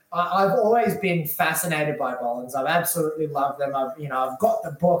that's, I've always been fascinated by Boelen's. I've absolutely loved them. I've got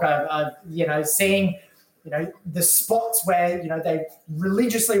the book. I've seeing, the spots where, they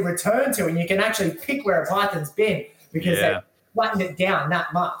religiously return to, and you can actually pick where a python's been because they've flattened it down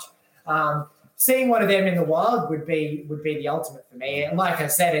that much. Seeing one of them in the wild would be the ultimate for me. And like I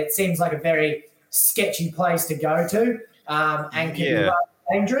said, it seems like a very sketchy place to go to and can be rather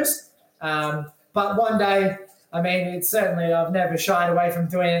dangerous. But one day, I mean, it's certainly, I've never shied away from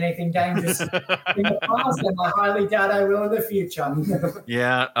doing anything dangerous in the past, and I highly doubt I will in the future.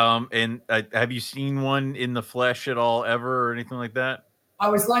 And have you seen one in the flesh at all ever or anything like that? I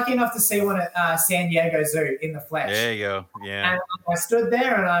was lucky enough to see one at San Diego Zoo in the flesh. There you go. Yeah. And I stood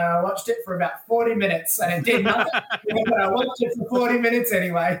there and I watched it for about 40 minutes, and it did nothing. But I watched it for 40 minutes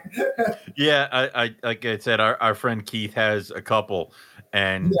anyway. Yeah, I like I said, our friend Keith has a couple,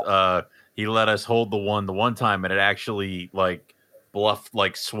 and he let us hold the one time, and it actually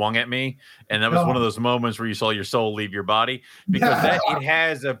swung at me, and that was one of those moments where you saw your soul leave your body, because it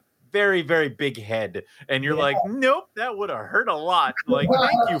has a very, very big head, and you're like, nope, that would have hurt a lot. Like,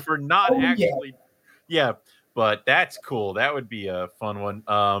 thank you for not actually. Yeah, but that's cool. That would be a fun one.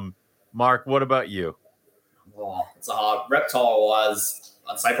 Mark, what about you? Oh, it's a hard reptile wise.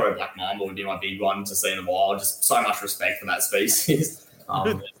 I'd say probably black mamba would be my big one to see in the wild. Just so much respect for that species.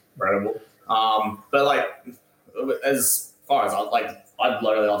 It's incredible. But like, as far as I'd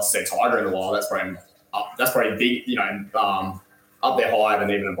literally love to see a tiger in the wild. That's probably big. You know, up there higher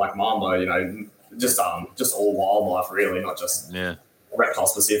than even a black mamba. You know, just all wildlife really, not just reptile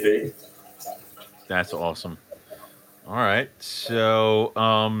specific. That's awesome. All right, so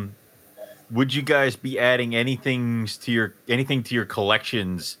would you guys be adding anything to your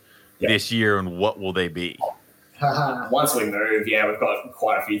collections this year, and what will they be? Once we move, we've got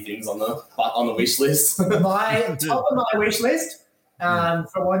quite a few things on the wish list. My top of my wish list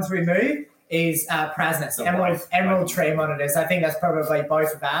for once we move is Prasnus, emerald tree monitors. I think that's probably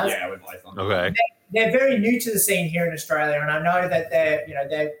both of ours. Yeah, we're both on. Okay. They're very new to the scene here in Australia, and I know that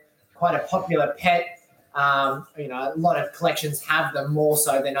they're quite a popular pet. A lot of collections have them more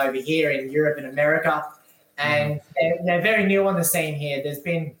so than over here in Europe and America, and they're very new on the scene here. There's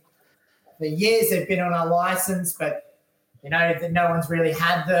been for years they've been on a license, but no one's really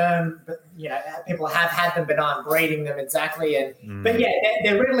had them. But people have had them, but aren't breeding them exactly. And but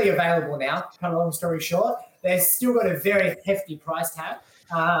they're readily available now. Cut a long story short, they've still got a very hefty price tag.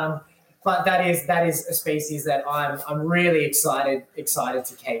 But that is a species that I'm really excited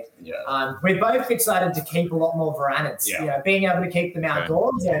to keep. Yeah. We're both excited to keep a lot more varanids. Yeah. Being able to keep them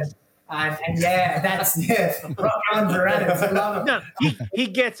outdoors and that's rock on varanids. I love them. No, he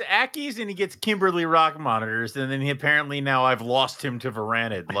gets Ackies and he gets Kimberly rock monitors, and then apparently now I've lost him to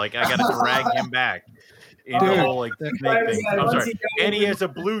varanid. Like, I got to drag him back. The whole snake thing. I'm sorry, and he has a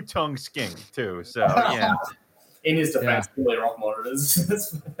blue tongue skink too. So yeah. In his defense, Kimberly rock monitors.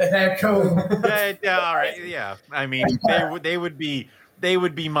 They're cool. All right. Yeah. I mean, they would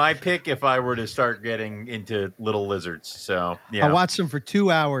be my pick if I were to start getting into little lizards. So yeah. I watched them for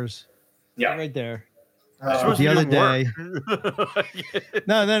 2 hours. Yeah. Right there. The other day.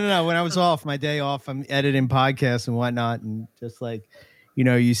 No. When I was off, my day off, I'm editing podcasts and whatnot, and just like,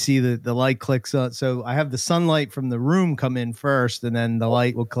 you see the light clicks on. So I have the sunlight from the room come in first, and then the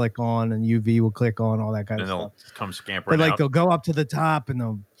light will click on, and UV will click on, all that kind of stuff. They'll come scampering out. They'll go up to the top and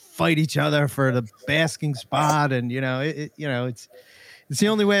they'll fight each other for the basking spot, and it's the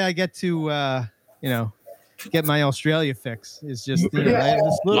only way I get to get my Australia fix is just I have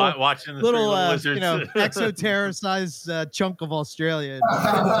this watching the little lizards. exoterracized chunk of Australia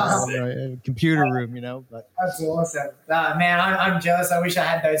in a computer room, But that's awesome, man. I'm jealous. I wish I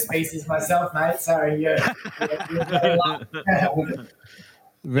had those species myself, mate. Sorry,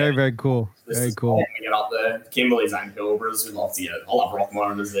 very, very cool. Very cool. We get up there, Kimberleys and Pilbras. We love to get. I love rock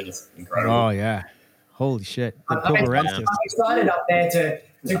monitors. They're just incredible. Oh yeah, holy shit! I'm excited up there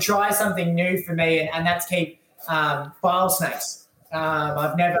to try something new for me, and that's keep file snakes.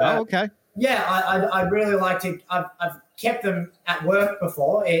 I've never. Oh, okay. Yeah, I'd really like to. I've kept them at work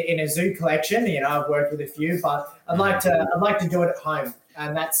before in a zoo collection. I've worked with a few, but I'd like to do it at home,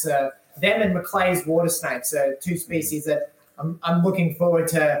 and that's them and Maclay's water snakes are two species that I'm looking forward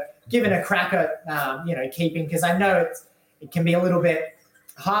to giving a crack at. Keeping, because I know it can be a little bit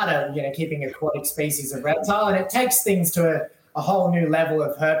harder. Keeping aquatic species of reptile, and it takes things to a whole new level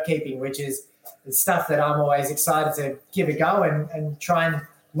of herb keeping, which is the stuff that I'm always excited to give a go and try and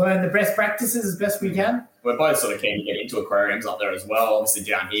learn the best practices as best we can. We're both sort of keen to get into aquariums up there as well. Obviously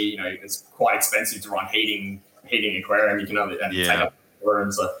down here, it's quite expensive to run heating aquarium. You can only take up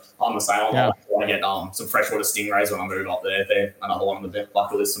room. So I'm the same. I want to get some freshwater stingrays when I move up there. They're another one on the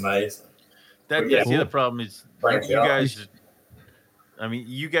bucket list for me. So. That's the other problem is you guys. I mean,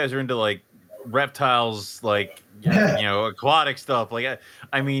 you guys are into like reptiles, like aquatic stuff. Like,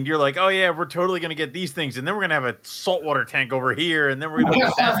 I mean, you're like, oh yeah, we're totally gonna get these things, and then we're gonna have a saltwater tank over here, and then we're gonna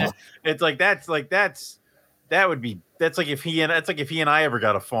put that in. It's like that's like if he and I ever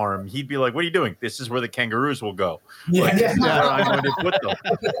got a farm, he'd be like, what are you doing? This is where the kangaroos will go. This is where I'm going to put them.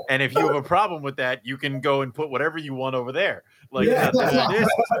 And if you have a problem with that, you can go and put whatever you want over there. Like this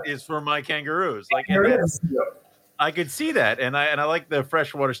is for my kangaroos. Like, I could see that, and I like the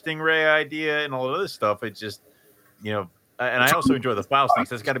freshwater stingray idea and all of this stuff. It's just, and I also enjoy the file snakes.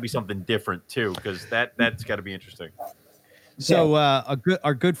 That's got to be something different too, because that's got to be interesting. So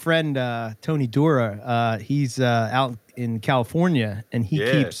our good friend Tony Dura, he's out in California, and he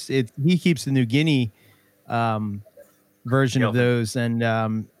keeps the New Guinea version of those,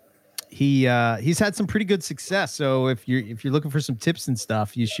 and he's had some pretty good success. So if you're looking for some tips and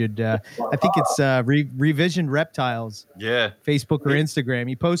stuff, you should. I think it's Revision Reptiles. Yeah, Facebook or Instagram.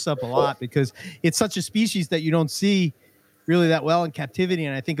 He posts up a lot because it's such a species that you don't see really that well in captivity,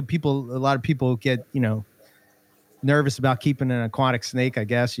 and I think a lot of people get nervous about keeping an aquatic snake, I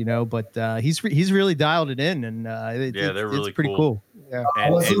guess, but he's really dialed it in, and they're really it's pretty cool. Yeah,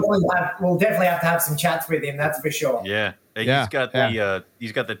 we'll definitely have to have some chats with him. That's for sure. Yeah, he's got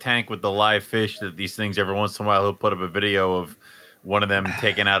the tank with the live fish. That these things every once in a while he'll put up a video of one of them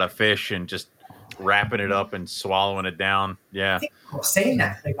taking out a fish and just wrapping it up and swallowing it down. Yeah, I've seen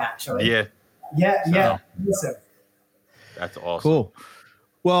that thing actually. Yeah. Listen. That's awesome. Cool.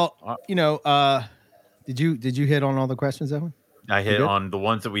 Well, did you hit on all the questions, Evan? I hit on the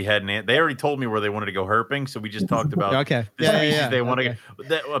ones that we had. They already told me where they wanted to go herping, so we just talked about the species they want to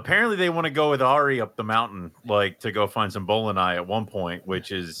go. Apparently, they want to go with Ari up the mountain, like to go find some Bolinai at one point,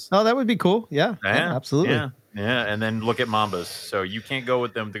 which is that would be cool. Yeah, absolutely. Yeah, and then look at Mambas. So you can't go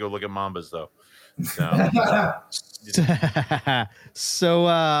with them to go look at Mambas, though. So,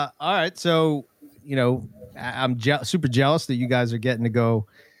 all right. So, I'm super jealous that you guys are getting to go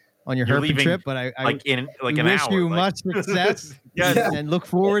on your herping trip, but I wish you much success. Yes. And look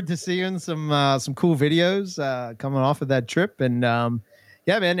forward to seeing some cool videos coming off of that trip. And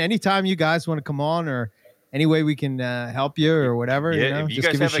man, anytime you guys want to come on or any way we can help you or whatever,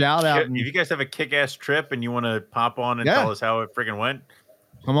 just give a shout out. If you guys have a kick-ass trip and you want to pop on and tell us how it friggin' went,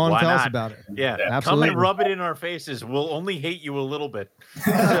 come on and tell us about it. Yeah, absolutely. Come and rub it in our faces. We'll only hate you a little bit.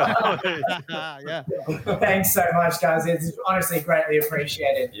 Yeah. Thanks so much, guys. It's honestly greatly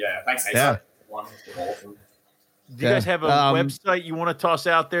appreciated. Yeah, thanks. Yeah. Awesome. Do you guys have a website you want to toss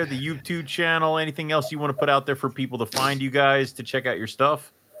out there? The YouTube channel? Anything else you want to put out there for people to find you guys to check out your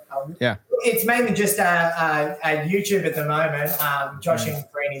stuff? It's mainly just a YouTube at the moment. Josh and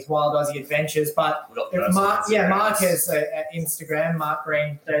Green's Wild Aussie Adventures, but Mark has Instagram, Mark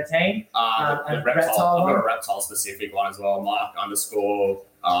Green 13. I've got a reptile specific one as well, Mark _Green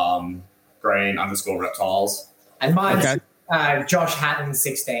 _reptiles, and mine's Josh Hatton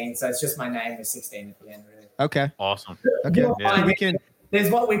 16. So it's just my name with 16 at the end. Really. Okay. Awesome. Okay. There's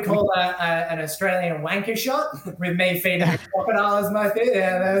what we call an Australian wanker shot with me feeding crocodiles my food.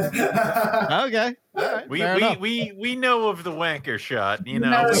 Yeah, okay. All right. We know of the wanker shot.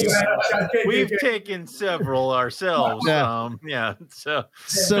 We've taken several ourselves. So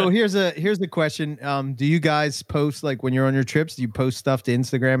here's the question. Do you guys post, like, when you're on your trips? Do you post stuff to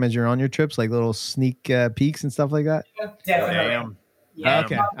Instagram as you're on your trips, like little sneak peeks and stuff like that? Definitely. Yeah,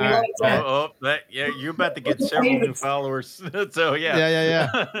 okay. You're about to get several new followers. So yeah.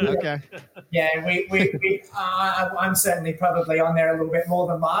 Okay. Yeah, I'm certainly probably on there a little bit more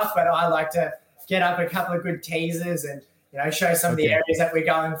than Mark, but I like to get up a couple of good teasers and show some of the areas that we're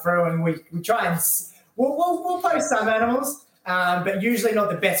going through, and we try and we'll post some animals, but usually not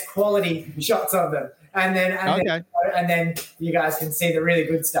the best quality shots of them. And then you guys can see the really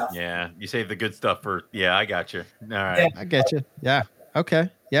good stuff. Yeah, you save the good stuff for. Yeah, I got you. All right, I get you. Yeah. Okay.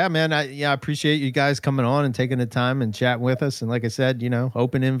 Yeah, man. I appreciate you guys coming on and taking the time and chatting with us. And like I said,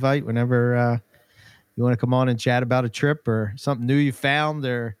 open invite whenever you want to come on and chat about a trip or something new you found,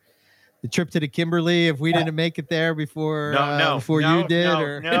 or the trip to the Kimberley if we didn't make it there before you did.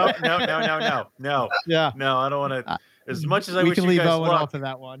 No. Yeah. No, I don't want to. As much as I wish you guys luck. We can leave Owen off of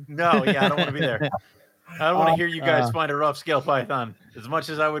that one. No, I don't want to be there. I don't want to hear you guys find a rough scale python. As much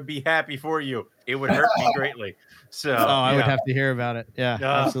as I would be happy for you, it would hurt me greatly. So, I would have to hear about it. Yeah,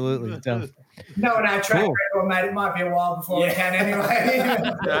 absolutely. No, and our track record, mate, it might be a while before we can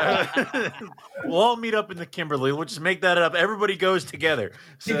anyway. We'll all meet up in the Kimberley. We'll just make that up. Everybody goes together.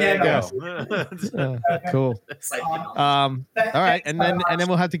 So there you go. Cool. All right, and then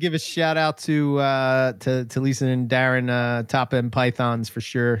we'll have to give a shout out to Lisa and Darren, Top End Pythons for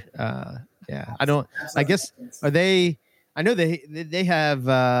sure. I guess are they? I know they have.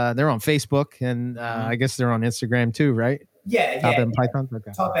 They're on Facebook, and I guess they're on Instagram too, right? Top End Pythons.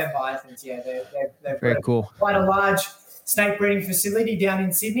 Okay. Top End Pythons. Yeah, they're very cool. Quite a large snake breeding facility down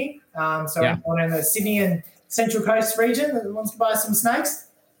in Sydney. Anyone in the Sydney and Central Coast region that wants to buy some snakes,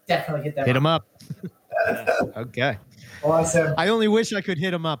 definitely hit them up. Okay. Awesome. I only wish I could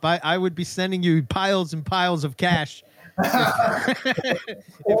hit them up. I would be sending you piles and piles of cash.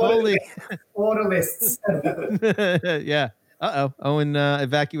 Order lists. Yeah. Owen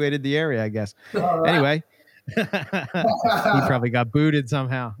evacuated the area, I guess. Right. Anyway. He probably got booted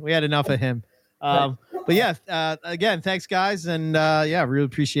somehow. We had enough of him. But yeah, again, thanks guys. And really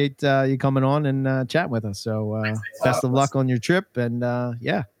appreciate you coming on and chatting with us. So best of luck on your trip. And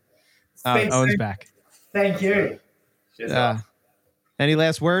Owen's back. Thank you. Any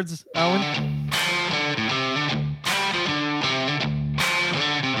last words, Owen?